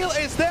 but the heal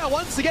is there.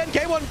 Once again,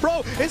 K1 Pro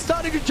is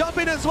starting to jump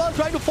in as well,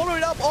 trying to follow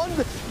it up on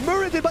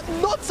Muradin, but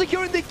not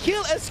securing the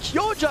kill as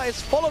Kyoja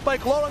is followed by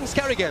Glaurung's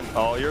Kerrigan.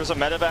 Oh, here's a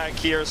medevac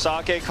here.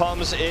 Sake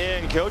comes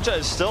in. Kyoja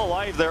is still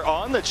alive. They're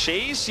on the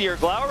chase here.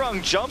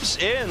 Glaurung jumps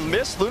in.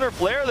 Missed Lunar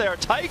Flare there.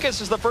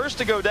 Tychus is the first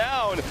to go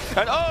down.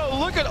 And oh,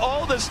 look at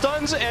all the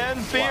stuns and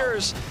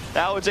fears. Wow.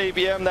 Now it's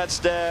ABM that's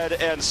dead,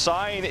 and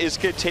Sign is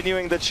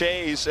continuing the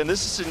chase. And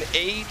this is an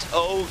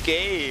 8-0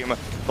 game.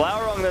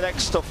 Glaurung the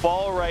next to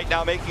fall right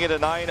now, making it a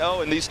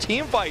 9-0. And these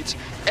team fights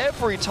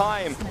every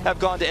time have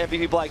gone to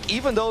MVP Black,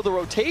 even though the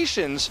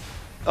rotations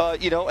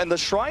and the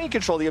Shrine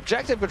control, the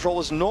objective control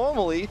was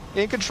normally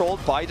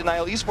controlled by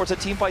Denial Esports. The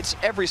team fights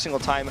every single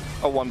time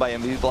are won by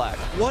MVP Black.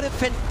 What a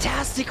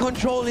fantastic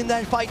control in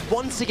that fight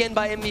once again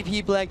by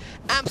MVP Black.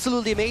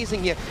 Absolutely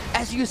amazing here.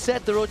 As you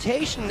said, the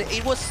rotation,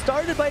 it was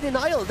started by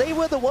Denial. They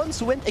were the ones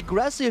who went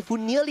aggressive, who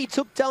nearly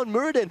took down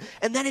Murden,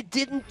 and then it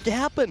didn't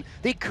happen.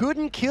 They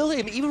couldn't kill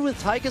him, even with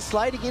Tiger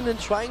sliding in and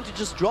trying to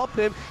just drop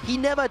him. He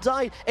never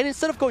died, and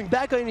instead of going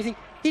back or anything,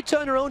 he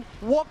turned around,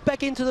 walked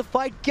back into the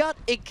fight, got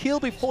a kill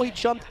before he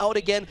jumped out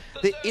again.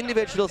 The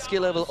individual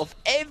skill level of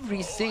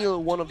every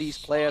single one of these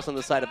players on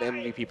the side of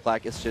MVP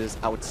Black is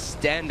just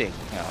outstanding.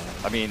 Yeah,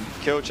 I mean,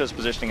 Kyocha's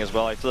positioning as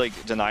well. I feel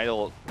like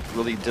Denial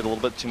really did a little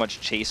bit too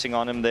much chasing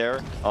on him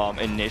there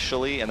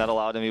initially, and that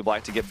allowed MVP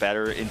Black to get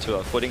better into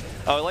a footing.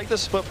 I like the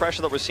split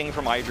pressure that we're seeing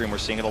from iDream. We're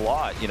seeing it a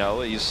lot.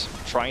 He's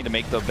trying to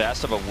make the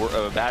best of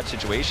a bad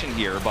situation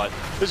here, but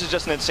this is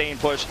just an insane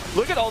push.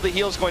 Look at all the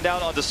heals going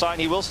down on Design.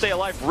 He will stay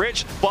alive.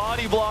 Rich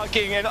body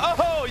blocking, and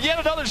oh, yet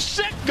another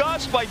sick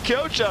gust by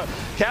Kyocha.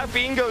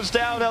 Caffeine goes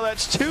down. Now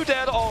that's 2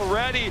 dead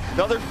already.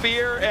 Another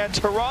Fear, and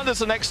Tyrannus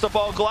the next to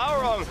fall.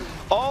 Glaurung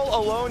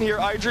all alone here.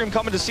 iDream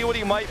coming to see what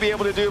he might be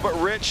able to do, but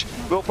Rich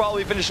will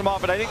probably finish him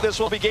off, and I think this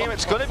will be game.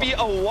 It's going to be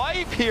a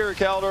wipe here,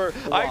 Calder.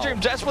 Wow.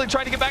 iDream desperately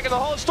trying to get back in the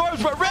Hall of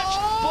Storms, but Rich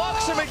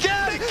blocks him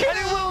again, and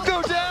it will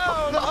go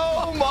down.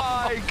 Oh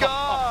my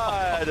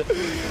god.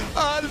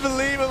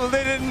 Unbelievable.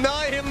 They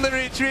deny him the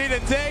retreat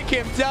and take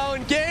him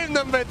down. Game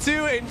number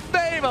 2 in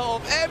favor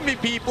of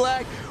MVP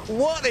Black.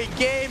 What a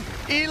game.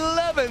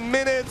 11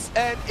 minutes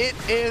and it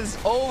is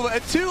over. A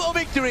 2-0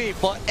 victory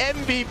for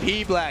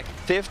MVP Black.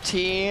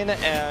 15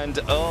 and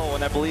 0,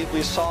 and I believe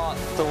we saw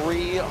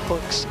 3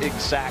 hooks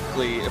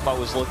exactly, if I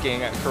was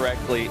looking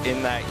correctly,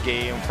 in that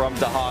game from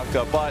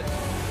Dahaka. But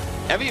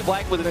MVP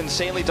Black with an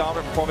insanely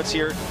dominant performance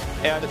here,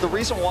 and the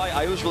reason why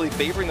I was really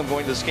favoring them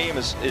going to this game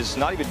is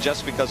not even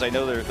just because I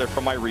know they're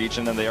from my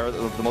region and they are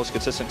the most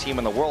consistent team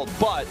in the world,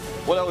 but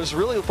what I was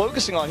really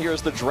focusing on here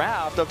is the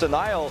draft of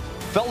Denial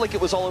felt like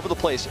it was all over the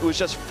place. It was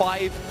just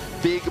 5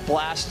 big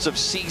blasts of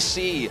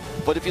CC,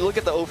 but if you look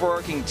at the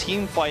overarching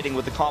team fighting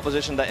with the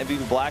composition that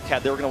MVP Black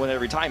had, they were going to win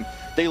every time.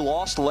 They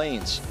lost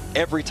lanes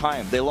every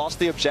time. They lost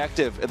the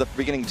objective at the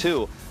beginning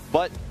too,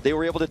 but they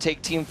were able to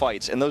take team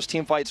fights, and those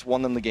team fights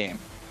won them the game.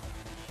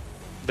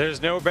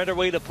 There's no better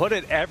way to put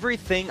it.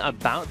 Everything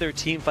about their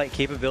team fight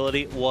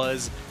capability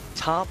was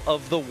top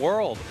of the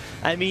world.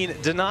 I mean,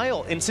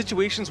 Denial, in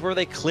situations where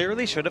they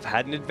clearly should have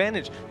had an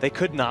advantage, they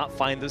could not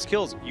find those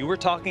kills. You were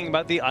talking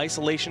about the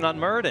isolation on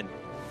Muradin.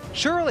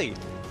 Surely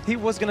he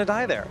was going to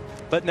die there,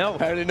 but no.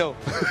 I already know.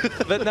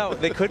 But no,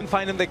 they couldn't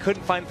find him. They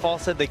couldn't find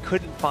Falsehead. They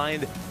couldn't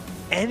find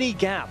any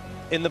gap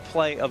in the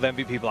play of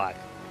MVP Black.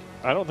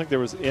 I don't think there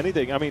was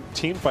anything. I mean,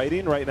 team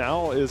fighting right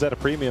now is at a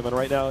premium, and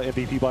right now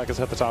MVP Black is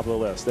at the top of the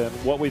list. And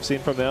what we've seen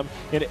from them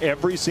in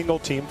every single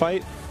team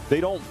fight, they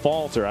don't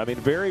falter. I mean,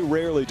 very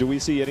rarely do we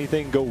see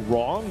anything go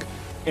wrong,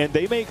 and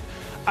they make...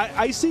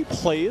 I see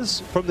plays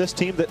from this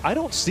team that I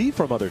don't see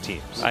from other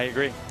teams. I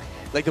agree.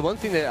 Like, the one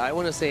thing that I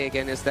want to say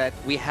again is that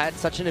we had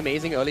such an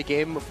amazing early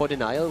game for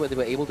Denial where they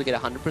were able to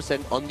get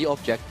 100% on the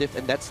objective,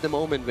 and that's the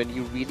moment when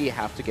you really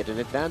have to get an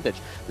advantage.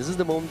 This is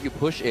the moment you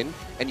push in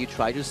and you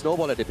try to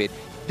snowball it a bit.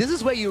 This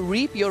is where you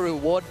reap your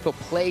reward for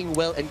playing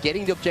well and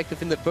getting the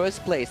objective in the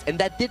first place, and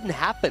that didn't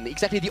happen.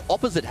 Exactly the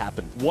opposite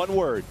happened. One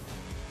word.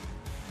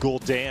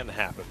 Gul'dan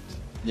happened.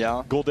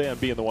 Yeah. Gul'dan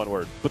being the one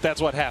word, but that's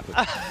what happened.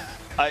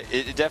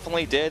 It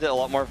definitely did a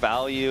lot more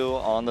value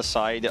on the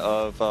side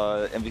of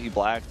MVP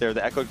Black there.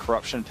 The Echoed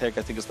Corruption pick,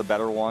 I think, is the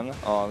better one,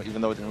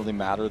 even though it didn't really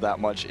matter that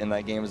much in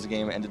that game as the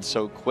game ended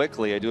so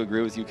quickly. I do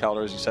agree with you,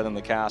 Calder, as you said in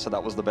the cast,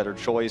 that was the better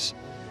choice.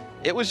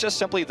 It was just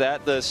simply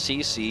that the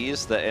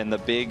CCs and the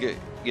big,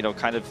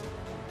 kind of,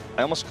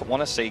 I almost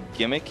want to say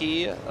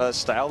gimmicky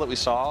style that we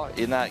saw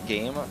in that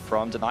game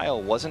from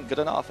Denial wasn't good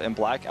enough, and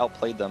Black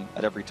outplayed them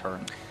at every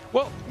turn.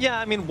 Well, yeah,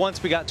 I mean,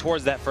 once we got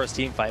towards that first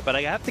team fight, but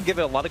I have to give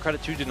it a lot of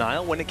credit to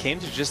Denial when it came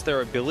to just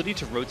their ability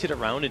to rotate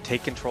around and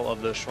take control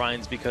of those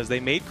shrines, because they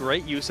made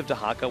great use of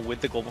Dahaka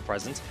with the global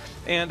presence.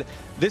 And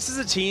this is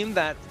a team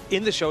that,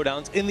 in the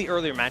showdowns, in the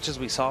earlier matches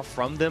we saw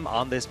from them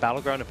on this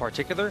battleground in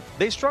particular,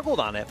 they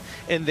struggled on it.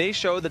 And they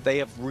show that they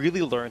have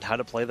really learned how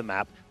to play the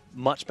map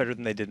much better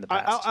than they did in the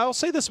past. I'll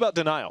say this about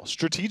Denial.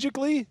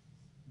 Strategically,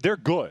 they're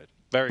good.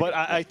 Very but good.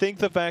 I think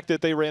the fact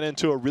that they ran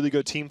into a really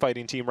good team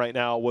fighting team right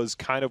now was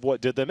kind of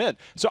what did them in.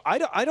 So I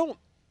don't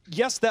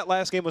yes, that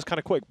last game was kind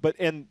of quick,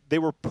 and they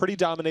were pretty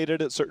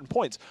dominated at certain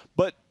points.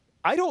 But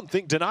I don't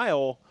think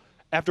Denial,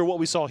 after what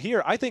we saw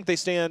here, I think they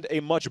stand a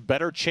much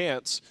better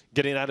chance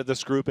getting out of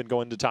this group and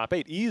going to top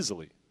 8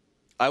 easily.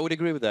 I would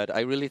agree with that.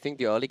 I really think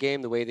the early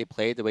game, the way they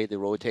played, the way they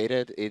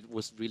rotated, it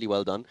was really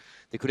well done.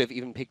 They could have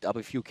even picked up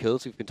a few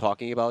kills. We've been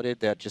talking about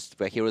it.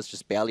 Where heroes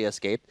just barely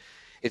escaped.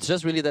 It's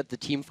just really that the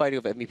team fighting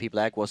of MVP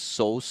Black was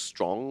so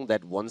strong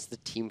that once the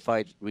team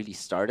fight really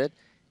started,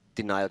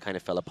 Denial kind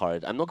of fell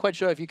apart. I'm not quite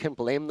sure if you can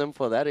blame them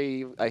for that.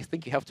 I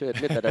think you have to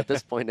admit that at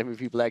this point,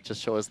 MVP Black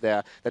just shows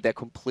that they're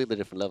completely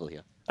different level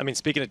here. I mean,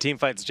 speaking of team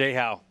fights,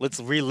 Jay-How, let's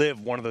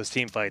relive one of those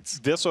team fights.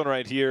 This one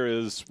right here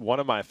is one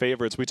of my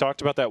favorites. We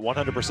talked about that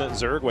 100%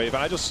 Zerg wave,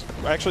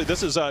 and actually,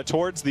 this is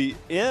towards the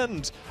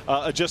end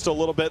just a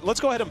little bit. Let's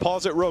go ahead and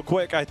pause it real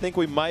quick. I think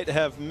we might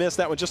have missed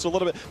that one just a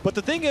little bit. But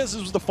the thing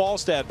is the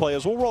Falstad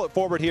players. We'll roll it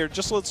forward here.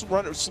 Just let's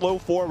run it slow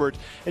forward.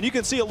 And you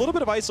can see a little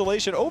bit of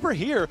isolation. Over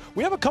here,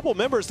 we have a couple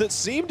members that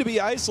seem to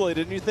be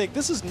isolated, and you think,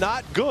 this is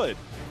not good.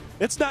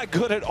 It's not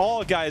good at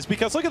all, guys,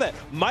 because look at that.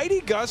 Mighty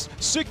Gust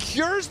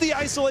secures the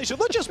isolation.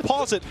 Let's just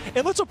pause it,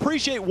 and let's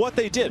appreciate what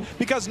they did,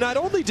 because not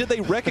only did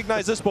they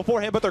recognize this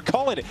beforehand, but they're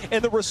calling it.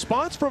 And the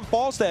response from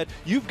Falstad,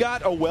 you've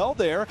got a well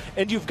there,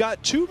 and you've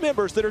got two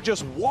members that are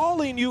just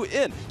walling you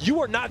in.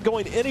 You are not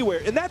going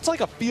anywhere, and that's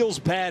like a feels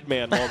bad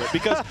man moment,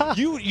 because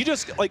you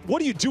just, like, what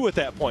do you do at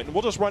that point? And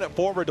we'll just run it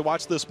forward to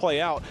watch this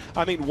play out.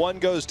 I mean, one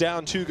goes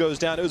down, two goes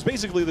down. It was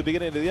basically the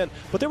beginning to the end,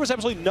 but there was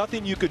absolutely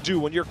nothing you could do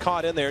when you're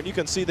caught in there, and you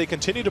can see they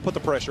continue to put the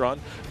pressure on.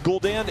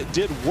 Gul'dan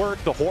did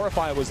work. The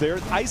Horrify was there,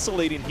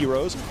 isolating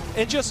heroes,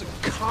 and just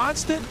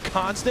constant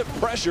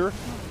pressure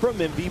from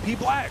MVP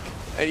Black.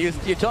 And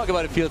you talk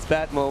about a feels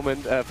bad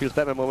moment,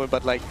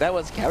 but like that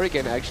was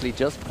Karrigan actually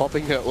just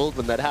popping her ult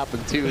when that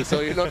happened too.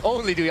 So you not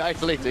only do you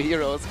isolate the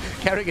heroes,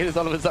 Karrigan is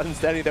all of a sudden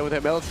standing there with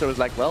her Maelstrom. Is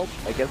like, well,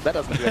 I guess that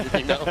doesn't do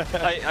anything now.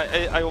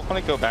 I want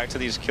to go back to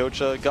these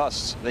Kyocha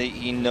Gusts.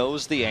 He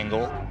knows the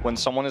angle. When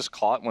someone is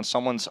caught, when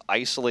someone's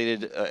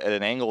isolated at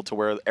an angle to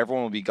where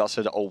everyone will be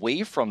gusted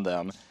away from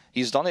them,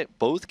 he's done it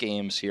both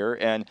games here.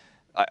 And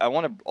I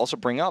want to also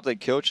bring up that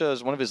Kyocha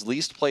is one of his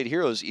least played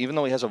heroes, even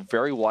though he has a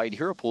very wide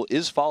hero pool,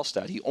 is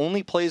Falstad. He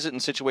only plays it in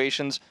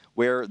situations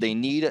where they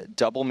need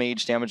double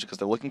mage damage because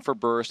they're looking for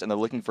burst and they're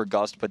looking for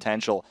gust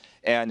potential.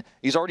 And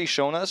he's already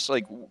shown us,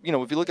 like, you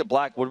know, if you look at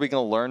Black, what are we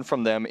going to learn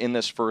from them in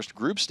this first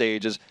group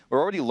stage is we're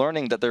already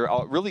learning that they're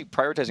really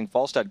prioritizing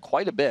Falstad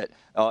quite a bit,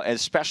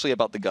 especially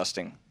about the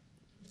gusting.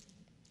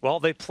 Well,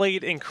 they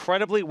played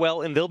incredibly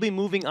well, and they'll be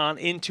moving on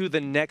into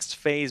the next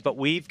phase, but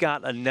we've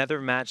got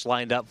another match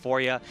lined up for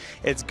you.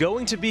 It's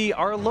going to be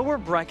our lower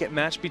bracket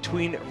match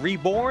between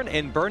Reborn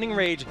and Burning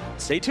Rage.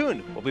 Stay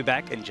tuned. We'll be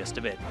back in just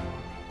a bit.